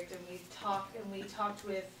district, and we talked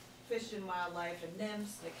with Fish and Wildlife and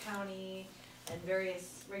NIMS, the county, and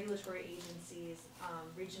various regulatory agencies,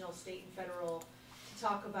 regional, state, and federal, to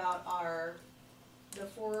talk about the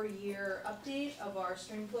 4-year update of our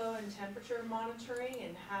stream flow and temperature monitoring,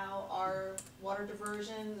 and how our water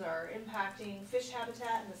diversions are impacting fish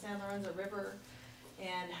habitat in the San Lorenzo River,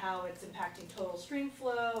 and how it's impacting total stream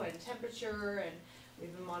flow and temperature, and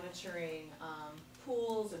we've been monitoring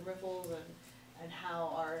pools and riffles, and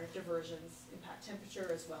how our diversions impact temperature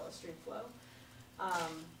as well as stream flow.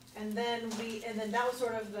 And then that was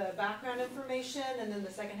sort of the background information, and then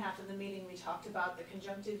the second half of the meeting we talked about the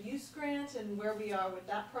conjunctive use grant and where we are with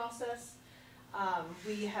that process.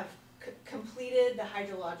 We have completed the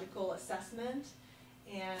hydrological assessment,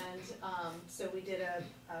 and so we did a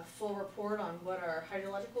full report on what our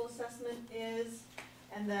hydrological assessment is,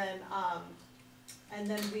 and then and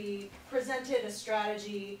then we presented a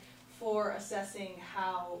strategy for assessing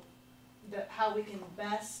how we can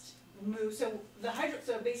best move. So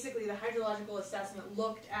basically the hydrological assessment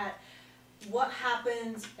looked at what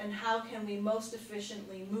happens and how can we most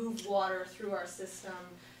efficiently move water through our system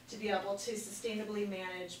to be able to sustainably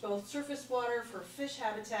manage both surface water for fish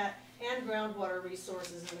habitat and groundwater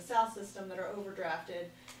resources in the south system that are overdrafted,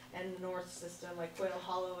 and the north system like Quail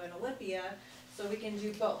Hollow and Olympia, so we can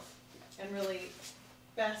do both and really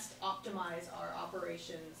best optimize our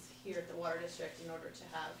operations here at the Water District in order to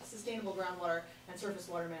have sustainable groundwater and surface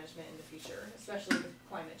water management in the future, especially with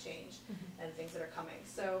climate change and things that are coming.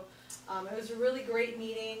 So it was a really great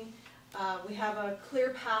meeting. We have a clear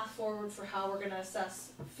path forward for how we're going to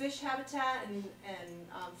assess fish habitat and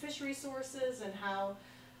fish resources, and how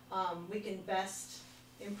we can best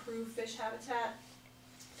improve fish habitat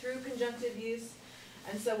through conjunctive use.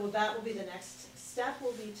 And so that will be the next step,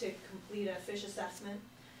 will be to complete a fish assessment.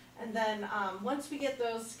 And then once we get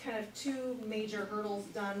those kind of two major hurdles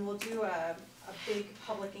done, we'll do a big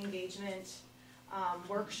public engagement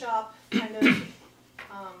workshop kind of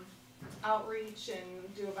outreach,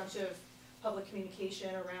 and do a bunch of public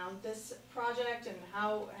communication around this project and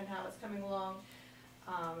how it's coming along.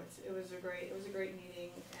 It was a great meeting,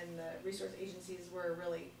 and the resource agencies were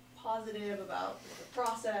really positive about the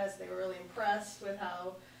process. They were really impressed with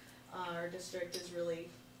how our district is really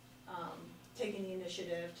taking the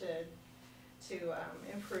initiative to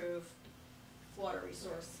improve water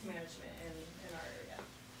resource management in our area.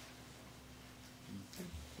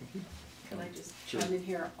 Can I just chime in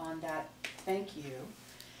here on that? Thank you.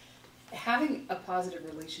 Having a positive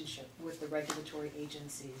relationship with the regulatory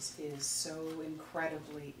agencies is so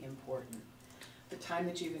incredibly important. The time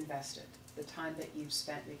that you've invested, the time that you've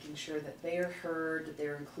spent making sure that they are heard, that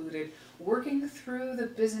they're included, working through the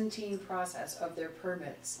Byzantine process of their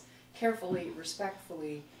permits, carefully,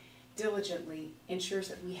 respectfully, diligently, ensures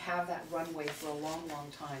that we have that runway for a long, long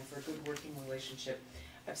time for a good working relationship.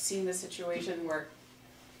 I've seen the situation where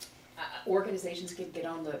organizations can get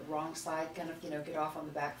on the wrong side, kind of, get off on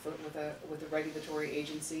the back foot with a regulatory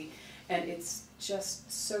agency, and it's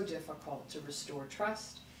just so difficult to restore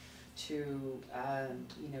trust, to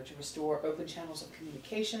restore open channels of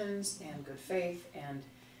communications and good faith. And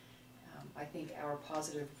I think our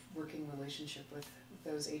positive working relationship with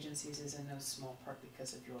those agencies is in no small part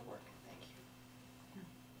because of your work. Thank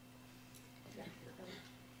you.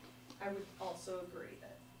 Yeah. I would also agree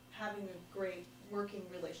that having a great working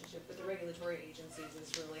relationship with the regulatory agencies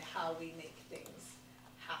is really how we make things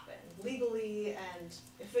happen legally and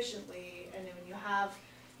efficiently. And when you have,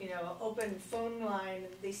 an open phone line,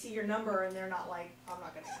 they see your number and they're not like, I'm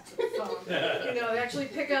not going to answer the phone. They actually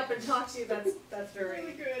pick up and talk to you. That's very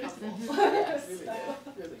really good. Helpful. Yes. Really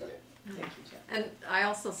good. Really good. Thank you, Jen. And I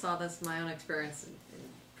also saw this in my own experience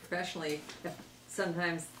professionally. If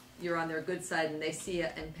sometimes you're on their good side and they see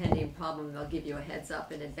an impending problem, they'll give you a heads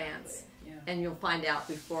up in advance. Yeah. And you'll find out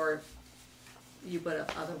before you would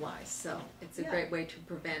have otherwise. So it's a great way to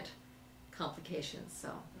prevent complications. So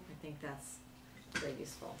I think that's very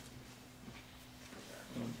useful.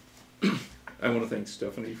 I want to thank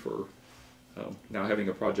Stephanie for now having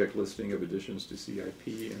a project listing of additions to CIP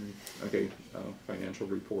and financial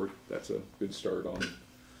report. That's a good start on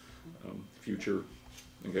future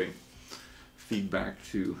feedback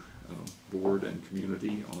to board and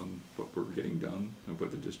community on what we're getting done and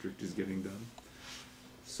what the district is getting done.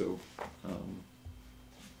 So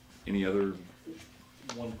any other?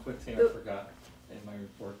 One quick thing I forgot in my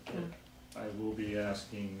report. I will be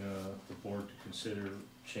asking the board to consider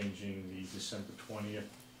changing the December 20th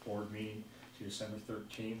board meeting to December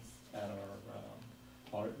 13th at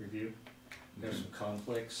our audit review. There's some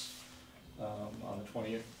conflicts on the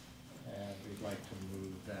 20th, and we'd like to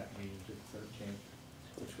move that meeting to the 13th,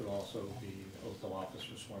 which would also be oath of office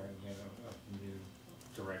for swearing in of new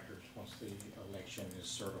directors once the election is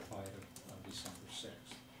certified on December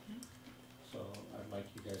 6th. So I'd like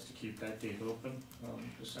you guys to keep that date open on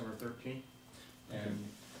December 13th. And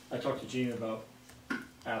I talked to Gina about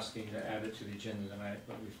asking to add it to the agenda tonight,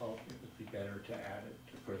 but we felt it would be better to add it,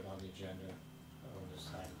 to put it on the agenda this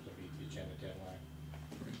time to meet the agenda deadline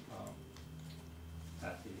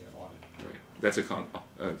at the audit. Right. That's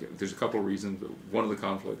there's a couple of reasons, but one of the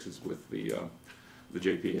conflicts is with the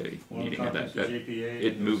JPA meeting, and that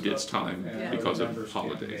it moved its time because of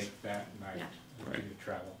holidays. That night due to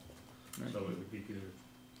travel. So it would be good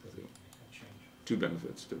to make that change. Two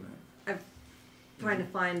benefits to that. trying to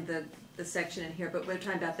find the section in here, but we're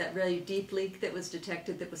talking about that really deep leak that was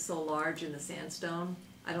detected that was so large in the sandstone.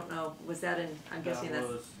 I don't know, was that in, I'm guessing that's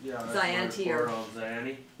Zianti or?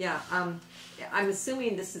 Zianti. Yeah, I'm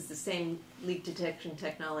assuming this is the same leak detection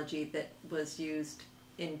technology that was used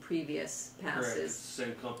in previous passes. Correct, it's the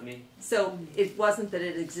same company. So it wasn't that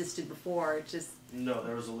it existed before, it just. No,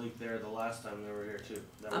 there was a leak there the last time they were here too.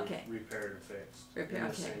 That Okay. we repaired and fixed. Repair, in the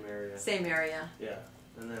okay. same area. Same area. Yeah.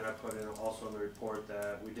 And then I put in also in the report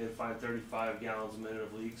that we did find 35 gallons a minute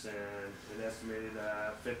of leaks, and it estimated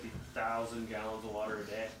 50,000 gallons of water a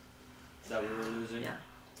day that we were losing. Yeah.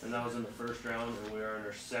 And that was in the first round, and we are in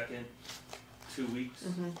our second 2 weeks.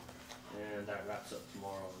 Mhm. And that wraps up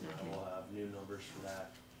tomorrow, and Okay. we'll have new numbers for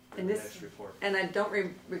that in And the this, next report. and I don't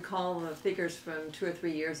recall the figures from 2 or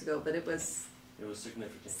 3 years ago, but it was. It was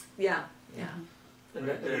significant. Yeah, yeah. And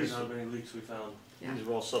There's not many leaks we found. Yeah. These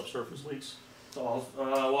are all subsurface leaks? It's all,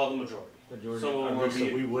 well, the majority. Some of them Leaks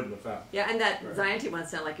that we wouldn't have found. Yeah, and that Right. Zianti one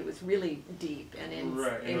sounded like it was really deep and in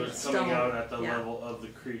Right, and in it was stone. coming out at the Yeah. level of the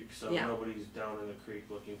creek, so Yeah. nobody's down in the creek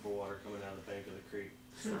looking for water coming out of the bank of the creek.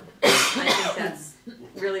 So, I think that's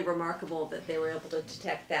really remarkable that they were able to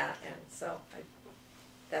detect that, and so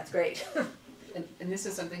that's great. And this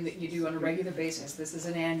is something that you do on a regular basis, this is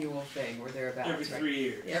an annual thing, or thereabouts, right? Every 3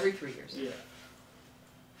 years. Every 3 years. Yeah.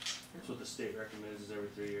 That's what the state recommends, is every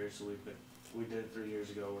 3 years, so we did it 3 years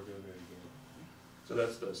ago, we're doing it again. So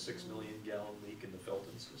that's the 6 million gallon leak in the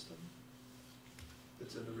Felton system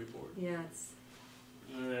that's in the report? Yeah, it's.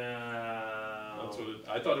 That's what it,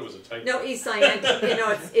 I thought it was a typo. No, East Zianti, you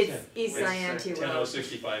know, it's East Zianti Road.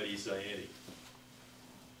 10065 East Zianti.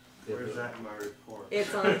 Where's that in my report?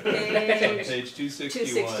 It's on page. Page 261.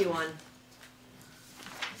 261.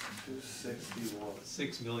 261.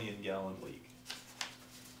 6 million gallon leak.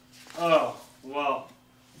 Oh, well,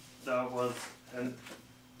 that was, and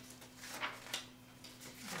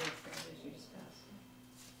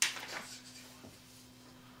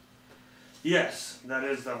yes, that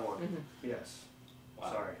is that one. Mhm. Yes.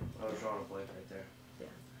 Wow. Sorry, I was drawing a blank right there. Yeah.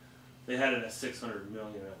 They had it at 600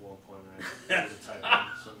 million at one point. That was a typo.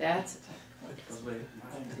 So That's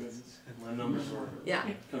my numbers were Yeah.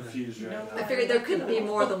 confused right now. I figured there couldn't be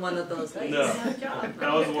more than one of those leaks. No,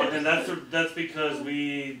 that was one, and that's because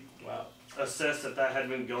we Wow. assessed that had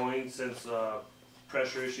been going since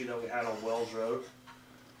pressure issue that we had on Wells Road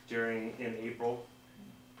in April,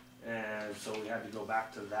 and so we had to go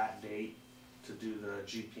back to that date to do the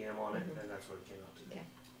GPM on it, and that's what it came out to. Okay.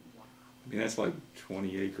 I mean, that's like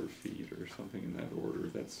 20 acre feet or something in that order.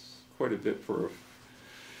 That's quite a bit for a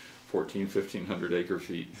 1,500 acre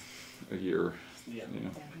feet a year. Yeah. Yeah. Yeah,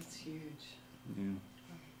 that's huge. Yeah.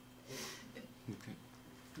 Okay.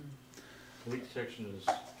 Leak detection is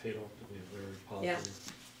paid off to be very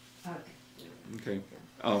positive. Okay.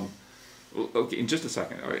 Well, okay, in just a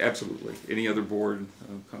second. All right, absolutely. Any other board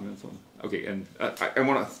comments on? Okay, and I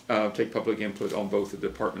want to take public input on both the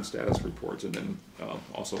department status reports and then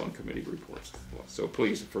also on committee reports. So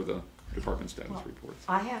please, for the department status reports.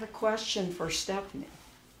 I had a question for Stephanie.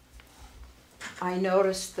 I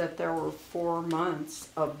noticed that there were 4 months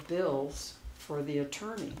of bills for the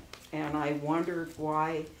attorney, and I wondered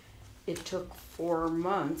why it took 4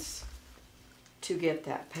 months to get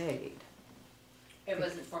that paid. It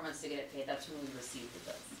wasn't 4 months to get it paid, that's when we received the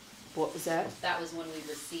bills. What was that? That was when we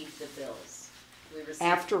received the bills. We received.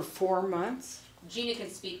 After 4 months? Gina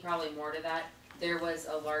can speak probably more to that. There was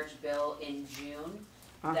a large bill in June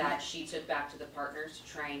that she took back to the partners to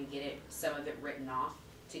try and get some of it written off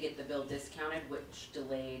to get the bill discounted, which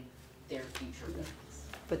delayed their future bills.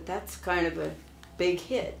 But that's kind of a big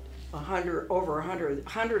hit.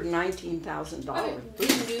 $119,000. We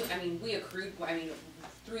knew, we accrued,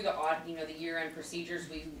 through the the year-end procedures,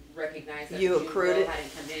 we recognized that the You June accrued bill it?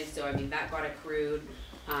 hadn't come in, so that got accrued.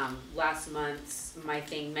 Last month's, my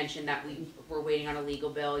thing mentioned that we were waiting on a legal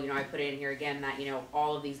bill, I put it in here again that,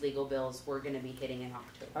 all of these legal bills were gonna be hitting in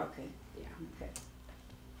October. Okay. Yeah. Okay.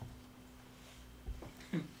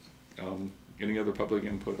 Any other public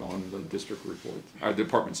input on the district reports,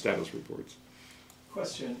 department status reports?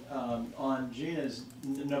 Question, on Gina's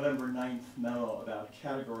November 9th memo about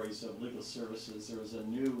categories of legal services, there was a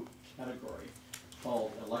new category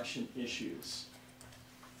called election issues.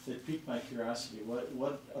 It piqued my curiosity.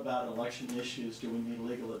 What about election issues do we need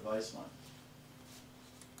legal advice on?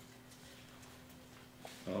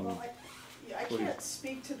 Well, I can't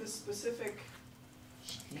speak to the specific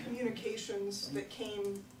communications that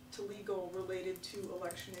came to legal related to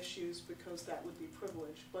election issues because that would be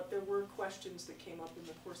privileged, but there were questions that came up in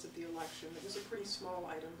the course of the election. It was a pretty small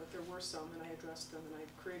item, but there were some, and I addressed them, and I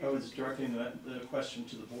created. I was directing the question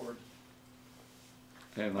to the board.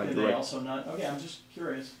 And I Are they direct, also not, okay, I'm just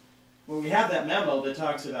curious. When we have that memo that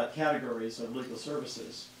talks about categories of legal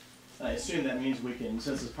services, I assume that means we can,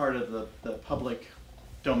 since it's part of the public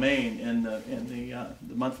domain in the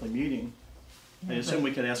monthly meeting, I assume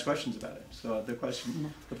we could ask questions about it. So the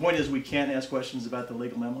point is, we can't ask questions about the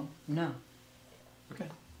legal memo? No. Okay.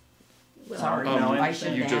 Well, Sorry, no, I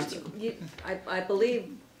understand. you just, I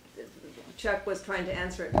believe Chuck was trying to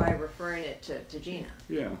answer it by referring it to Gina.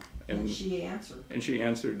 yeah. And she answered. And she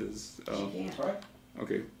answered as, She can't. That's right.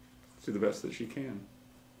 okay, to the best that she can,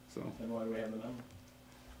 so. Then why do we have the memo?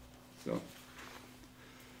 So,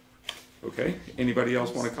 okay, anybody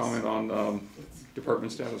else want to comment on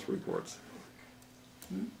department status reports?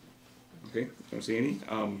 Okay, don't see any.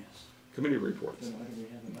 Committee reports. Then why do we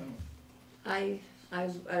have the memo? I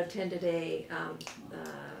attended a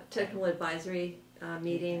technical advisory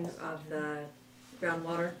meeting of the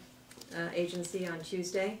groundwater agency on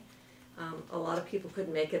Tuesday. A lot of people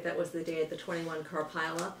couldn't make it. That was the day of the 21 car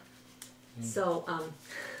pileup. So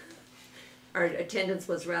our attendance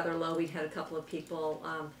was rather low. We'd had a couple of people,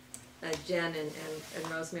 Jen and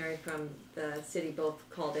Rosemary from the city both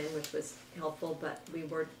called in, which was helpful, but we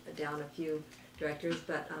were down a few directors.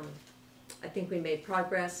 But I think we made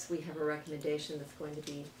progress. We have a recommendation that's going to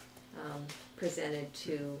be presented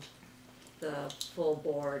to the full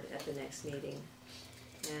board at the next meeting.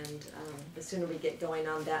 And the sooner we get going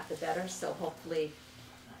on that, the better. So hopefully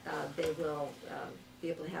they will be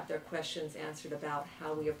able to have their questions answered about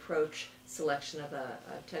how we approach selection of a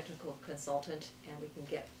technical consultant, and we can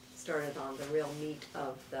get started on the real meat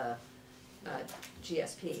of the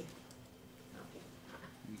GSP.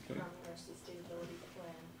 Okay. Groundwater sustainability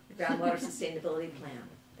plan. Groundwater sustainability plan.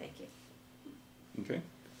 Thank you. Okay,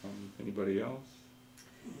 anybody else?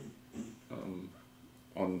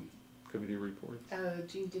 On committee reports?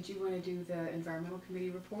 Jean, did you want to do the environmental committee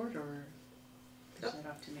report, or is that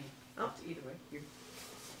up to me? Oh. Either way, you're.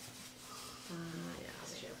 Yeah,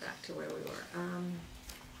 let's go back to where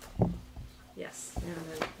we were. Yes,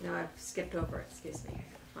 now I've skipped over it, excuse me, I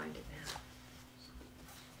gotta find it now.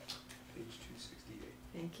 Page 268.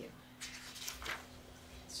 Thank you.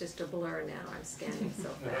 It's just a blur now, I'm scanning so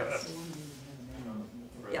fast.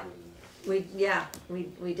 Yeah,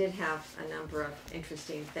 we did have a number of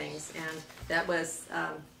interesting things, and that was,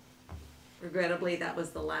 regrettably, that was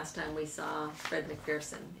the last time we saw Fred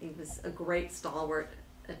McPherson. He was a great stalwart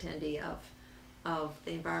attendee of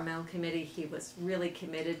the environmental committee. He was really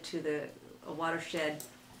committed to the watershed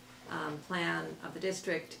plan of the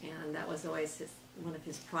district, and that was always one of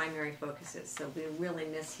his primary focuses. So we really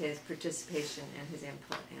miss his participation and his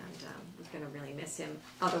input, and we're going to really miss him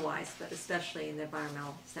otherwise, but especially in the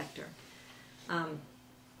environmental sector.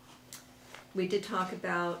 We did talk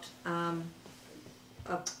about,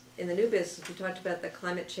 in the new business, we talked about the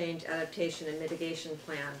climate change adaptation and mitigation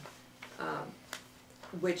plan,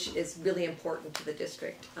 which is really important to the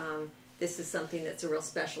district. This is something that's a real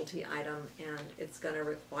specialty item, and it's going to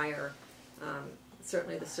require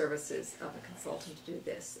certainly the services of a consultant to do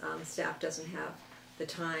this. Staff doesn't have the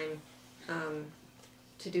time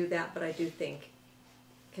to do that, but I do think,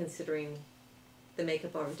 considering the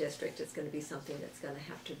makeup of our district, it's going to be something that's going to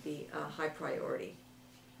have to be a high priority.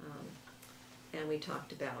 And we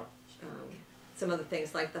talked about some other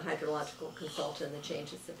things like the hydrological consultant and the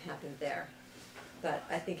changes that happened there. But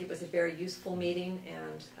I think it was a very useful meeting,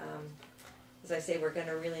 and as I say, we're going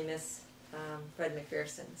to really miss Fred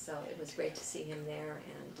McPherson, so it was great to see him there,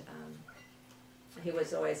 and he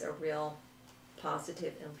was always a real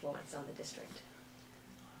positive influence on the district.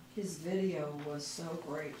 His video was so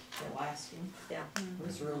great, the last one. Yeah. It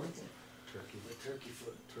was really good. Turkey foot. Turkey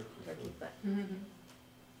foot.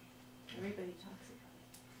 Everybody talks about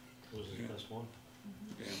it. Was his best one?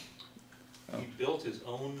 Yeah. He built his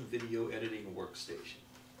own video editing workstation.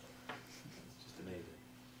 Just amazing.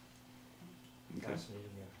 Okay.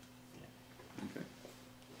 Fascinating, yeah. Okay.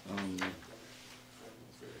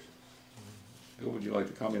 Bill, would you like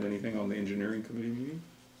to comment anything on the engineering committee meeting?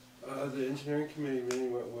 The engineering committee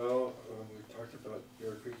meeting went well. We talked about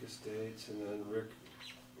Bear Creek Estates, and then Rick,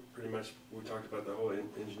 pretty much, we talked about the whole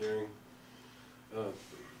engineering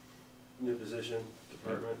new position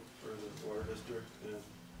department for the water district, and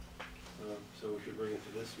so we should bring it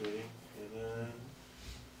to this meeting. And then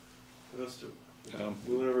what else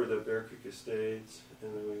we went over the Bear Creek Estates,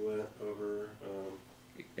 and then we went over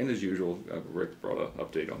and as usual, Rick brought an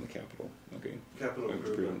update on the capital. Okay. capital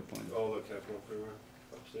improvement plan. all the capital improvement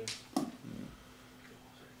upstairs.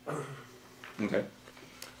 Okay.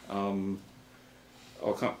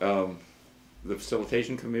 The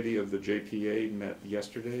facilitation committee of the JPA met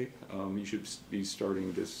yesterday. You should be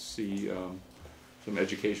starting to see some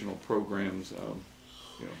educational programs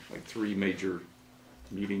like 3 major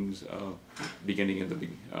meetings beginning in the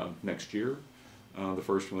next year. The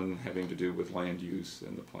first one having to do with land use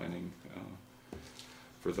and the planning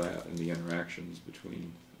for that, and the interactions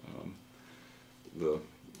between the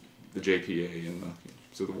JPA and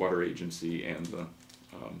so the water agency and the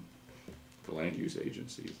land use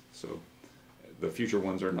agency. So the future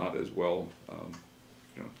ones are not as well,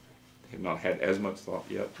 have not had as much thought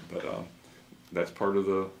yet, but that's part of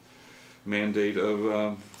the mandate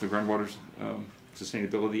of the Groundwater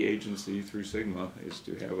Sustainability Agency through Sigma, is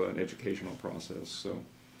to have an educational process. So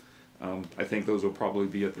I think those will probably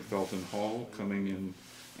be at the Felton Hall coming in.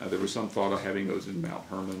 There was some thought of having those in Mount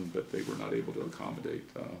Herman, but they were not able to accommodate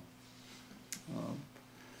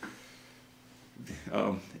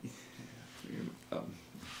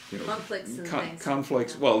conflicts and things.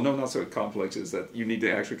 Conflicts. Well, no, not so conflicts. Is that you need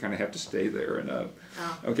to actually kind of have to stay there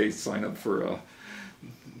and sign up for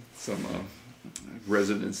some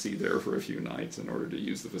residency there for a few nights in order to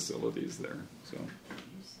use the facilities there. So,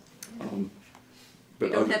 but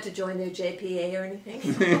you don't have to join their JPA or anything.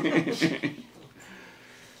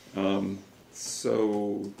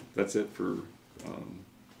 So that's it for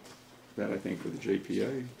that, I think, for the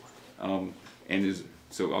JPA.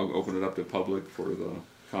 So I'll open it up to public for the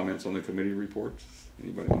comments on the committee reports.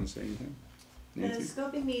 Anybody want to say anything? Nancy? The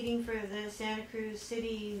scoping meeting for the Santa Cruz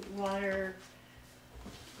City Water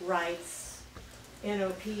Rights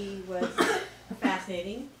NOP was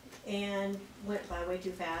fascinating and went by way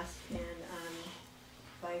too fast, and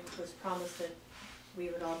I was promised that we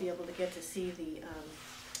would all be able to get to see the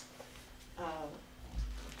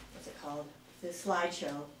what's it called? The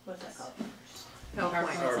slideshow. What's that called?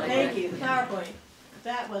 PowerPoint. Thank you, the PowerPoint.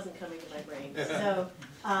 That wasn't coming to my brain. So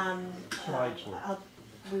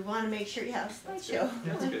we want to make sure, slideshow.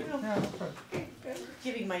 That's good.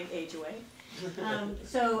 Giving my age away.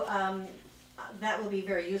 That will be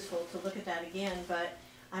very useful to look at that again, but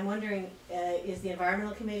I'm wondering, is the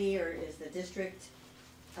environmental committee or is the district,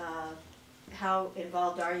 how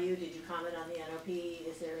involved are you? Did you comment on the NOP?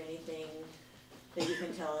 Is there anything that you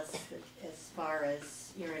can tell us as far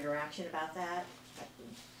as your interaction about that?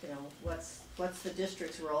 What's the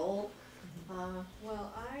district's role?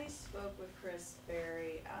 Well, I spoke with Chris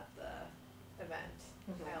Berry at the event.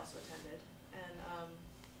 I also attended, and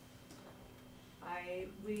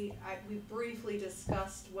we briefly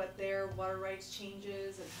discussed what their water rights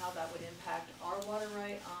changes and how that would impact our water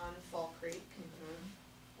right on Fall Creek.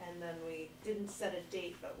 And then we didn't set a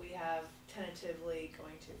date, but we have tentatively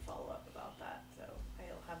going to follow up about that. So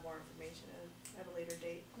I'll have more information at a later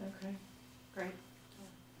date. Okay, great.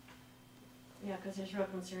 Yeah, because there's real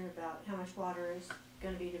concern about how much water is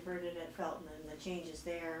going to be diverted at Felton and the changes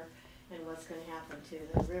there, and what's going to happen to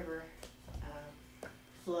the river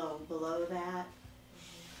flow below that,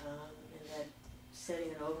 and that setting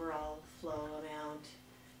an overall flow amount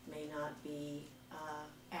may not be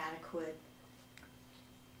adequate,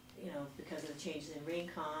 because of the changes in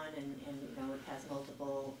Rincon, and it has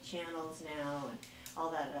multiple channels now, and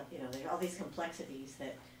all that, there's all these complexities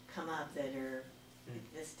that come up that are,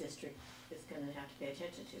 this district is going to have to pay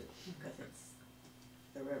attention to, because it's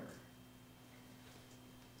the river.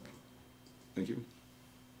 Thank you.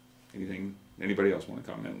 Anybody else want to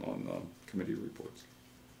comment on committee reports?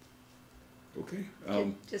 Okay.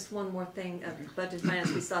 Just one more thing, budget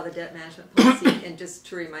finance, we saw the debt management policy, and just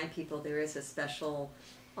to remind people, there is a special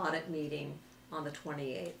audit meeting on the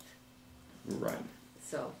 28th. Right.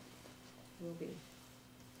 So we'll be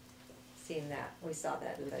seeing that. We saw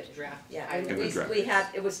that in the budget draft. Yeah, we had,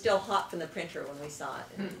 it was still hot from the printer when we saw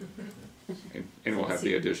it. And we'll have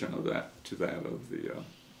the addition of that to that of the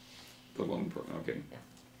loan program. Okay. Yeah.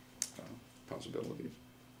 Possibilities.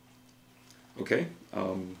 Okay.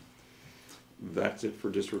 That's it for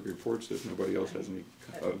district reports. If nobody else has any.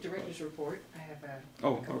 Director's report. I have a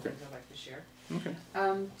couple okay. things I'd like to share. Okay.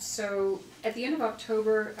 So at the end of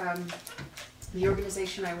October, the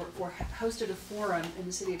organization I work for hosted a forum in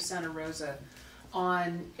the city of Santa Rosa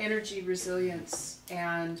on energy resilience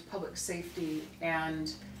and public safety,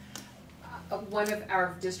 and one of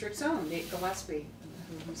our district's own, Nate Gillespie,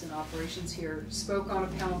 who's in operations here, spoke on a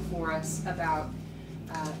panel for us about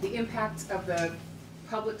the impact of the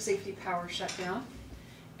public safety power shutdown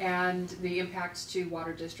and the impacts to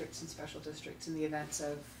water districts and special districts in the events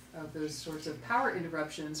of those sorts of power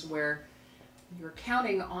interruptions where you're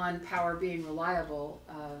counting on power being reliable,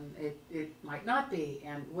 it might not be.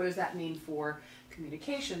 And what does that mean for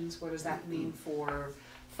communications? What does that mean for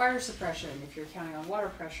fire suppression if you're counting on water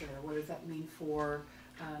pressure? What does that mean for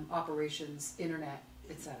operations, internet,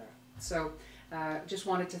 etc.? So just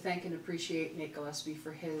wanted to thank and appreciate Nate Gillespie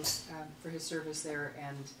for his service there,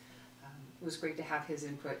 and it was great to have his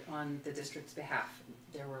input on the district's behalf.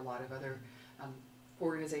 There were a lot of other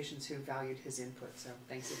organizations who valued his input, so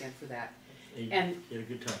thanks again for that. He had a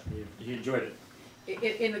good time. He enjoyed it.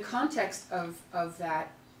 In the context of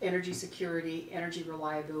that energy security, energy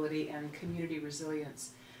reliability, and community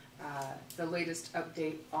resilience, the latest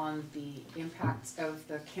update on the impacts of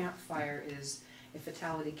the Camp Fire is a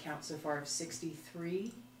fatality count so far of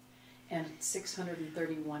 63 and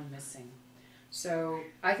 631 missing. So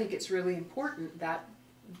I think it's really important that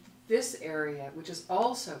this area, which is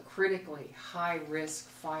also critically high-risk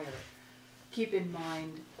fire, keep in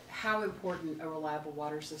mind how important a reliable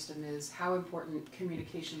water system is, how important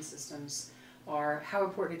communication systems are, how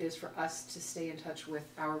important it is for us to stay in touch with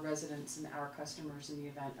our residents and our customers in the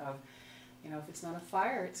event of, if it's not a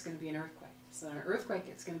fire, it's going to be an earthquake. If it's not an earthquake,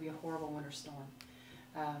 it's going to be a horrible winter storm.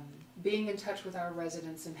 Being in touch with our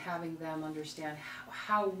residents and having them understand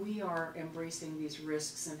how we are embracing these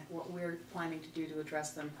risks and what we're planning to do to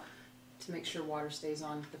address them to make sure water stays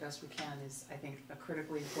on the best we can is, I think, a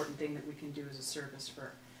critically important thing that we can do as a service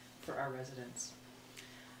for our residents.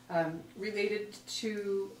 Related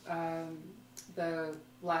to the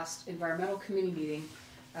last environmental committee meeting,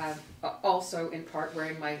 also in part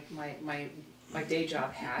wearing my day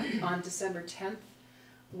job hat, on December 10th,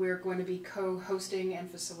 we're going to be co-hosting and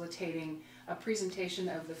facilitating a presentation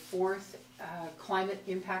of the 4th Climate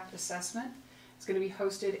Impact Assessment. It's going to be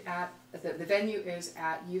hosted at, the venue is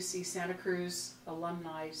at UC Santa Cruz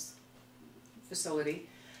Alumni's facility.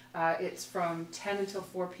 It's from 10 until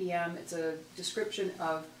 4 p.m. It's a description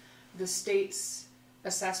of the state's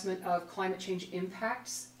assessment of climate change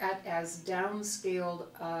impacts at as downscaled,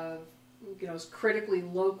 as critically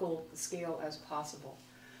local scale as possible.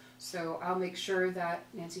 So I'll make sure that,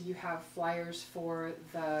 Nancy, you have flyers for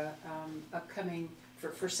the upcoming,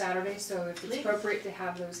 for Saturday, so if it's appropriate to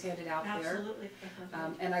have those handed out there. Absolutely.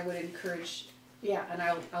 And I would encourage, and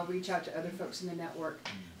I'll reach out to other folks in the network.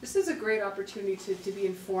 This is a great opportunity to be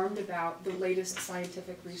informed about the latest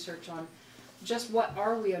scientific research on just what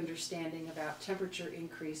are we understanding about temperature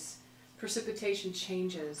increase, precipitation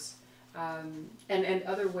changes, and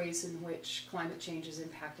other ways in which climate change is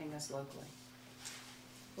impacting us locally.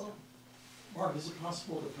 Cool. Mark, is it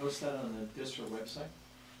possible to post that on the district website?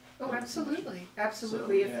 Oh, absolutely,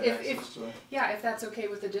 absolutely. So, if that's okay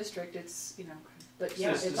with the district, it's but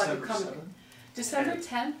yeah, it's like a December comic. 7th? December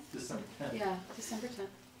 10th. December 10th. Yeah, December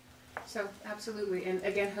 10th. So absolutely, and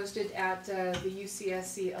again hosted at the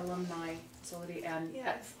UCSC alumni facility, and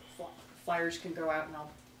flyers can go out, and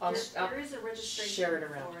I'll there is a registration share it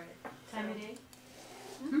around. for it. Time of day?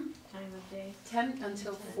 Time of day? 10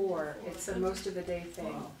 until 4. It's a most of the day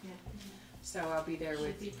thing. Wow. Yeah. So I'll be there with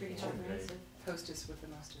Should be pretty comprehensive. hostess with the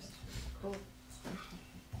mostest. Cool.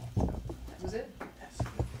 That was it.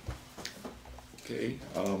 Okay.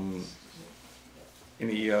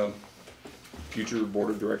 Any future board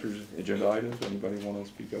of directors agenda items? Anybody want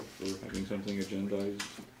to speak up for having something agendized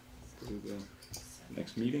for the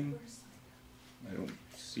next meeting? I don't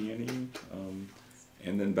see any.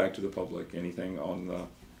 And then back to the public. Anything on the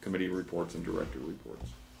committee reports and director reports?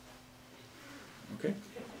 Okay.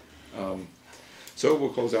 So we'll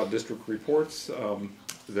close out district reports.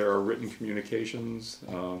 There are written communications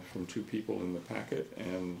from 2 people in the packet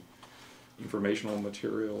and informational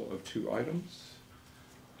material of 2 items.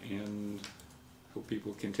 And hope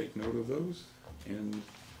people can take note of those. And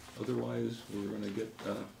otherwise, we're going to get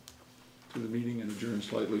to the meeting and adjourn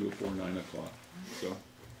slightly before 9 o'clock. So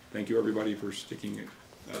thank you everybody for sticking it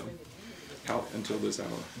out until this hour.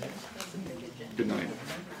 Good night.